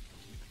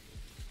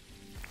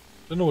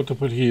 Don't know what to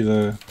put here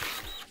though.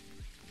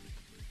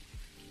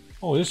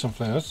 Oh, there's some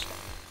flowers.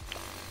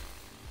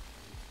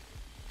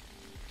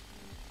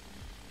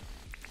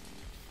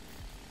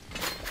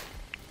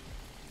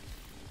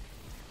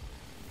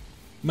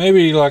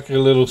 Maybe like a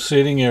little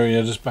seating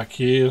area just back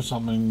here or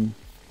something.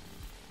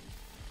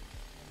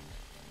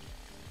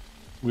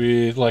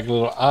 With like a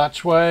little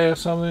archway or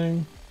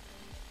something.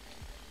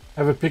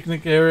 Have a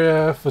picnic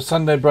area for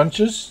Sunday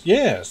brunches?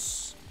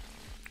 Yes.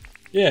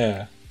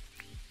 Yeah.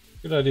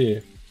 Good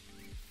idea.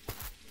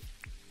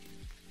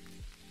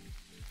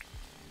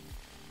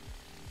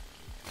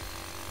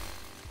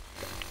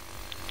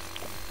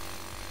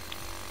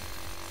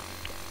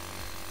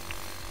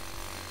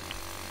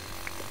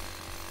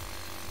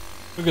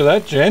 Look at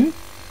that, Jen.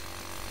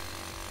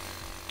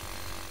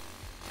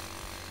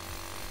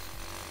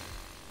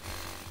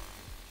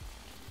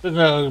 Doesn't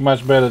that look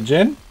much better,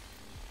 Jen?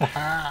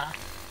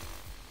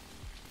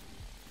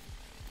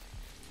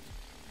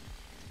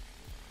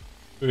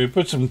 We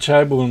put some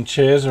table and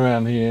chairs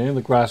around here.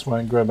 The grass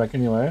won't grow back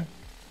anyway.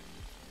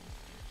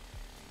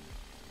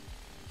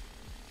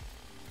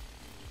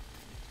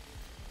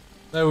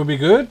 That would be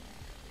good.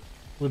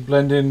 Would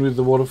blend in with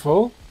the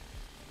waterfall.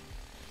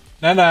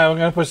 No, I'm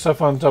going to put stuff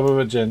on top of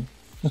it, Jen.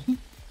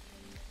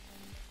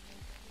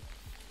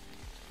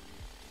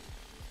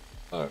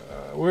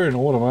 We're in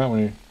autumn, aren't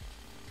we?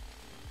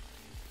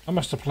 I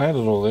must have planted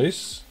all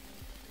these.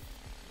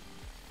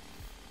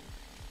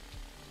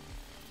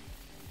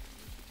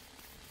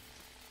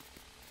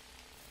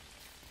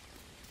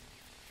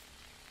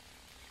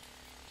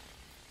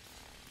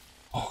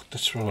 Oh,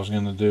 that's what I was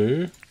going to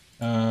do.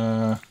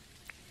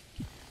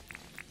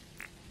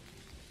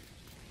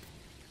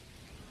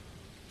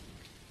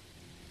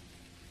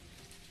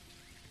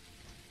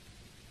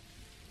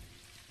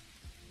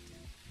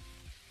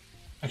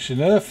 Actually,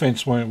 no, that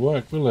fence won't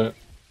work, will it?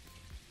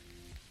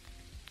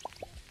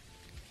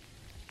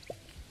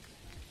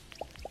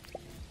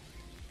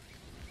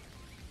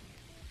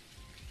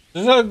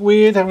 Does that look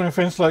weird having a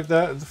fence like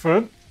that at the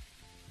front?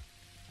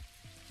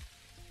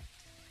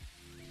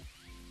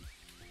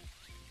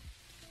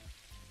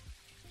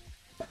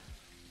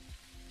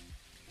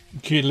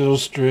 Cute little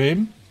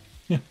stream.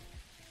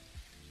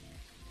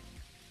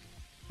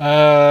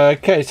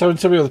 Okay, someone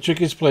tell me what the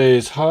trick is,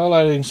 please.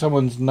 Highlighting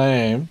someone's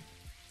name.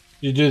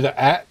 You do the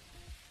 @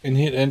 and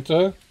hit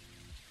enter.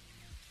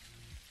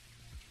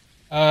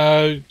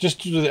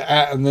 Just do the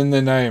 @ and then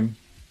their name.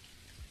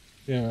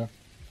 Yeah.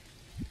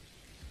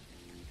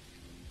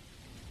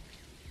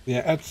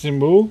 The @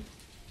 symbol.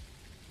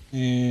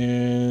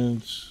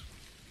 And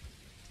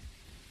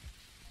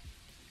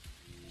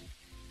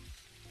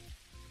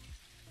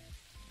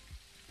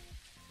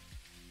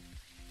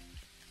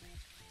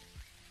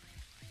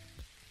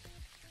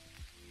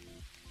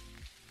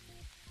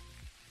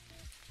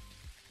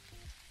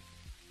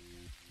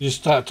you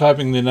start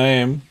typing the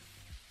name,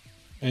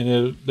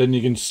 and then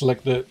you can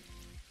select it,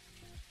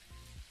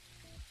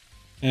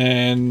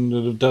 and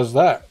it does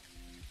that.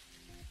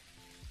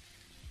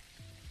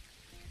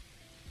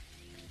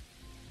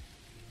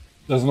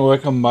 Doesn't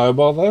work on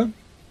mobile though.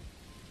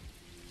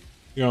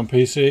 You're on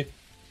PC.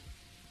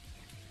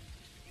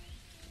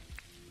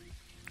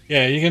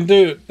 Yeah, you can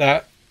do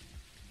that.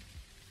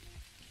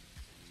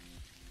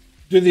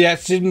 Do the @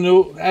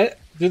 symbol.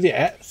 Do the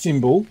 @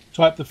 symbol,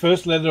 type the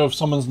first letter of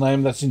someone's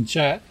name that's in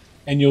chat,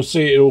 and you'll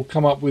see it will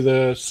come up with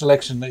a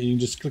selection that you can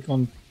just click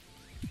on.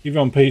 If you're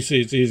on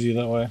PC, it's easier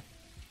that way.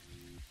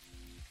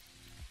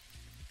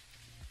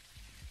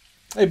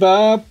 Hey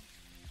Bob,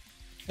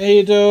 how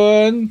you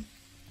doing?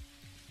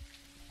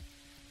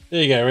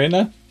 There you go,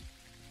 Rena.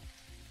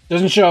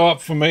 Doesn't show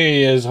up for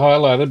me as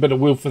highlighted, but it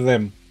will for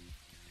them.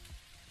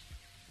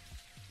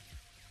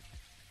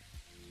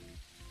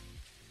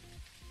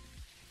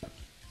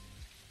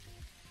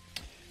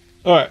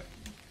 All right.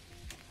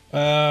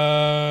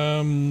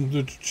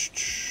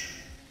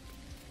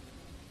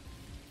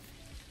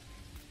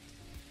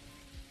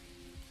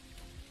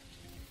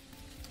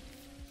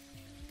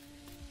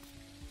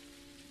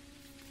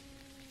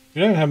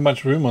 We don't have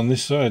much room on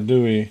this side,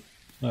 do we?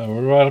 No,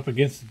 we're right up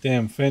against the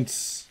damn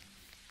fence.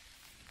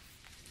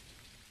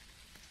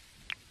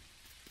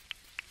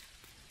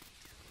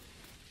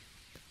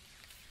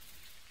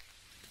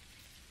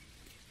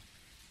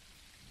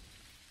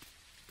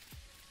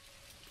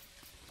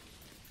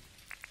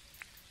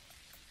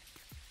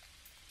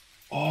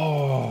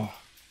 Oh.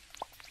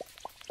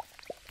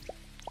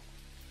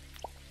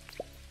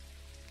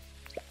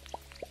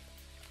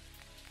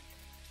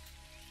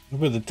 We'll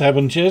put the table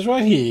and chairs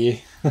right here.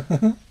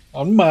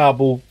 On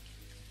marble.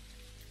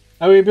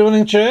 Are we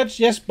building a church?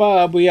 Yes,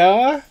 Barb, we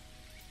are.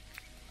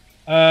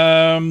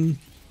 Sorry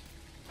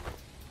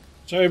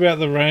about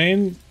the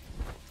rain,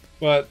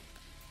 but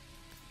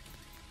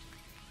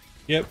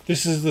yep,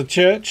 this is the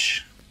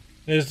church.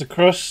 There's the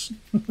cross.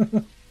 I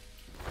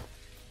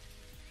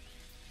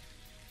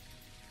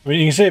mean,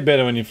 you can see it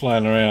better when you're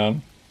flying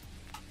around.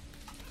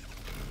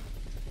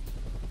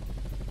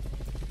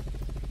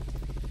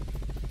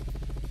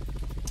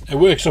 It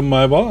works on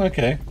mobile,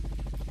 okay.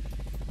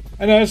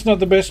 I know it's not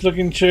the best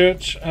looking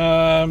church.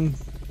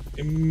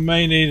 It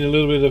may need a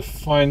little bit of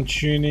fine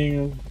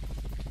tuning.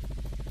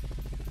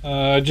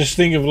 Just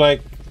think of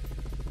like,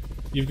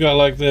 you've got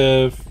like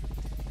the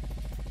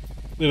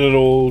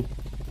little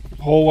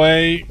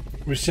hallway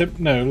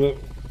no,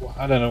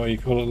 I don't know what you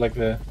call it, like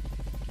the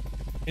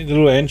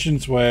little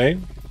entrance way.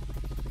 And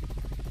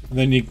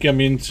then you come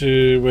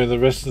into where the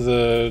rest of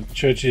the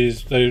church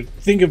is. They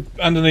think of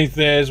underneath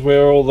there is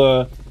where all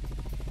the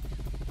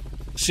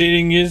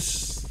seating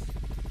is,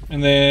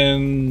 and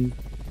then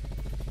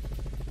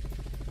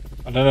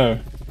I don't know.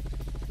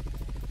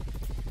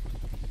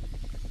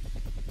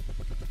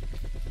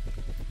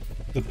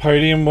 The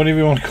podium, whatever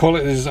you want to call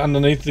it, is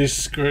underneath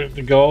this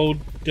the gold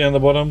down the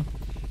bottom.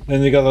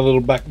 Then you got the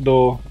little back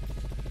door.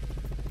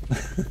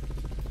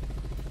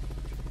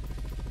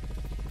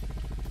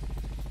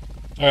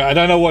 Alright, I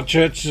don't know what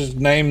churches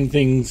name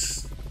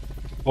things.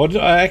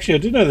 Actually, I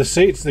do know the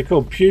seats. They're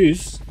called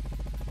pews.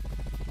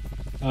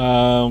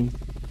 The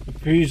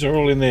pews are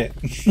all in there.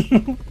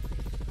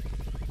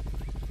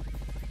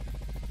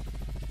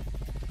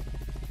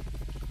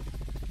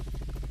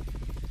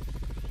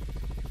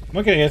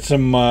 I'm gonna get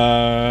some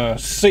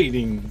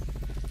seating.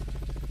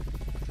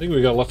 I think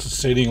we got lots of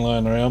seating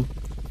lying around.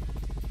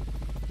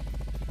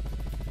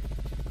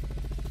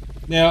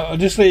 Now, I'll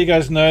just let you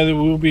guys know that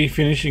we'll be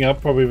finishing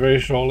up probably very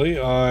shortly.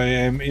 I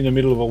am in the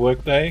middle of a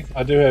work day.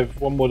 I do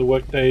have one more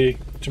work day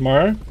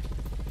tomorrow.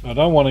 So I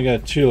don't want to go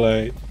too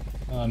late,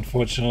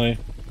 unfortunately.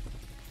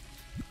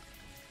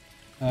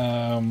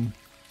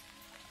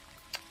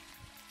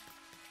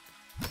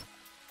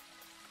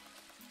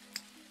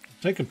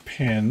 Take a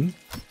pen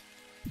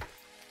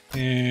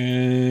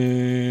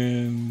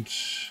and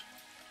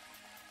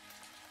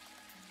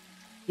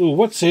ooh,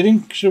 what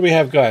seating should we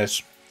have,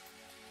 guys?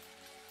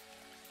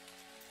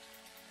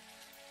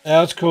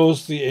 Ours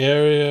calls the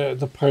area,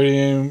 the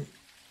podium,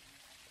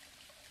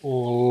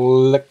 or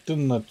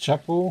lectern, the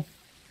chapel.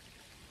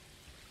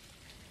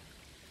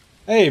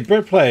 Hey,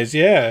 Brett plays,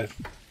 yeah.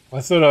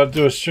 I thought I'd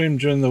do a stream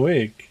during the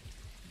week.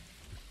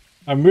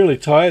 I'm really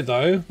tired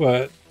though,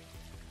 but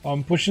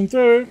I'm pushing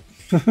through.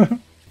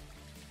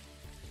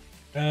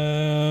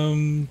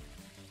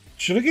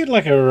 Should I get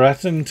like a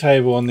rattan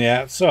table on the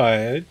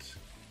outside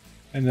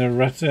and a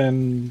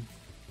rattan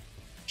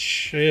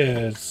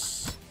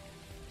chairs?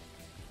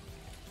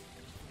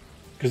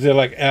 Because they're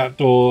like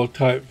outdoor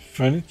type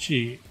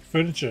furniture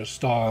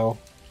style.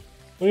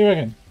 What do you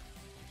reckon?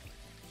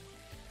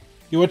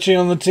 You watching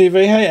on the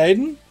TV? Hey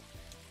Aiden,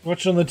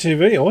 watching on the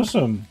TV?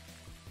 Awesome.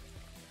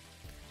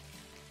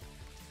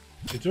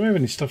 Do we have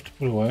any stuff to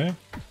put away?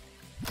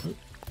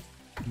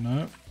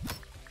 No.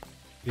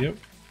 Yep.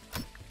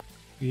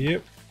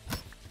 Yep.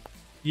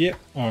 Yep.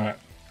 Alright.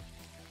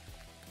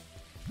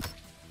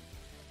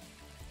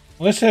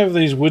 Let's have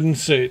these wooden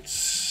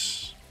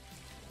seats.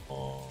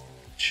 Oh,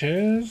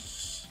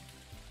 chairs?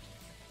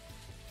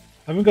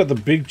 I haven't got the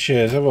big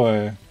chairs, have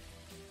I?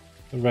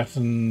 The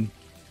rattan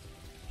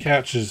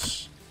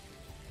couches.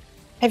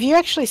 Have you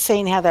actually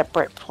seen how that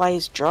Brett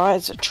plays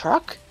drives a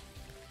truck?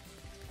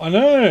 I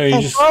know.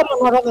 Thank God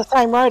I'm not on the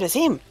same road as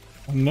him.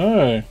 I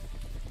know.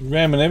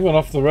 Ramming everyone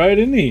off the road,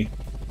 isn't he?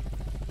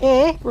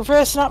 Yeah,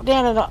 reversing up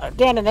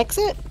down an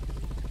exit,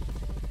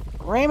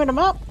 ramming them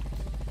up.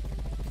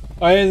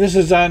 Oh yeah, this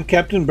is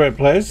Captain Brett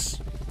plays.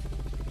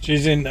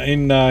 She's in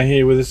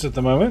here with us at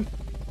the moment,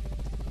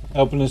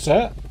 helping us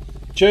out.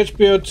 Church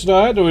build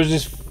tonight, or is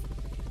this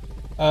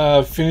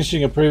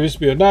finishing a previous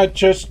build? No,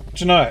 church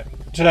tonight.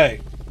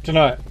 Tonight.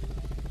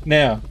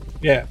 Now.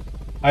 Yeah.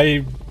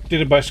 I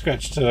did it by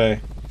scratch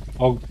today.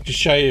 I'll just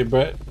show you,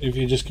 Brett, if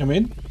you just come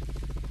in.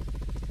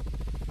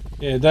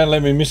 Yeah, don't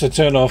let me miss a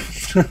turn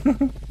off.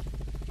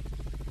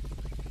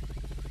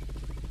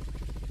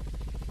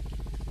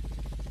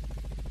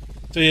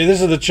 So yeah,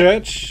 this is the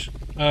church.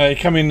 You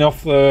come in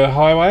off the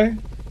highway.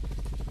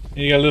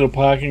 You got a little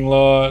parking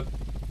lot.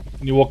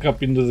 And you walk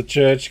up into the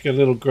church. You got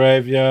little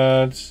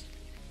graveyards,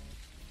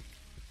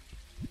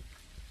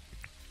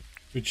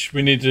 which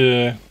we need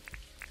to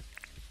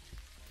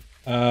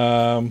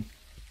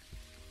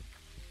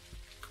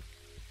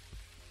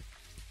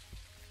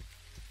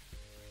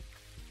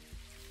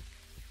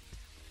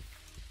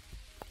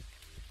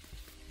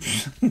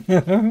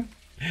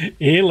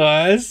here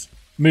lies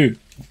Moo.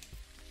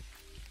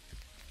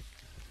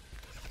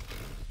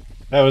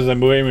 That was the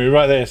moo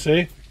right there,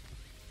 see?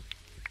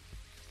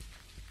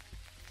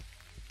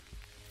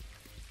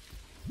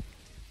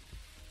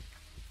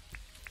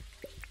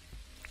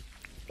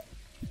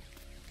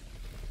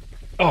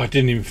 Oh, it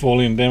didn't even fall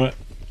in, damn it.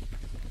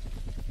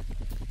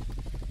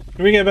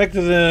 Can we go back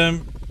to the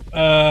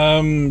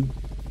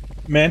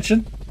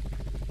mansion?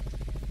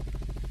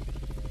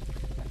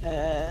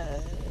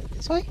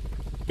 This way?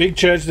 Big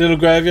church, little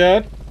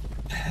graveyard.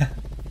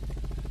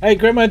 Hey,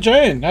 Grandma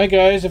Joan. Hey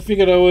guys, I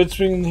figured I would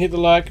swing and hit the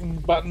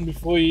like button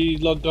before you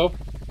logged off.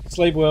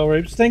 Sleep well,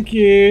 Reeves. Thank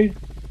you.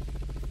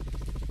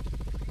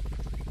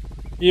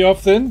 You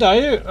off then, are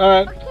you?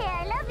 Alright. Okay,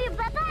 I love you.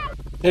 Bye-bye.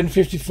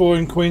 10:54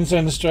 in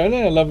Queensland,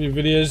 Australia. I love your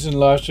videos and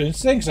live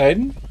streams. Thanks,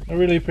 Aiden. I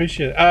really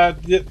appreciate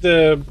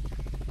it.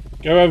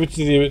 Go over to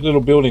the little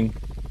building.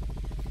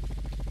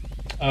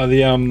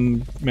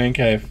 The man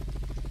cave.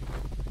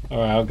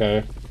 Alright, I'll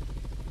go.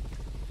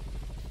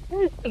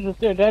 Just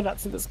throw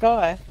donuts in the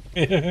sky.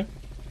 I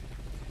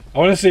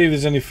want to see if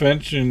there's any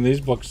furniture in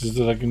these boxes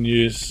that I can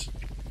use.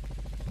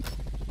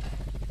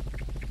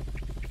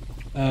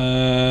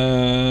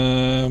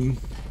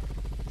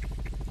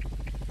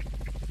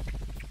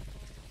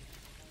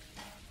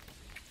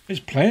 There's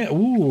plant.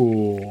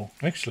 Ooh,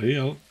 actually,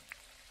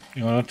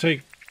 I'll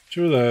take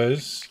 2 of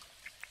those.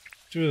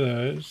 2 of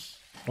those.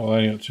 Oh, I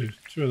only got 2.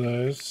 2 of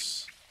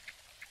those.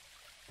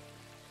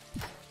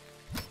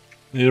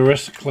 The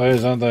rest are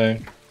clothes, aren't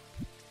they?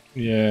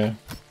 Yeah.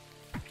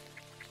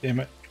 Damn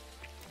it.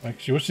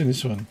 Actually, what's in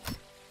this one?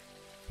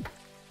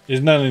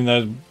 There's none in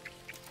those.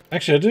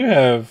 Actually, I do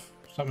have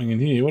something in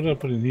here. What did I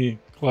put in here?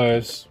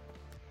 Clothes.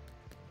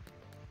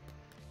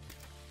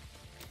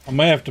 I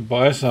may have to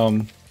buy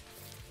some.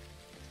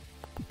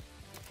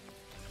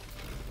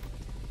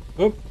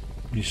 Oop.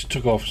 He just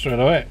took off straight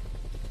away.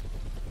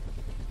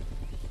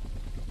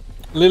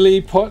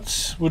 Lily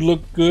pots would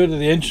look good at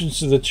the entrance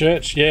to the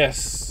church.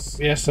 Yes.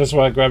 Yes, that's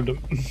why I grabbed them.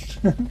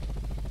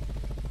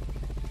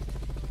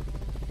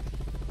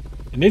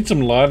 You need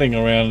some lighting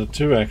around it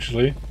too,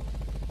 actually.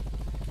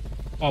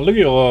 Oh, look at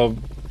your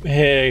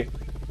hair.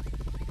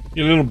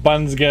 Your little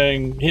buns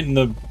hitting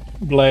the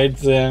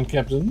blades down,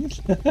 Captain.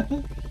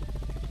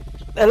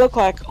 They look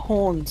like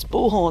horns,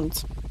 bull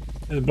horns.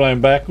 They're blowing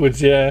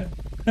backwards, yeah.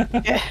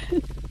 Yeah.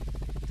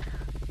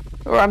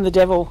 Or I'm the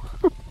devil.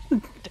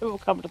 Devil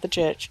coming to the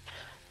church.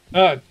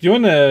 Do you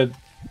want to...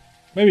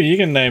 Maybe you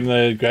can name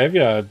the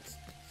graveyard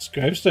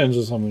gravestones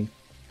or something.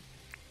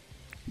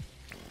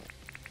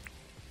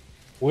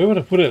 Where would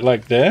I put it?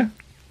 Like there?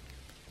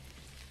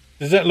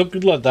 Does that look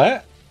good like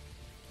that?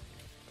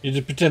 You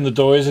just pretend the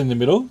door is in the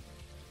middle?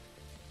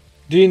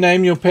 Do you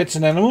name your pets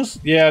and animals?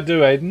 Yeah, I do,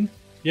 Aiden.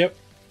 Yep.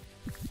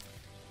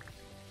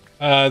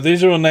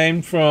 These are all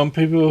named from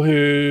people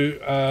who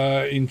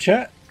are in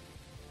chat.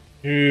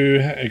 Who,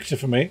 except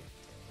for me.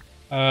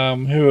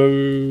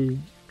 Who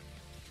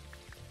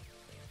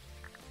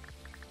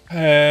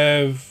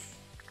have...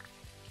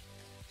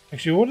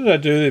 Actually, what did I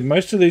do?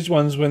 Most of these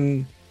ones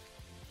when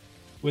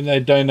they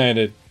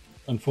donated,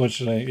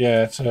 unfortunately.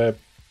 Yeah, so...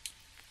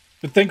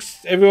 But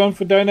thanks everyone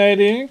for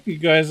donating. You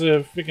guys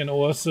are freaking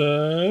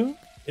awesome.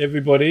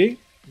 Everybody.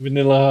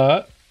 Vanilla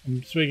Heart.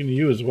 I'm speaking to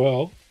you as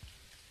well.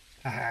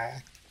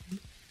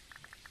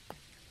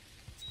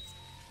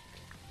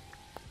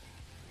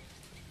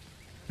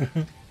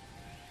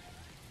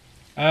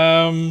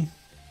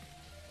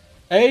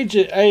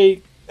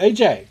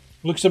 AJ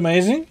looks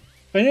amazing.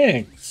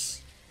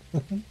 Thanks.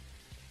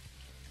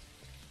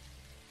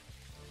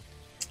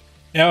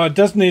 Now it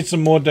does need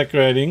some more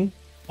decorating.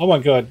 Oh my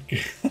god.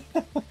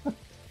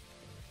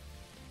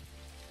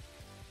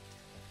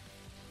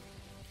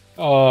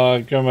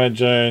 Oh, Grandma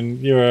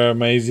Joan, you are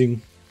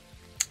amazing.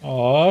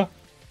 Aww.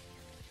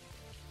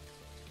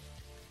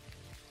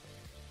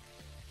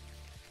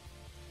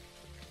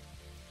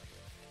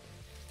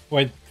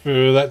 Wait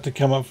for that to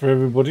come up for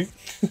everybody.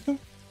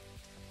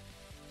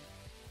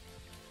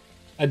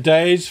 A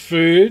day's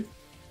food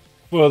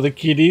for the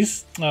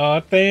kiddies. Oh,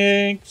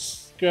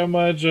 thanks,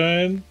 Grandma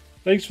Joan.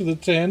 Thanks for the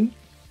 10.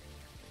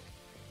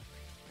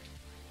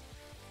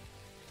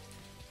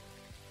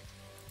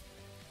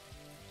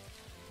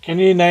 Can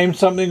you name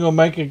something or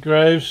make a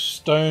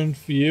gravestone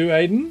for you,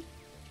 Aiden?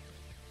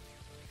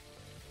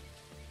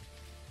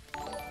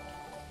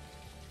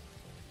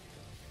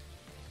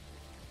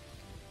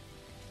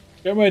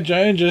 Grandma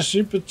Joan just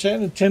super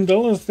chatted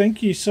 $10.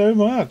 Thank you so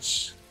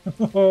much.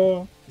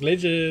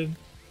 Legend.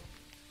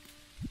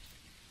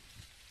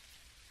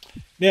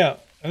 Now,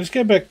 let's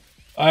go back.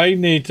 I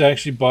need to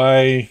actually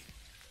buy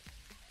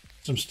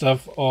some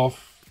stuff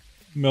off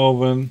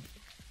Melbourne.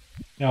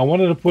 Now, I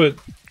wanted to put...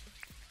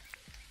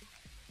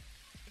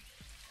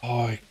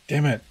 Oh,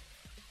 damn it.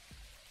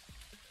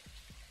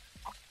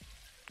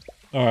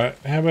 Alright,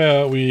 how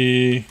about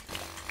we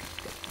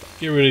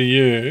get rid of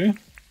you.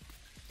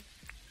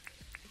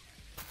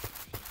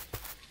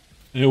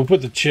 And we'll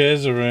put the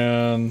chairs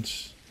around.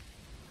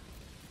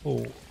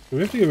 Oh, we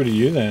have to get rid of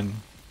you then.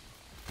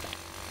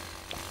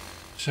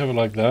 Just have it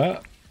like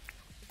that.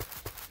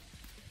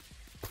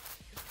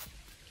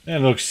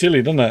 That looks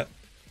silly, doesn't it?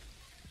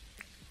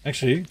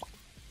 Actually.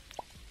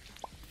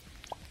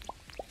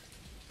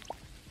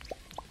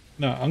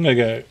 No, I'm going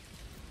to go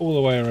all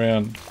the way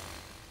around.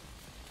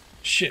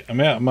 Shit, I'm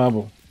out of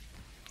marble.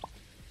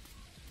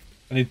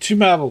 I need 2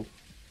 marble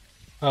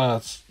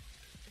parts.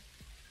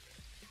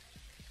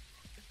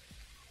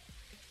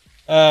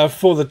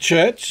 for the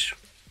church.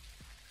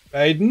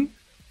 Aiden,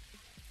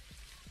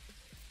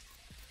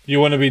 you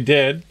want to be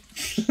dead?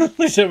 Is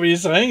that what you're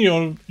saying?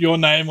 Your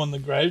name on the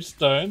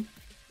gravestone?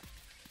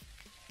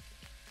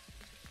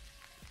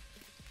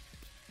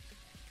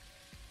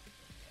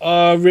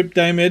 Rip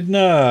Dame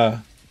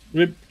Edna.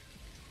 Rip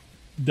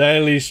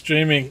daily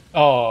streaming.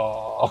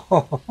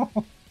 Oh.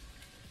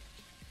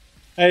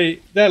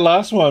 Hey, that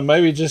last one,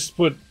 maybe just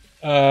put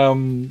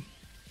Aiden's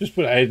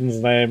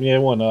name. Yeah,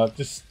 why not?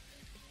 It's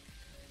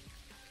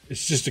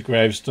just a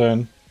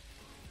gravestone.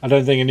 I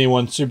don't think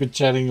anyone super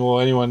chatting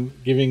or anyone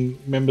giving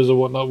members or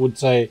whatnot would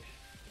say,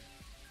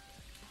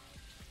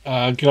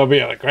 can I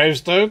be on a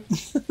gravestone?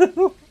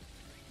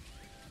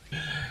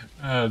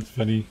 It's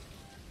funny.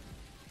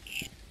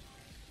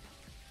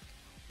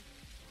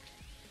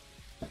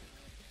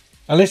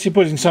 Unless you're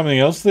putting something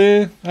else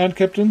there, aren't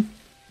Captain?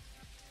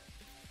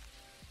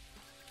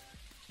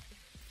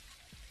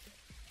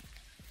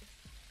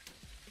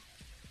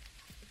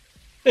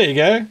 There you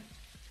go.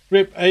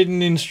 Rip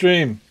Aiden in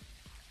stream.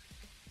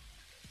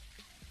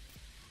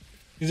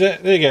 Is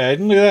that, there you go,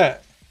 Aiden, look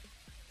at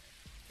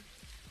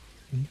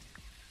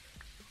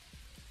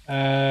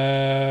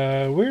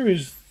that. Where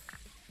is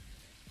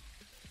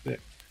that?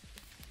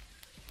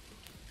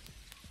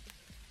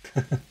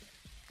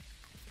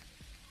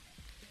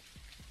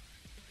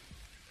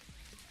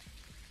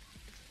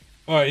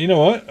 Alright, you know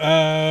what?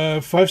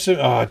 5-7.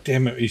 Oh,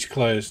 damn it, he's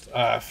closed.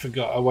 I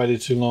forgot, I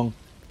waited too long.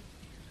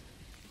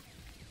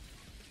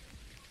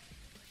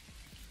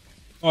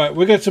 Alright,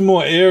 we've got some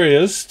more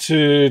areas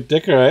to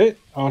decorate.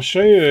 I'll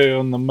show you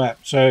on the map.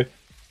 So,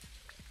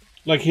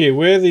 like here,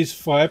 where these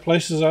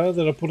fireplaces are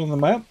that I put on the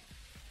map,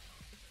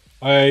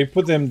 I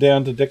put them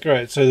down to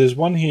decorate. So there's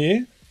one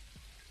here.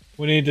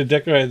 We need to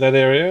decorate that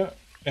area.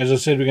 As I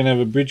said, we're going to have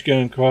a bridge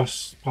going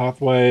across,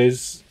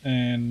 pathways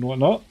and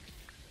whatnot.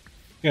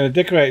 Going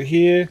to decorate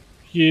here,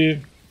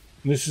 here.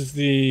 This is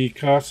the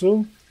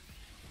castle.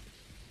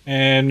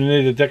 And we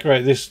need to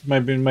decorate this,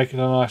 maybe make it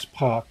a nice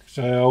park.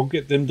 So I'll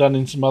get them done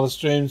in some other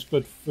streams.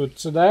 But for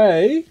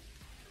today,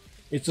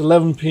 it's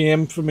 11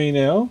 PM for me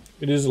now.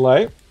 It is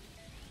late.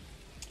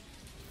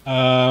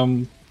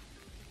 We'll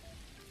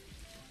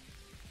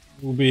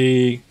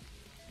be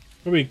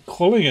probably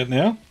calling it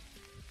now.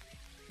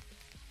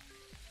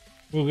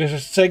 We'll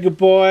just say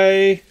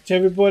goodbye to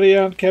everybody,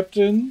 Aunt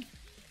Captain.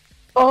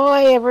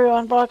 Bye,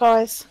 everyone. Bye,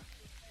 guys.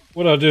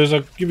 What I'll do is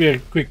I'll give you a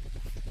quick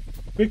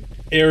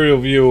aerial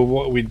view of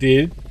what we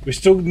did. We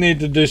still need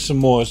to do some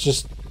more. It's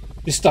just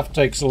this stuff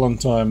takes a long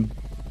time.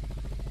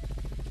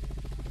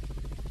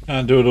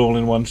 Can't do it all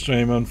in one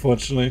stream,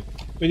 unfortunately.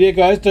 But yeah,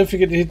 guys, don't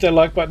forget to hit that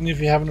like button if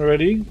you haven't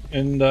already.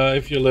 And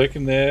if you're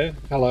lurking there,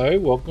 hello,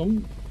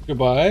 welcome,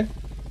 goodbye.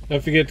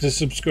 Don't forget to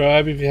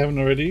subscribe if you haven't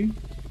already.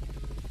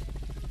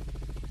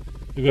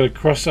 We've got a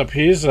cross up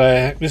here,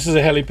 so this is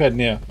a helipad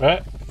now,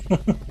 right?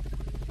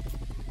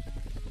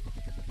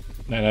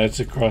 No, it's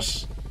a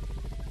cross.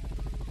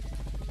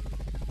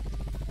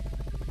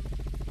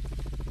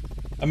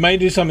 I may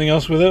do something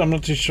else with it, I'm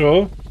not too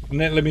sure.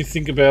 Let me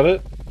think about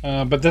it.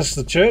 But that's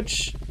the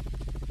church.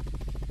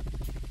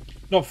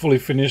 Not fully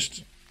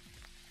finished.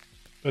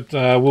 But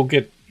we'll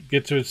get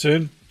to it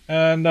soon.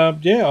 And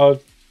yeah,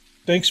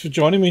 thanks for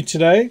joining me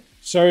today.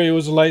 Sorry it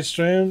was a late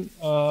stream,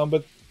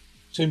 but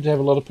seemed to have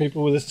a lot of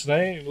people with us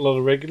today. A lot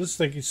of regulars.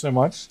 Thank you so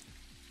much.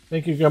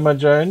 Thank you, Grandma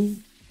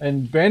Joan.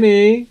 And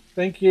Benny,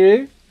 thank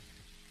you.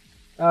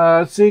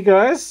 See you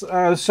guys.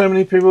 So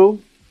many people.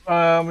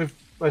 If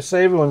I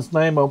say everyone's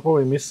name, I'll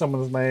probably miss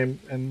someone's name,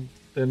 and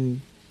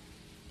then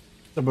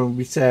someone will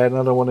be sad, and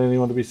I don't want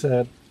anyone to be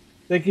sad.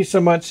 Thank you so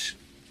much.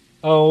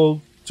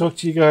 I'll talk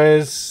to you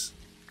guys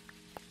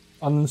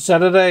on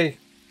Saturday.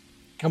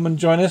 Come and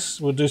join us.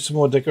 We'll do some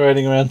more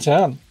decorating around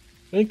town.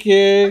 Thank you.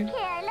 Okay,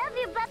 I love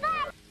you.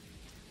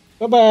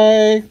 Bye-bye.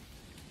 Bye-bye.